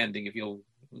stuck the ending, if you'll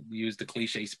use the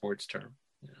cliche sports term.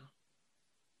 You know.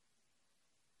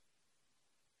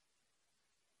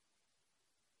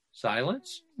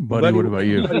 Silence? Buddy, what about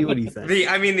you? Buddy, what do you think? The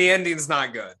ending's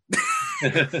not good.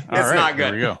 It's right, not good.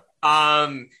 There we go.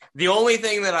 The only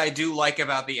thing that I do like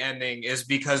about the ending is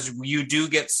because you do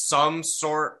get some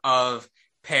sort of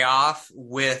payoff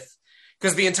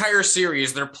because the entire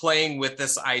series, they're playing with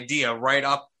this idea right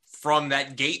up from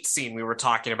that gate scene we were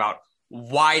talking about.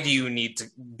 Why do you need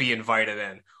to be invited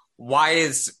in? Why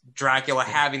is Dracula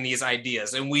having these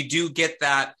ideas? And we do get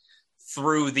that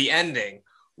through the ending.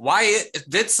 Why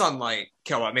did sunlight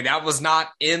kill him? I mean, that was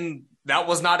not in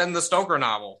the Stoker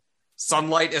novel.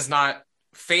 Sunlight is not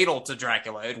fatal to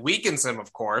Dracula. It weakens him,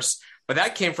 of course, but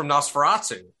that came from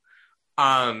Nosferatu.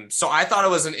 So I thought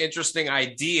it was an interesting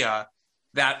idea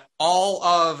that all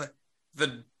of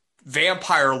the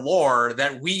vampire lore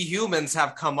that we humans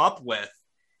have come up with,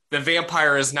 the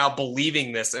vampire is now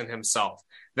believing this in himself.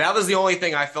 That was the only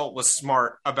thing I felt was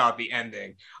smart about the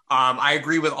ending. I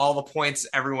agree with all the points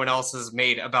everyone else has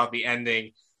made about the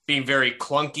ending being very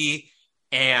clunky,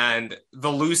 and the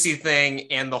Lucy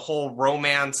thing and the whole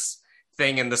romance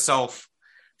thing and the self,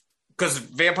 because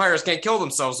vampires can't kill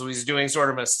themselves, so he's doing sort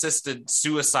of an assisted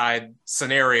suicide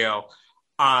scenario.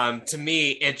 To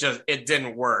me, it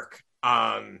didn't work.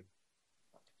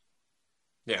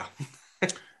 Yeah.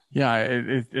 Yeah,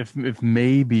 if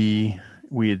maybe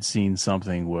we had seen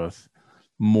something with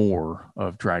more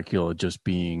of Dracula just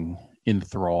being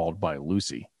enthralled by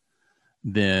Lucy,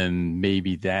 then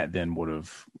maybe that then would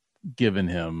have given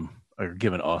him or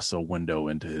given us a window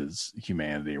into his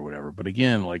humanity or whatever. But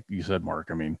again, like you said, Mark,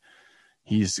 I mean,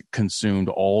 he's consumed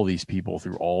all these people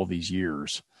through all these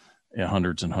years,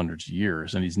 hundreds and hundreds of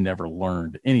years, and he's never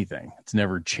learned anything. It's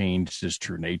never changed his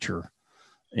true nature.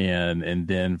 And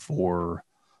then for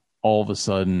all of a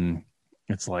sudden,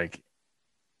 it's like,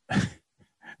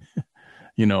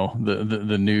 you know,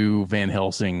 the new Van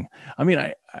Helsing. I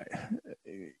mean,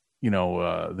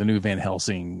 the new Van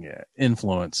Helsing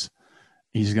influence.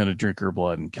 He's going to drink her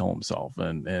blood and kill himself.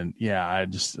 And yeah, I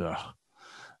just,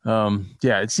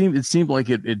 it seemed like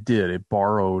it did. It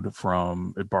borrowed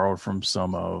from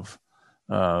some of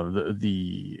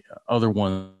the other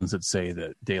ones that say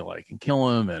that daylight can kill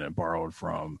him, and it borrowed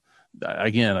from,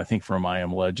 again, I think from I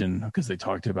Am Legend, because they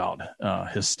talked about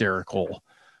hysterical.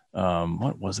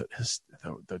 What was it?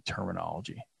 The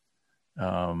terminology.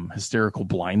 Hysterical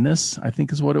blindness, I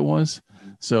think is what it was.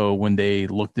 So when they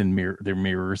looked in their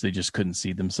mirrors, they just couldn't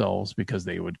see themselves because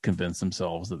they would convince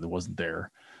themselves that it wasn't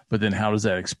there. But then how does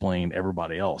that explain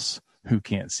everybody else who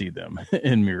can't see them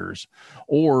in mirrors?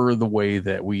 Or the way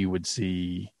that we would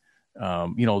see,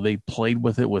 they played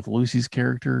with it with Lucy's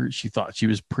character. She thought she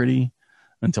was pretty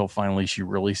until finally she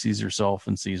really sees herself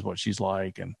and sees what she's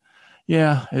like. And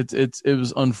yeah, it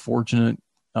was unfortunate.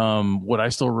 Would I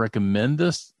still recommend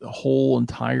this whole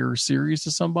entire series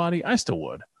to somebody? I still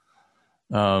would.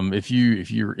 If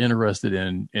you're interested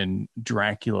in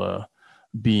Dracula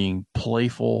being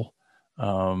playful,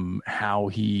 how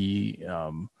he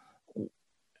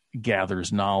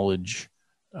gathers knowledge,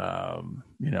 and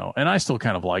I still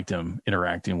kind of liked him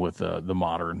interacting with the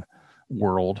modern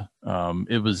world.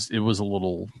 It was a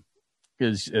little,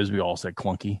 as we all said,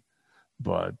 clunky,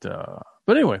 but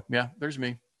anyway, yeah, there's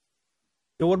me.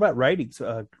 So what about ratings?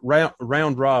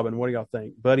 Round robin, what do y'all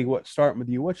think? Buddy, starting with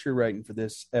you, what's your rating for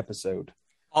this episode?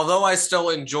 Although I still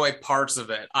enjoy parts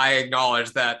of it, I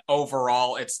acknowledge that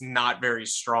overall it's not very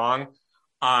strong.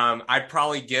 I'd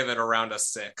probably give it around a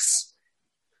 6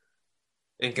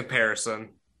 in comparison.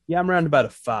 Yeah, I'm around about a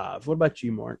 5. What about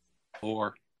you, Mark?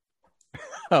 4.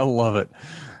 I love it.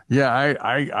 Yeah,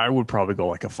 I would probably go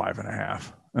like a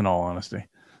 5.5 in all honesty.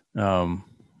 Well,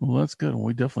 that's good.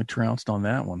 We definitely trounced on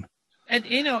that one. And,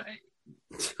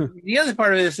 the other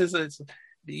part of this is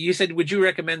you said, would you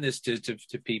recommend this to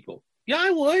people? Yeah,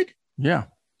 I would. Yeah.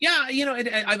 Yeah.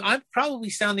 I'm probably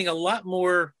sounding a lot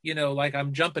more, like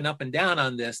I'm jumping up and down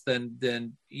on this than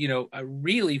I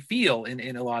really feel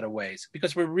in a lot of ways,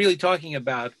 because we're really talking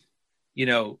about,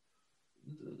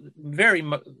 very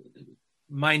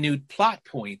minute plot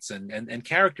points and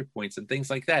character points and things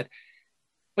like that.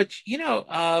 But,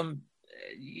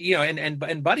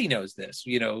 and Buddy knows this.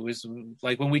 You know, it was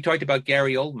like when we talked about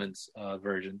Gary Oldman's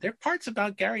version. There are parts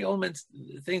about Gary Oldman's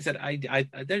things that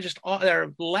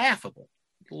they're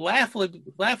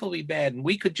laughably bad, and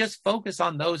we could just focus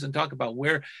on those and talk about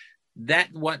where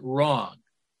that went wrong.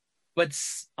 But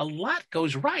a lot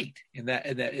goes right in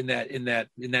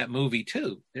that movie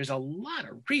too. There's a lot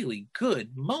of really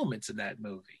good moments in that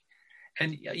movie,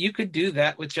 and you could do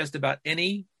that with just about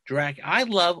any Dracula. I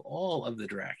love all of the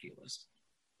Draculas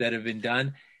that have been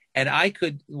done, and I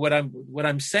could what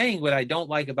I'm saying what I don't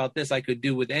like about this I could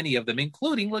do with any of them,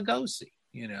 including Lugosi.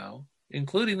 You know,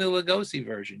 including the Lugosi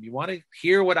version. You want to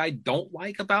hear what I don't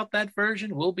like about that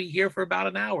version? We'll be here for about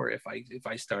an hour if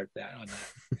I start that on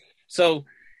that. So.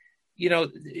 You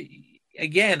know,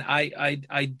 again, I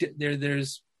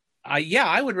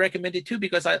would recommend it too,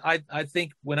 because I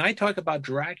think when I talk about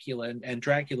Dracula and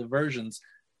Dracula versions,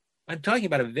 I'm talking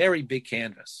about a very big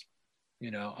canvas.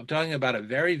 You know, I'm talking about a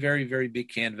very, very, very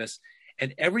big canvas,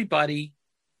 and everybody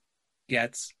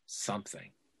gets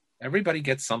something. Everybody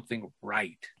gets something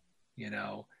right. You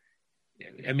know,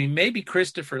 I mean, maybe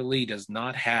Christopher Lee does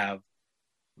not have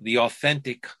the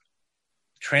authentic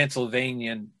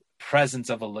Transylvanian presence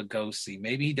of a Lugosi.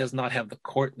 Maybe he does not have the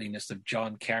courtliness of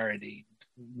John Carradine.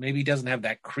 Maybe he doesn't have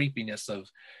that creepiness of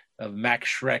Max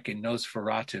Schreck in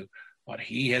Nosferatu, but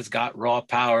he has got raw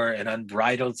power and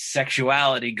unbridled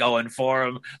sexuality going for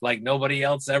him like nobody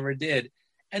else ever did.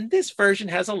 And this version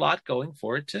has a lot going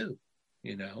for it too,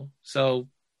 you know? So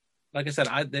like I said,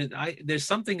 there's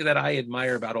something that I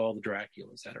admire about all the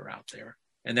Draculas that are out there.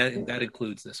 And that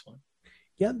includes this one.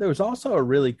 Yeah, there was also a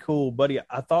really cool, Buddy,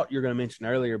 I thought you were going to mention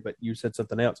earlier, but you said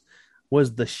something else,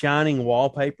 was the shining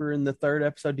wallpaper in the third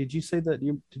episode. Did you see that?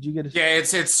 Did you get it? Yeah,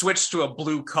 it's switched to a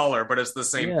blue color, but it's the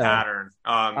same pattern.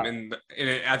 And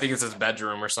I think it's his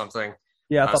bedroom or something.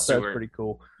 Yeah, I thought that was pretty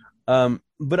cool.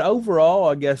 But overall,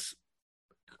 I guess,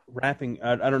 wrapping,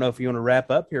 I don't know if you want to wrap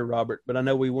up here, Robert, but I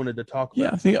know we wanted to talk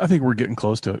about. Yeah, I think we're getting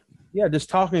close to it. Yeah, just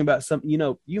talking about some, you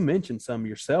know, you mentioned some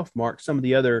yourself, Mark, some of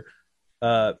the other,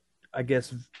 I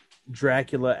guess,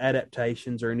 Dracula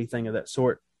adaptations or anything of that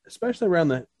sort, especially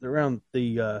around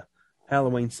the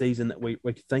Halloween season that we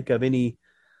could think of. Any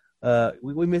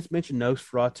we mentioned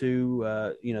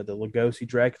Nosferatu, you know, the Lugosi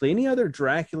Dracula, any other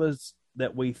Draculas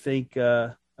that we think,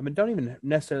 I mean, don't even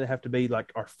necessarily have to be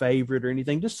like our favorite or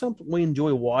anything, just something we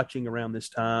enjoy watching around this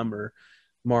time. Or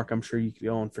Mark, I'm sure you could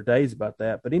go on for days about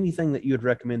that, but anything that you would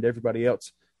recommend to everybody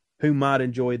else who might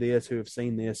enjoy this, who have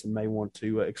seen this and may want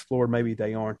to explore. Maybe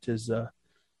they aren't as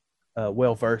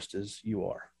well-versed as you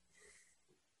are.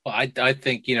 Well, I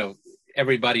think, you know,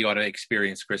 everybody ought to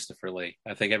experience Christopher Lee.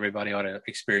 I think everybody ought to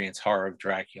experience Horror of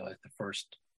Dracula, the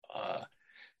first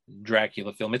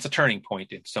Dracula film. It's a turning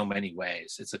point in so many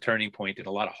ways. It's a turning point in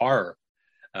a lot of horror.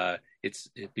 It's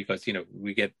because, you know,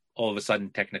 we get all of a sudden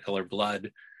Technicolor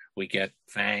blood. We get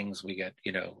fangs. We get,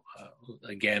 you know,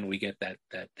 again, we get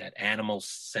that animal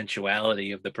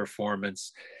sensuality of the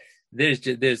performance. There's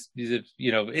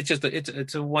you know,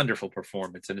 it's a wonderful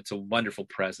performance, and it's a wonderful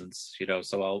presence, you know.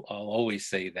 So I'll always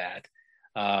say that.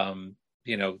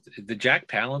 You know, the Jack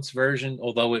Palance version,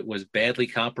 although it was badly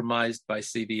compromised by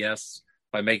CBS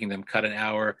by making them cut an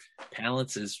hour,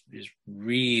 Palance is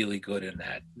really good in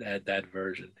that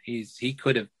version. He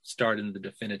could have starred in the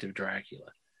definitive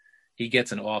Dracula. He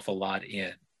gets an awful lot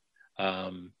in.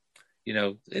 You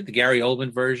know, the Gary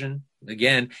Oldman version,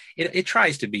 again, it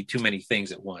tries to be too many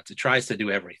things at once. It tries to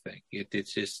do everything.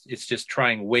 It's just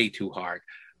trying way too hard.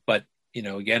 But, you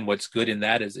know, again, what's good in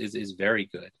that is very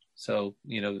good. So,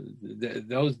 you know,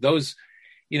 those,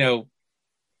 you know,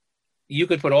 you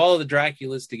could put all of the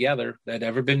Draculas together that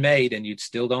ever been made, and you'd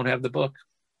still don't have the book.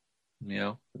 You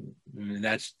know, I mean,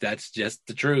 that's just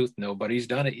the truth. Nobody's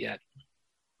done it yet.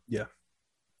 Yeah.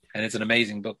 And it's an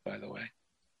amazing book, by the way.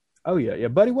 Oh yeah.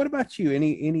 Buddy, what about you?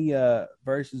 Any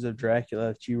versions of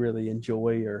Dracula that you really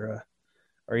enjoy, or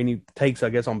any takes, I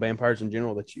guess, on vampires in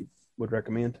general that you would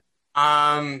recommend?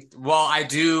 Well, I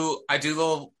do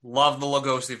love the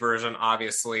Lugosi version,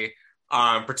 obviously.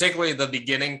 Particularly the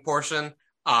beginning portion.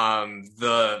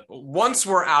 Once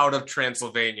we're out of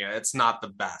Transylvania, it's not the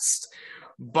best.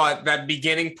 But that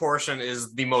beginning portion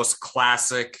is the most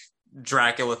classic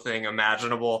Dracula thing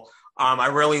imaginable. I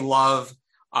really love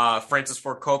Francis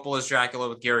Ford Coppola's Dracula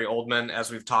with Gary Oldman,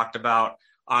 as we've talked about.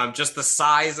 Just the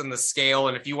size and the scale,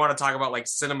 and if you want to talk about like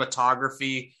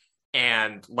cinematography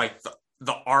and like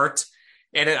the art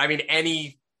in it, I mean,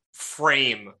 any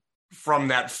frame from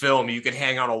that film you could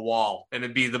hang on a wall and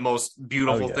it'd be the most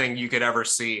beautiful thing you could ever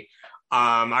see.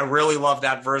 I really love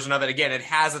that version of it. Again, it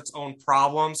has its own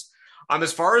problems.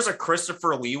 As far as a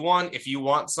Christopher Lee one, if you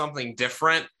want something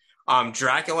different,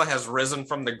 Dracula Has Risen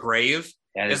from the Grave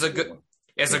is a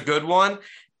good one. one,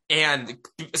 and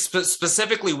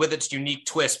specifically with its unique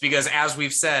twist, because as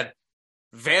we've said,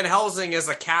 Van Helsing is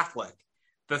a Catholic.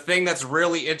 The thing that's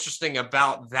really interesting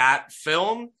about that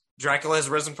film, Dracula Has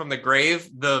Risen from the Grave,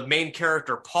 the main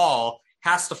character, Paul,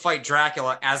 has to fight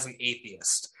Dracula as an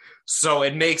atheist. So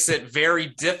it makes it very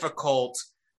difficult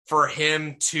for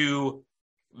him to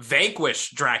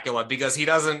vanquish Dracula because he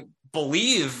doesn't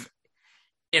believe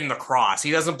in the cross.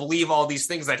 He doesn't believe all these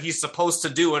things that he's supposed to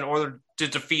do in order to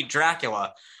defeat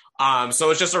Dracula. So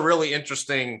it's just a really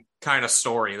interesting kind of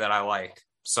story that I like.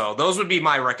 So those would be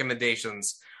my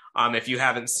recommendations if you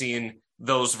haven't seen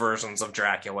those versions of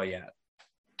Dracula yet.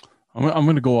 I'm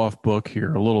going to go off book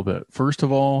here a little bit. First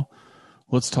of all,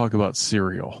 let's talk about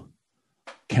cereal.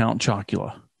 Count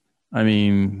Chocula. I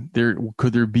mean,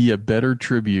 could there be a better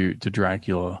tribute to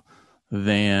Dracula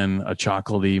than a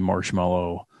chocolatey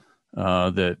marshmallow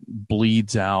that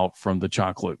bleeds out from the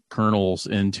chocolate kernels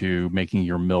into making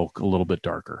your milk a little bit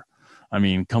darker? I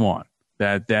mean, come on,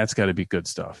 that's got to be good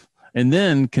stuff. And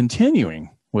then continuing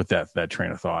with that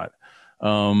train of thought,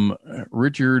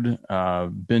 Richard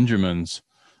Benjamin's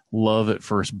Love at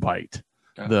First Bite,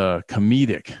 the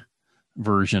comedic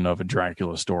version of a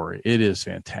Dracula story. It is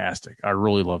fantastic. I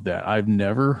really love that. I've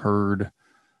never heard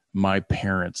my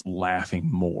parents laughing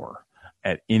more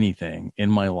at anything in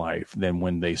my life than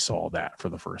when they saw that for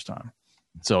the first time.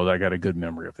 So I got a good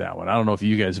memory of that one. I don't know if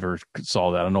you guys ever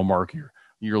saw that. I know, Mark,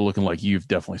 you're looking like you've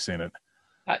definitely seen it.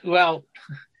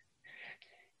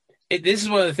 This is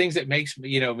one of the things that makes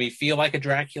me feel like a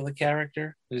Dracula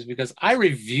character, is because I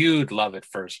reviewed Love at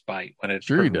First Bite when it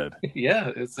you did. Yeah,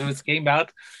 it came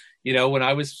out, when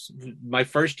I was my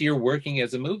first year working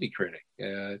as a movie critic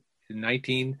in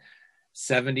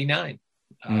 1979,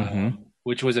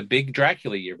 which was a big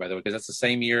Dracula year, by the way, because that's the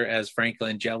same year as Frank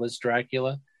Langella's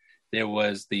Dracula. There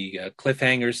was the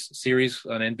Cliffhangers series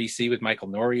on NBC with Michael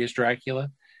Nouri as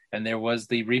Dracula, and there was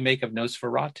the remake of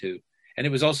Nosferatu. And it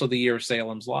was also the year of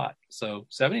Salem's Lot. So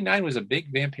 79 was a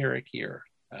big vampiric year.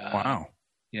 Wow.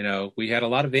 We had a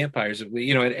lot of vampires. At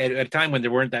a time when there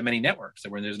weren't that many networks,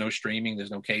 there's no streaming, there's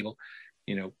no cable.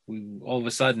 All of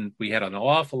a sudden we had an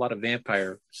awful lot of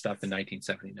vampire stuff in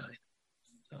 1979.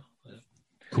 So,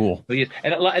 cool. But yeah,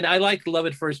 and I like Love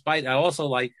at First Bite. I also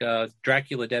like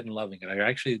Dracula Dead and Loving It. I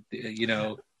actually,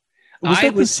 Was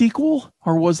that the sequel,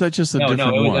 or was that just a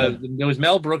different one? It was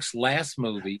Mel Brooks' last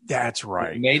movie. That's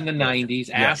right. Made in the 90s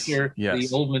after the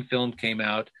Oldman film came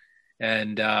out.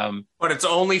 And but it's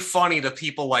only funny to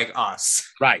people like us,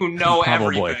 right, who know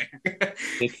everything.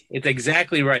 It's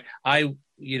exactly right. I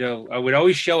would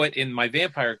always show it in my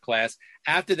vampire class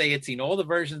after they had seen all the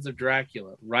versions of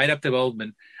Dracula, right up to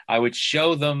Oldman. I would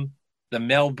show them the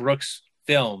Mel Brooks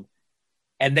film,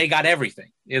 and they got everything.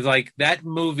 It's like that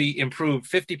movie improved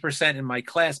 50% in my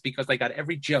class because they got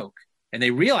every joke, and they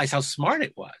realized how smart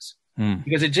it was.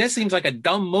 Because it just seems like a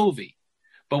dumb movie.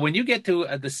 But when you get to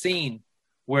the scene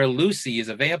where Lucy is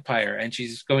a vampire and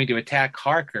she's going to attack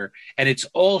Harker, and it's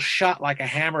all shot like a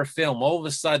Hammer film, all of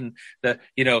a sudden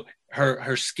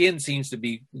her skin seems to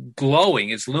be glowing.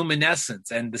 It's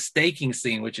luminescence, and the staking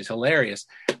scene, which is hilarious.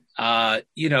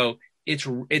 It's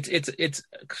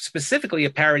specifically a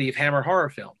parody of Hammer horror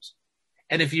films.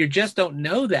 And if you just don't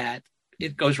know that,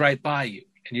 it goes right by you,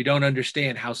 and you don't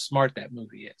understand how smart that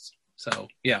movie is. So,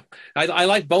 yeah, I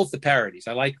like both the parodies.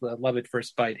 I like Love at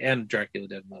First Bite and Dracula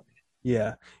Dead and Loving It.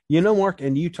 Yeah. Mark,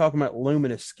 and you talking about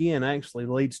luminous skin actually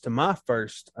leads to my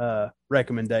first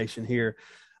recommendation here.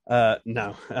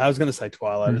 No, I was going to say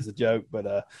Twilight as a joke,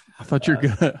 but I thought you're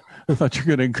gonna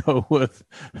go with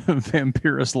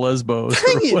Vampirus Lesbos.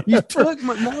 Dang it, you took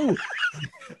my no.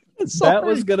 That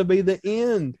was going to be the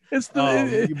end. You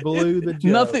blew the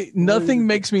joke. Nothing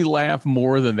makes me laugh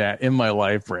more than that in my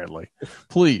life, Bradley.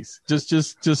 Please,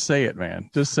 just say it,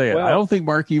 man. Just say it. I don't think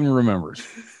Mark even remembers.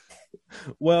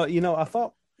 Well, I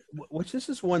thought, this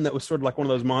is one that was sort of like one of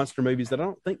those monster movies that I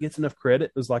don't think gets enough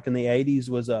credit. It was like in the 80s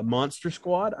was Monster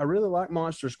Squad. I really like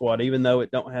Monster Squad, even though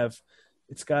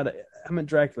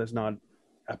Dracula's not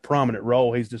a prominent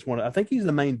role. He's just I think he's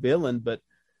the main villain, but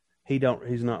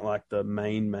he's not like the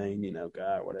main,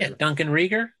 guy or whatever. Yeah, Duncan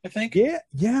Rieger, I think.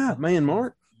 Yeah, man,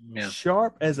 Mark. Yeah.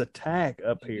 Sharp as a tack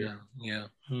up here. Yeah.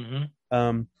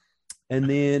 Mm-hmm. And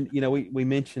then, we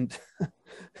mentioned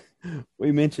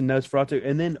we mentioned Nosferatu,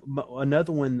 and then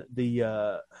another one,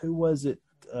 who was it?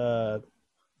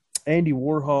 Andy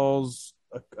Warhol's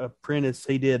apprentice.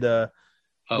 He did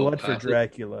Blood for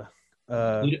Dracula.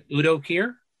 Udo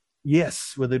Kier?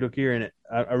 Yes, with Udo Kier in it.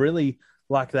 I really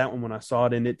liked that one when I saw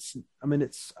it, and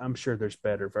I'm sure there's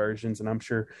better versions, and I'm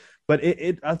sure, but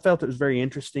I felt it was very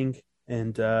interesting.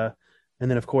 and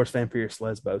then of course Vampirus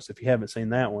Lesbos. If you haven't seen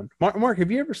that one, Mark,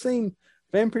 have you ever seen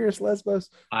Vampirus Lesbos?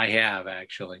 I have,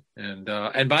 actually, and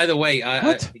by the way,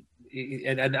 What?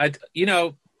 I you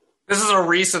know, This is a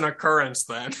recent occurrence,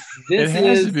 then. It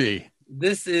has to be.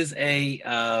 This is a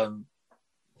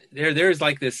there's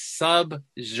like this sub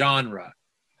genre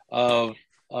of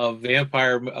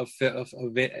vampire and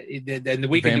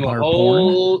we can do a Vampire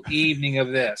whole evening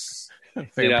of this.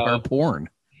 Vampire porn.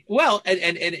 Well, and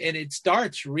it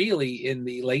starts really in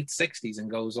the late 60s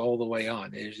and goes all the way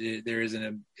on. There is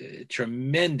a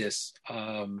tremendous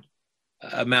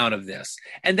amount of this.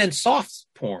 And then soft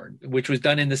porn, which was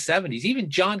done in the 70s. Even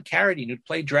John Carradine, who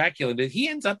played Dracula, he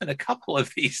ends up in a couple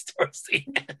of these towards the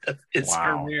end of his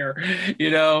career,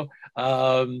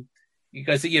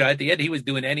 because, at the end, he was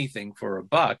doing anything for a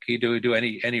buck. He'd do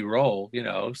any role,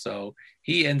 so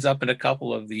he ends up in a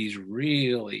couple of these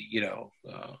really,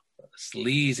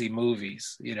 sleazy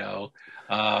movies,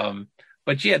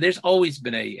 but yeah, there's always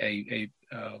been an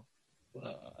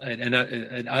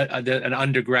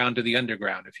underground to the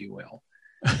underground, if you will,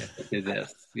 to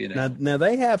this. Now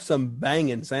they have some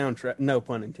banging soundtrack. No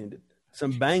pun intended.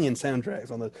 Some banging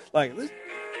soundtracks on the like.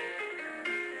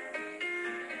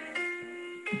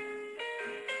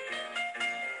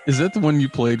 Is that the one you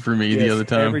played for me the other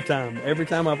time? Every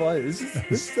time I play, this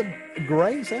is a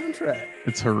great soundtrack.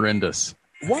 It's horrendous.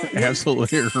 What?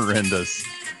 Absolutely horrendous.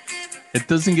 It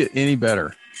doesn't get any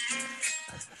better.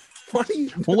 What are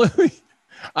you? Well,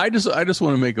 I just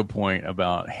want to make a point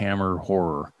about Hammer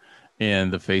Horror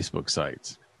and the Facebook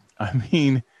sites. I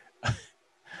mean,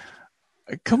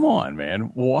 come on,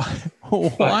 man.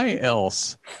 Why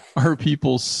else are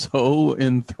people so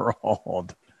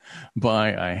enthralled by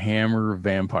a Hammer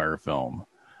vampire film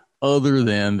other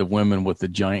than the women with the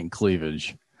giant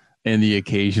cleavage and the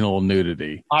occasional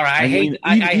nudity? All right.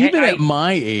 Even at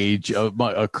my age,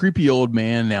 a creepy old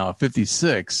man now at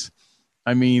 56,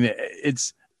 I mean,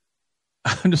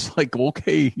 I'm just like,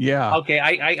 okay, yeah. Okay,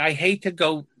 I hate to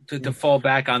go to fall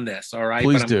back on this, all right?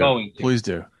 Please but do. I'm going to. Please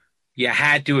do. You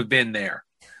had to have been there,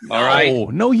 all right?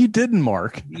 No, you didn't,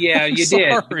 Mark. Yeah, you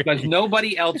did, because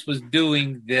nobody else was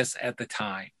doing this at the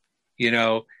time,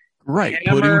 Right,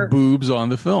 Hammer, putting boobs on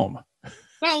the film.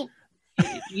 Well,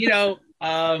 I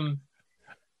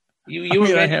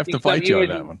have to fight you on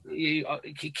that one.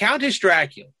 Countess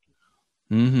Dracula.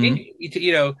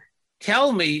 Mm-hmm.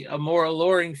 Tell me a more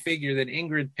alluring figure than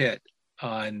Ingrid Pitt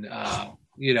on,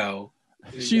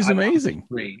 she's amazing.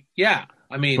 Yeah,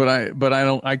 I mean, but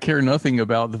I care nothing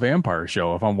about the vampire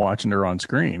show if I'm watching her on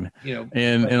screen.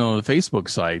 And on the Facebook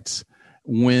sites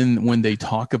when they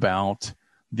talk about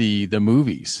the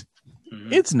movies,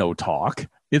 it's no talk.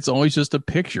 It's always just a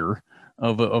picture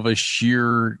of a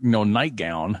sheer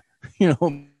nightgown,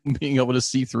 being able to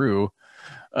see through.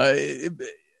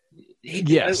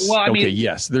 Yes. Well, I mean,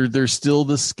 yes. There's still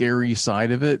the scary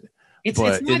side of it,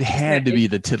 but it had to be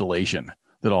the titillation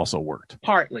that also worked.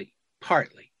 Partly.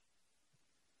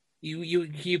 You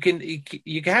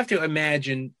have to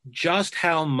imagine just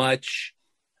how much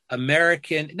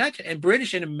American, and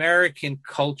British and American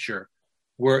culture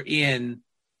were in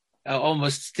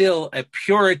almost still a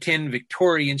Puritan,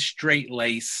 Victorian,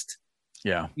 straight-laced,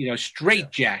 straight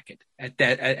jacket at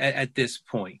this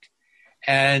point,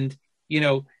 and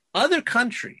other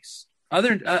countries,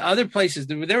 other places,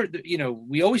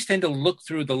 we always tend to look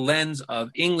through the lens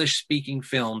of English-speaking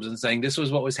films and saying this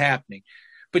was what was happening.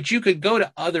 But you could go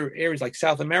to other areas like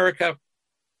South America,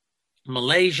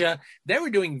 Malaysia. They were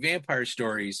doing vampire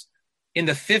stories in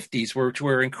the 50s, which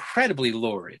were incredibly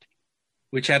lurid,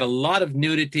 which had a lot of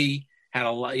nudity, had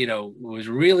a lot, was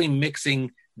really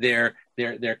mixing their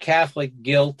Catholic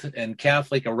guilt and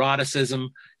Catholic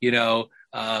eroticism,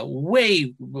 while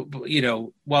we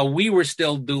were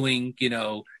still doing,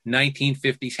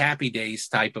 1950s Happy Days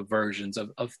type of versions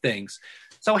of things.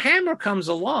 So Hammer comes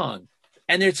along,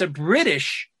 and it's a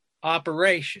British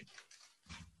operation.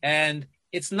 And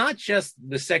it's not just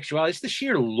the sexuality, it's the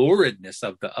sheer luridness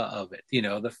of it.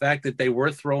 The fact that they were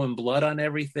throwing blood on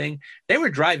everything. They were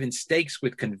driving stakes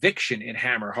with conviction in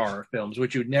Hammer horror films,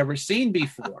 which you'd never seen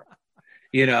before.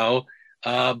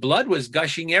 Blood was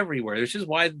gushing everywhere. This is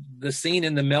why the scene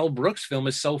in the Mel Brooks film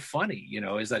is so funny,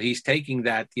 is that he's taking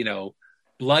that,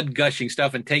 blood gushing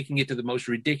stuff and taking it to the most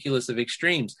ridiculous of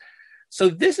extremes. So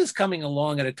this is coming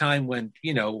along at a time when,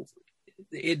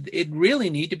 it really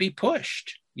need to be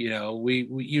pushed.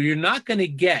 You're not going to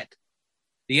get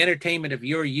the entertainment of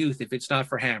your youth if it's not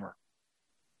for Hammer.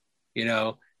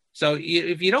 So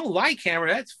if you don't like Hammer,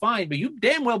 that's fine, but you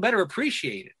damn well better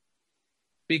appreciate it,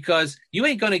 because you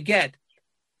ain't going to get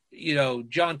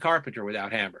John Carpenter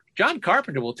without Hammer. John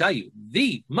Carpenter will tell you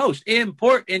the most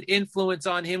important influence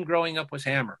on him growing up was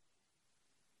Hammer.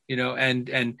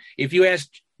 And if you ask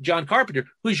John Carpenter,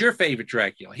 who's your favorite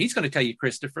Dracula? He's going to tell you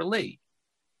Christopher Lee,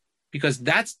 because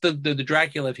that's the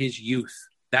Dracula of his youth.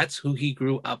 That's who he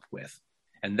grew up with.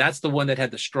 And that's the one that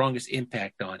had the strongest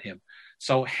impact on him.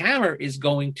 So Hammer is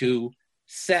going to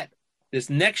set this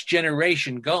next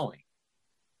generation going,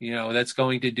 that's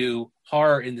going to do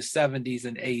horror in the 70s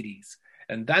and 80s.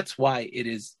 And that's why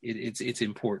it's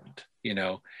important,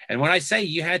 And when I say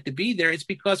you had to be there, it's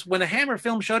because when a Hammer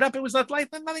film showed up, it was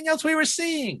like nothing else we were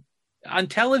seeing on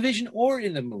television or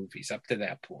in the movies up to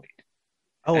that point.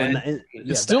 Oh, and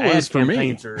it still is for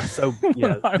me. So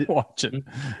I watch it.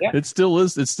 Yeah. It still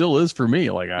is for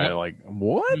me. Like I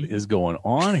what is going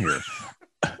on here?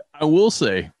 I will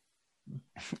say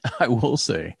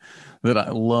that I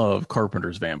love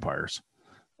Carpenter's vampires.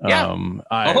 Yeah.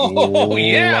 I loved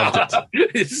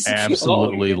it.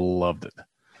 Absolutely loved it.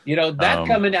 That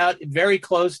coming out very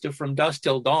close to From Dusk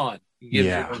Till Dawn gives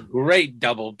you a great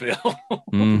double bill.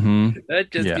 Mm-hmm. That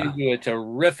just gives you a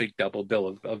terrific double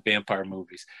bill of vampire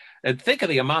movies. And think of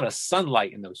the amount of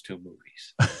sunlight in those two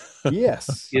movies.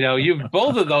 Yes.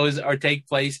 Both of those take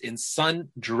place in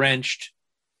sun-drenched,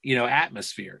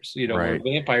 atmospheres, where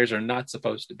vampires are not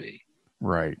supposed to be.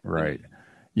 Right.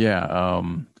 Yeah.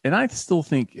 And I still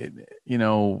think,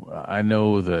 I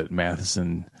know that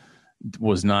Matheson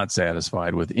was not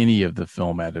satisfied with any of the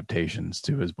film adaptations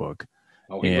to his book.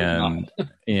 Oh, and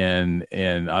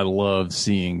I loved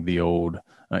seeing the old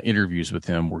interviews with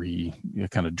him where he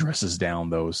kind of dresses down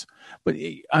those. But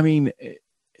I mean,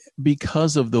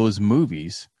 because of those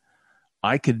movies,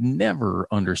 I could never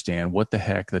understand what the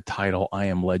heck the title I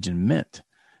Am Legend meant,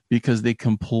 because they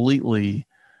completely,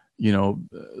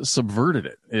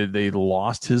 subverted it. They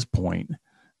lost his point.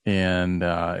 And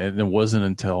it wasn't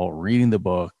until reading the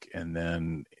book and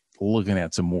then looking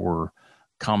at some more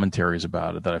commentaries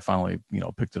about it that I finally,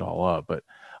 picked it all up. But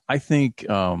I think,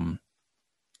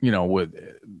 with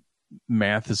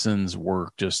Matheson's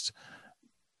work just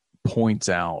points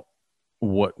out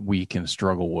what we can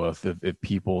struggle with if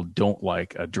people don't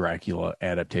like a Dracula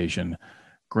adaptation.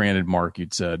 Granted, Mark,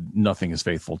 you'd said nothing is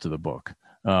faithful to the book,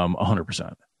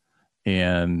 100%.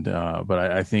 And, but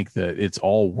I think that it's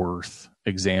all worth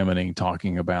examining,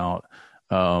 talking about.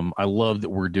 I love that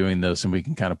we're doing this and we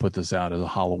can kind of put this out as a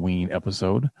Halloween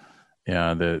episode,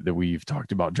 that we've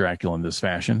talked about Dracula in this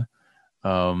fashion.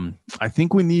 I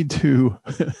think we need to,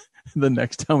 the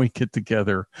next time we get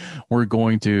together, we're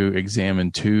going to examine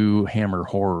 2 Hammer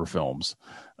horror films,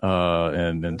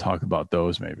 and then talk about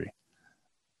those maybe.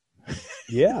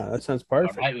 Yeah, that sounds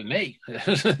perfect. All right with me.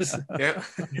 Yeah.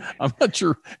 I'm not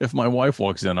sure if my wife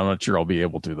walks in. I'm not sure I'll be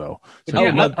able to, though.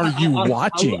 So what are you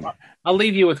watching? I'll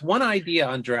leave you with one idea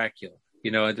on Dracula.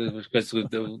 Because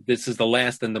this is the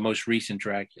last and the most recent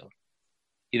Dracula.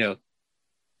 If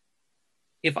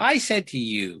I said to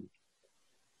you,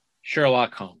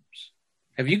 Sherlock Holmes,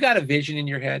 have you got a vision in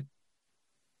your head?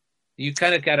 You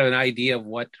kind of got an idea of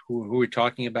who we're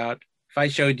talking about? If I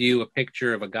showed you a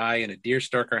picture of a guy in a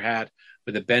deerstalker hat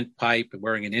with a bent pipe and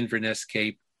wearing an Inverness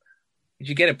cape,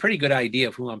 you get a pretty good idea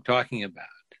of who I'm talking about.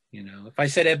 If I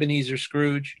said Ebenezer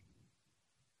Scrooge,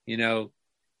 you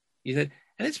said,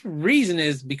 and its reason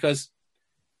is because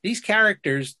these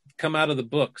characters come out of the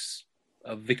books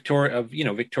of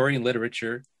Victorian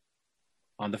literature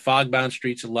on the fog-bound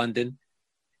streets of London,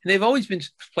 and they've always been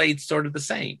played sort of the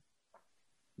same.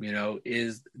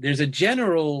 There's a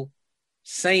general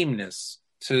sameness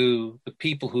to the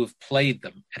people who have played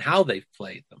them and how they've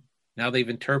played them, and how they've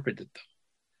interpreted them.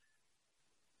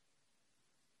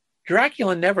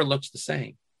 Dracula never looks the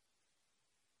same.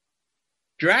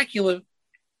 Dracula,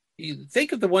 you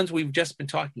think of the ones we've just been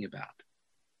talking about.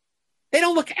 They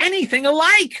don't look anything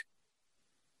alike.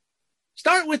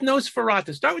 Start with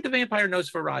Nosferatu. Start with the vampire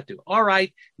Nosferatu. All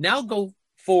right, now go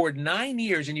forward 9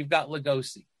 years and you've got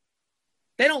Lugosi.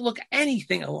 They don't look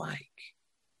anything alike.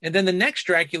 And then the next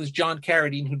Dracula is John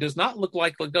Carradine, who does not look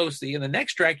like Lugosi. And the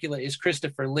next Dracula is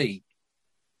Christopher Lee.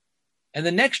 And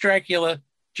the next Dracula,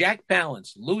 Jack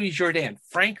Palance, Louis Jourdan,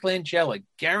 Frank Langella,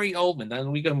 Gary Oldman.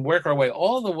 And we can work our way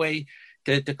all the way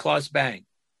to Klaus Bang.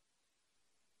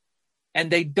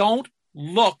 And they don't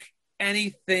look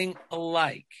anything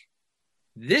alike.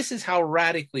 This is how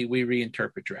radically we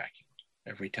reinterpret Dracula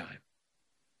every time.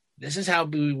 This is how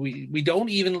we don't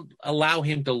even allow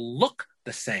him to look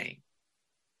the same.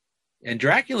 And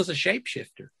Dracula's a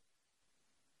shapeshifter.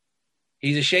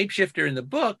 He's a shapeshifter in the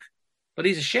book, but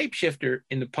he's a shapeshifter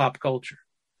in the pop culture.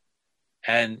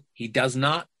 And he does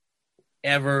not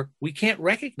ever, we can't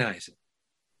recognize him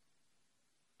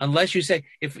Unless you say,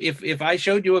 if I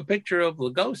showed you a picture of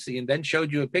Lugosi and then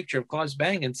showed you a picture of Klaus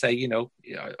Bang and say,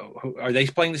 are they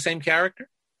playing the same character?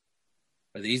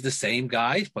 Are these the same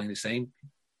guys playing the same?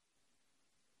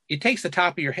 It takes the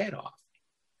top of your head off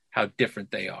how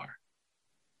different they are.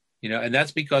 And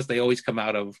that's because they always come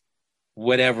out of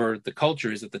whatever the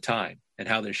culture is at the time and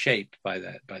how they're shaped by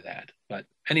that. But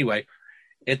anyway,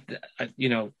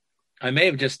 I may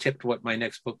have just tipped what my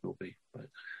next book will be, but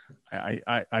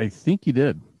I think you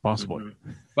did, possibly.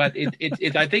 Mm-hmm. But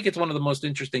I think it's one of the most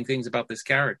interesting things about this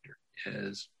character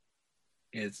is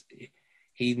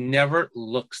he never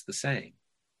looks the same.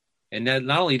 And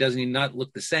not only does he not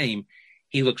look the same,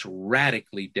 he looks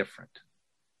radically different.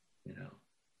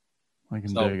 I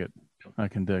can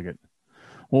dig it.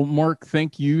 Well, Mark,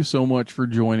 thank you so much for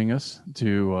joining us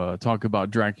to talk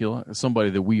about Dracula,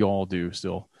 somebody that we all do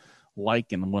still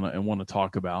like and want to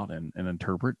talk about and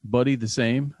interpret. Buddy, the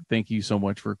same. Thank you so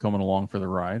much for coming along for the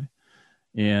ride.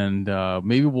 And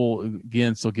maybe we'll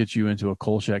again still get you into a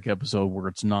Kolchak episode where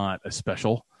it's not a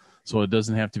special, so it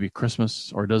doesn't have to be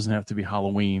Christmas or it doesn't have to be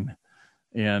Halloween.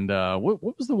 And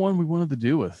what was the one we wanted to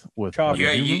do with Chopper?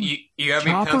 Yeah, you have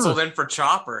me penciled in for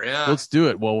Chopper. Yeah, let's do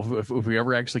it. Well, if we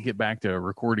ever actually get back to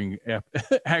recording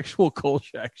actual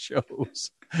Kolchak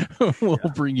shows, we'll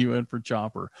bring you in for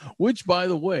Chopper, which, by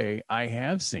the way, I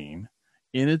have seen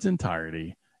in its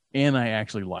entirety, and I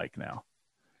actually like now.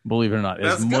 Believe it or not,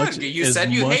 that's good. You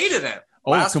said you hated it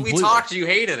last we talked. You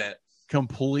hated it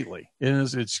completely.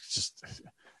 It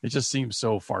just seems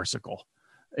so farcical.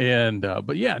 And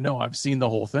but yeah, no, I've seen the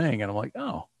whole thing, and I'm like,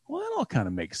 oh, well, that all kind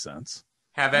of makes sense.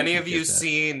 Have any of you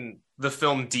seen the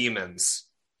film Demons?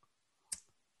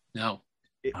 No.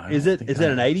 Is it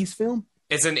an 80s film?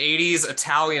 It's an 80s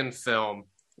Italian film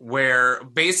where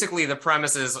basically the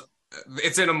premise is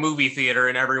it's in a movie theater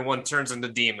and everyone turns into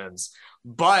demons.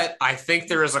 But I think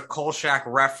there is a Kolchak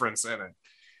reference in it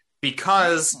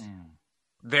because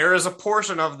there is a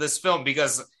portion of this film,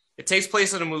 because it takes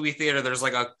place in a movie theater. There's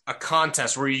like a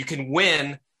contest where you can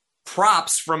win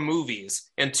props from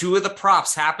movies. And two of the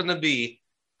props happen to be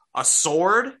a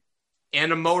sword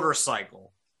and a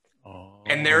motorcycle. Oh.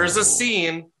 And there is a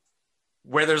scene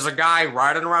where there's a guy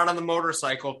riding around on the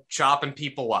motorcycle chopping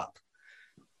people up.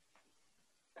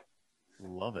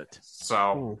 Love it.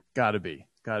 So gotta be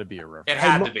a reference. It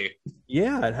had to be.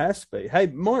 Yeah, it has to be. Hey,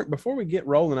 Mark, before we get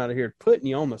rolling out of here, putting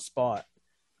you on the spot,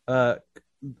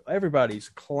 everybody's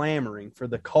clamoring for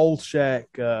the Kolchak,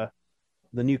 the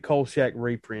new Kolchak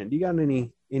reprint. Do you got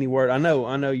any word? I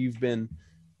know you've been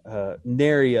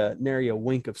nary a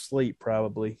wink of sleep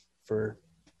probably for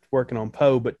working on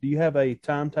Poe, but do you have a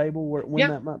timetable when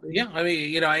that might be? Yeah, I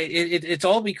mean, it's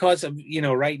all because of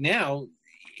right now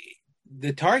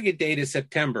the target date is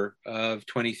September of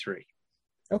 23.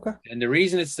 Okay, and the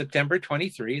reason it's September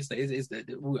 23 is that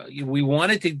we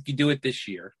wanted to do it this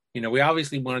year. We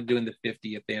obviously wanted to do it in the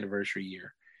 50th anniversary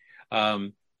year.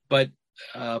 But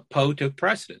Poe took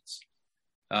precedence.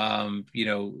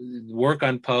 Work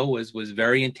on Poe was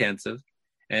very intensive,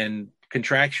 and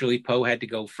contractually Poe had to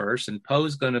go first, and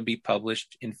Poe's going to be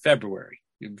published in February.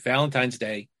 Valentine's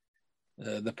Day,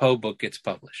 the Poe book gets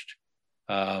published.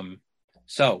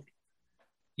 So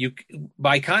you,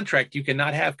 by contract, you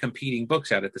cannot have competing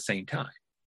books out at the same time.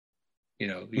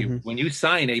 When you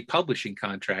sign a publishing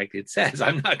contract, it says,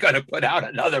 I'm not going to put out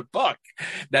another book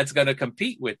that's going to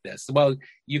compete with this. Well,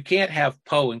 you can't have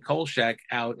Poe and Kolchak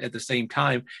out at the same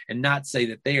time and not say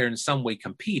that they are in some way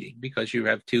competing, because you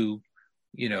have two,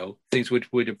 things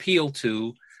which would appeal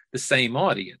to the same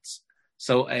audience.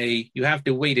 So you have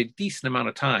to wait a decent amount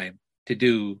of time to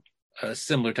do a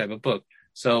similar type of book.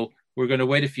 So we're going to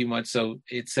wait a few months. So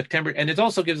it's September. And it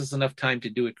also gives us enough time to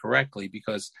do it correctly,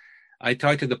 because I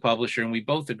talked to the publisher and we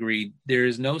both agreed there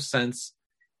is no sense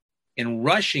in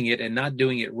rushing it and not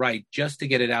doing it right just to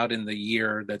get it out in the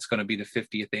year that's going to be the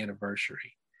 50th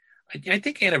anniversary. I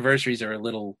think anniversaries are a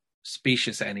little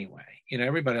specious anyway.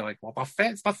 Everybody well,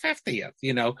 it's the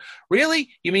 50th, really?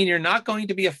 You mean you're not going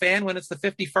to be a fan when it's the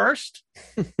 51st?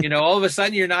 All of a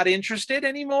sudden you're not interested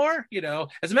anymore?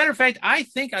 As a matter of fact, I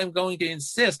think I'm going to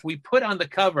insist we put on the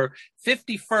cover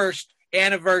 51st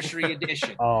anniversary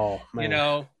edition. Oh,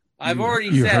 man. I've already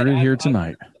you said heard it here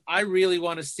tonight. I really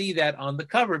want to see that on the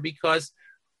cover, because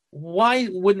why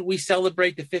wouldn't we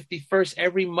celebrate the 51st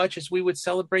every much as we would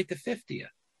celebrate the 50th?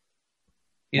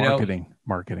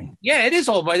 Marketing. Yeah, it is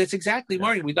all right. It's exactly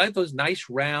marketing. We like those nice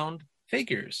round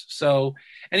figures. So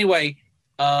anyway,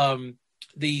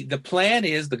 the plan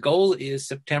is, the goal is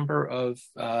September of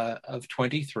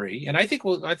 23, and I think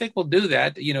we'll do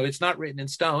that. It's not written in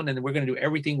stone, and we're going to do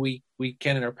everything we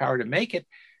can in our power to make it.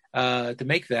 To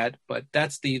make that, but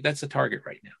that's the target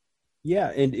right now. Yeah,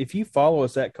 and if you follow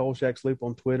us at Kolchak's Loop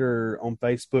on Twitter or on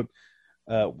Facebook,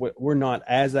 we're not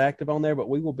as active on there, but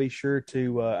we will be sure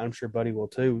to, I'm sure Buddy will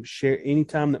too, share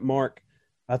anytime that Mark,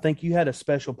 I think you had a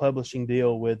special publishing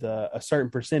deal with a certain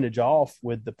percentage off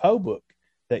with the Poe book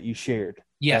that you shared.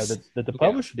 Yes. That the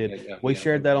publisher did. We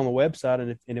shared that on the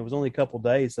website, and it was only a couple of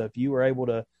days. So if you were able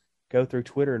to go through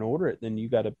Twitter and order it, then you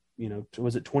got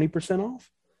was it 20% off?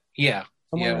 Yeah.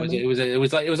 Somewhere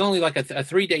It was only like a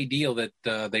 3-day deal that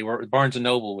Barnes and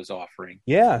Noble was offering.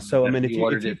 Yeah. So, I mean, if you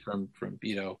ordered it from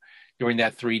during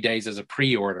that 3 days as a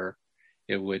pre-order,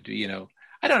 it would,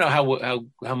 I don't know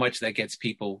how much that gets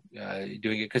people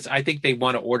doing it, because I think they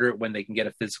want to order it when they can get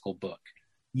a physical book.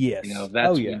 Yes.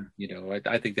 That's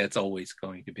I think that's always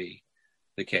going to be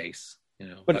the case.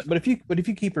 But if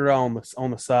you keep your eye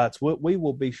on the sites, we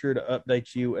will be sure to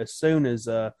update you as soon as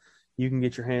you can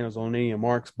get your hands on any of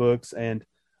Mark's books. And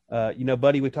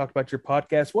Buddy, we talked about your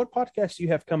podcast. What podcasts do you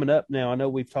have coming up now? I know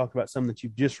we've talked about some that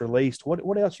you've just released.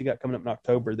 What else you got coming up in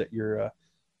October that you're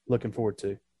looking forward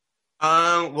to?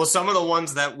 Well, some of the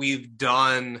ones that we've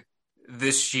done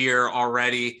this year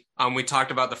already, we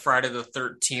talked about the Friday the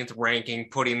 13th ranking,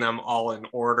 putting them all in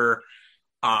order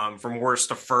from worst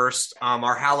to first.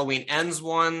 Our Halloween Ends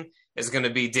one is going to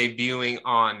be debuting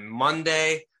on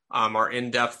Monday. Our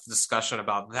in-depth discussion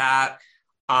about that.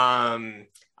 I'm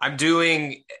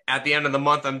doing, at the end of the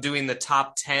month, I'm doing the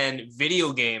top 10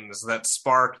 video games that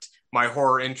sparked my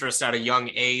horror interest at a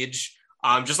young age.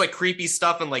 Just like creepy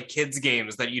stuff and like kids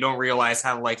games that you don't realize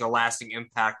have like a lasting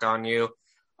impact on you.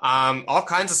 All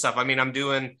kinds of stuff. I mean, I'm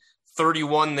doing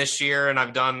 31 this year, and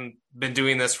I've been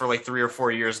doing this for like 3 or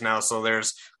 4 years now. So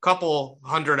there's a couple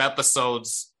hundred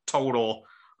episodes total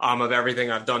of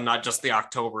everything I've done, not just the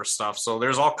October stuff. So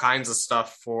there's all kinds of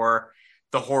stuff for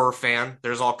the horror fan.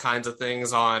 There's all kinds of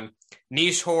things on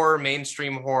niche horror,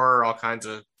 mainstream horror, all kinds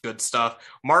of good stuff.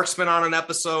 Mark's been on an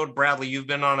episode. Bradley, you've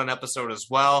been on an episode as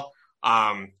well.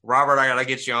 Robert, I gotta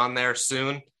get you on there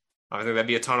soon. I think that'd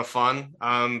be a ton of fun.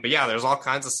 But yeah, there's all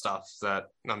kinds of stuff that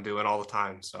I'm doing all the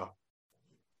time. So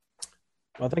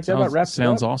I think that about wraps it up.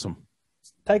 Sounds awesome.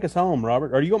 Take us home,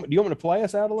 Robert. Or do you want me to play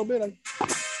us out a little bit?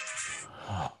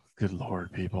 Oh, good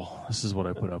Lord, people. This is what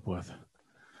I put up with.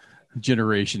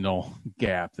 Generational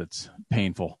gap that's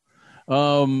painful.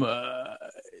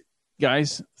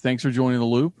 Guys, thanks for joining the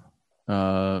loop.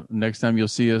 Next time you'll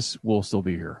see us, we'll still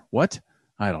be here. What?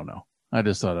 I don't know. I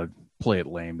just thought I'd play it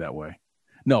lame that way.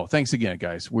 No, thanks again,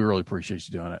 guys. We really appreciate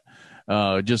you doing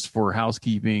it. Just for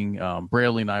housekeeping,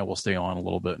 Bradley and I will stay on a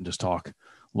little bit and just talk a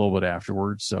little bit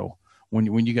afterwards. So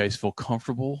when you guys feel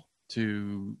comfortable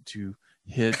to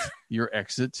hit your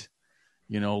exit,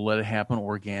 let it happen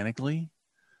organically,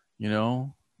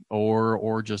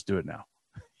 or just do it now.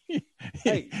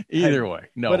 Either way.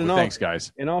 No, but thanks,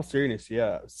 guys. In all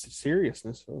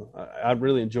seriousness, I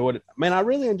really enjoyed it. Man, I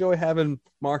really enjoy having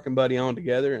Mark and Buddy on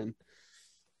together, and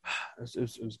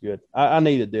it was good. I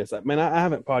needed this. I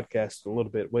haven't podcasted a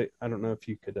little bit. I don't know if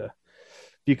you could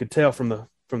tell from the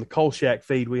Kolchak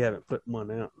feed, we haven't put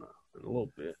one out in a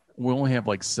little bit. We only have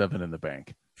like 7 in the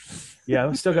bank. Yeah,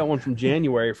 I still got one from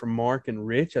January from Mark and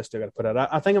Rich. I still got to put out.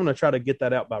 I think I'm going to try to get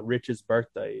that out by Rich's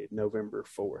birthday, November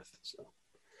 4th. So.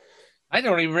 I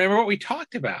don't even remember what we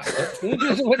talked about.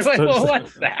 What's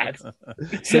that?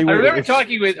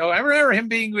 I remember him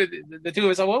being with the two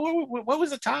of us. What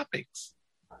was the topics?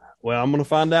 Well, I'm going to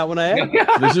find out when I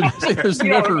ask. There's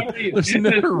never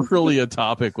really a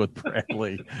topic with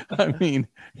Bradley. I mean,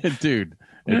 dude,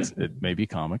 it may be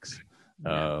comics,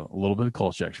 a little bit of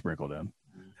Kolchak sprinkled in.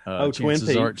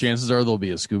 Chances are there'll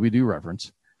be a Scooby-Doo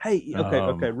reference. Hey,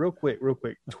 okay, real quick.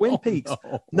 Twin Peaks.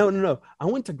 No. I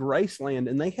went to Graceland,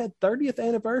 and they had 30th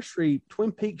anniversary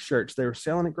Twin Peaks shirts they were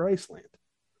selling at Graceland.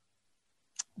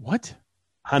 What?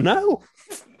 I know.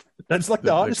 That's like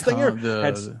the oddest thing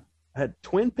ever. Had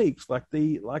Twin Peaks, like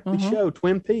the show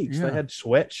Twin Peaks. Yeah. They had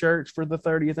sweatshirts for the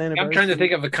 30th anniversary. I'm trying to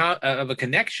think of a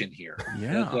connection here.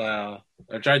 Yeah.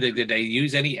 Did they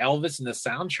use any Elvis in the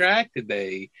soundtrack? Did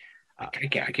they? I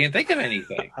can't think of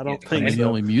anything. I don't think so. The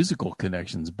only musical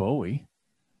connection's Bowie.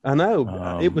 I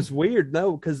know. It was weird,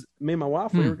 though, because me and my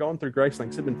wife, we were going through Graceland.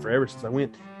 It's been forever since I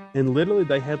went. And literally,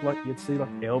 they had you'd see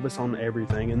Elvis on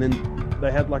everything. And then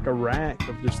they had a rack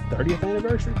of just 30th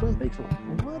anniversary Twin Peaks.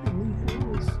 I'm like, what in the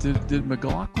hell is... Did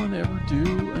McLaughlin ever do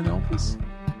an Elvis?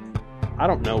 I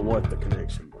don't know what the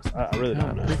connection was. I really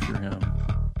don't know. I picture him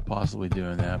possibly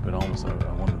doing that, but almost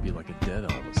I want to be like a dead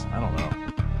Elvis. I don't know.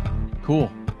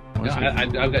 Cool. No,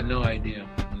 I've got no idea.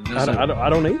 I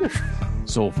don't either.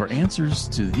 So for answers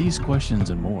to these questions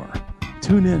and more,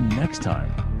 tune in next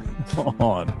time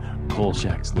on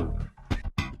Kolchak's Loop.